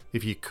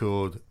 If you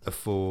could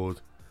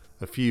afford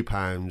a few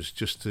pounds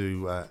just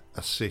to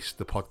assist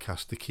the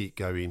podcast to keep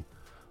going,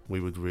 we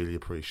would really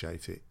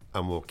appreciate it.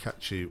 And we'll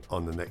catch you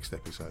on the next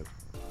episode.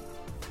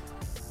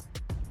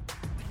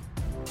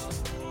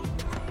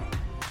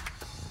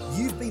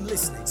 You've been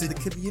listening to the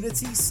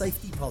Community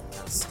Safety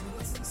Podcast.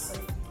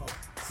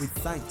 With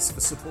thanks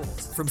for support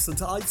from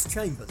St Ives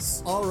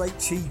Chambers,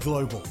 RHE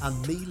Global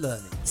and Me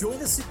Learning.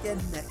 Join us again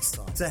next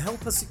time to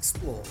help us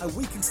explore how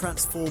we can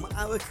transform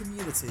our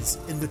communities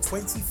in the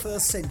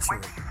 21st century.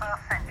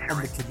 On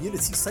the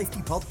Community Safety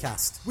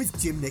Podcast with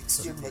Jim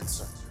Nixon.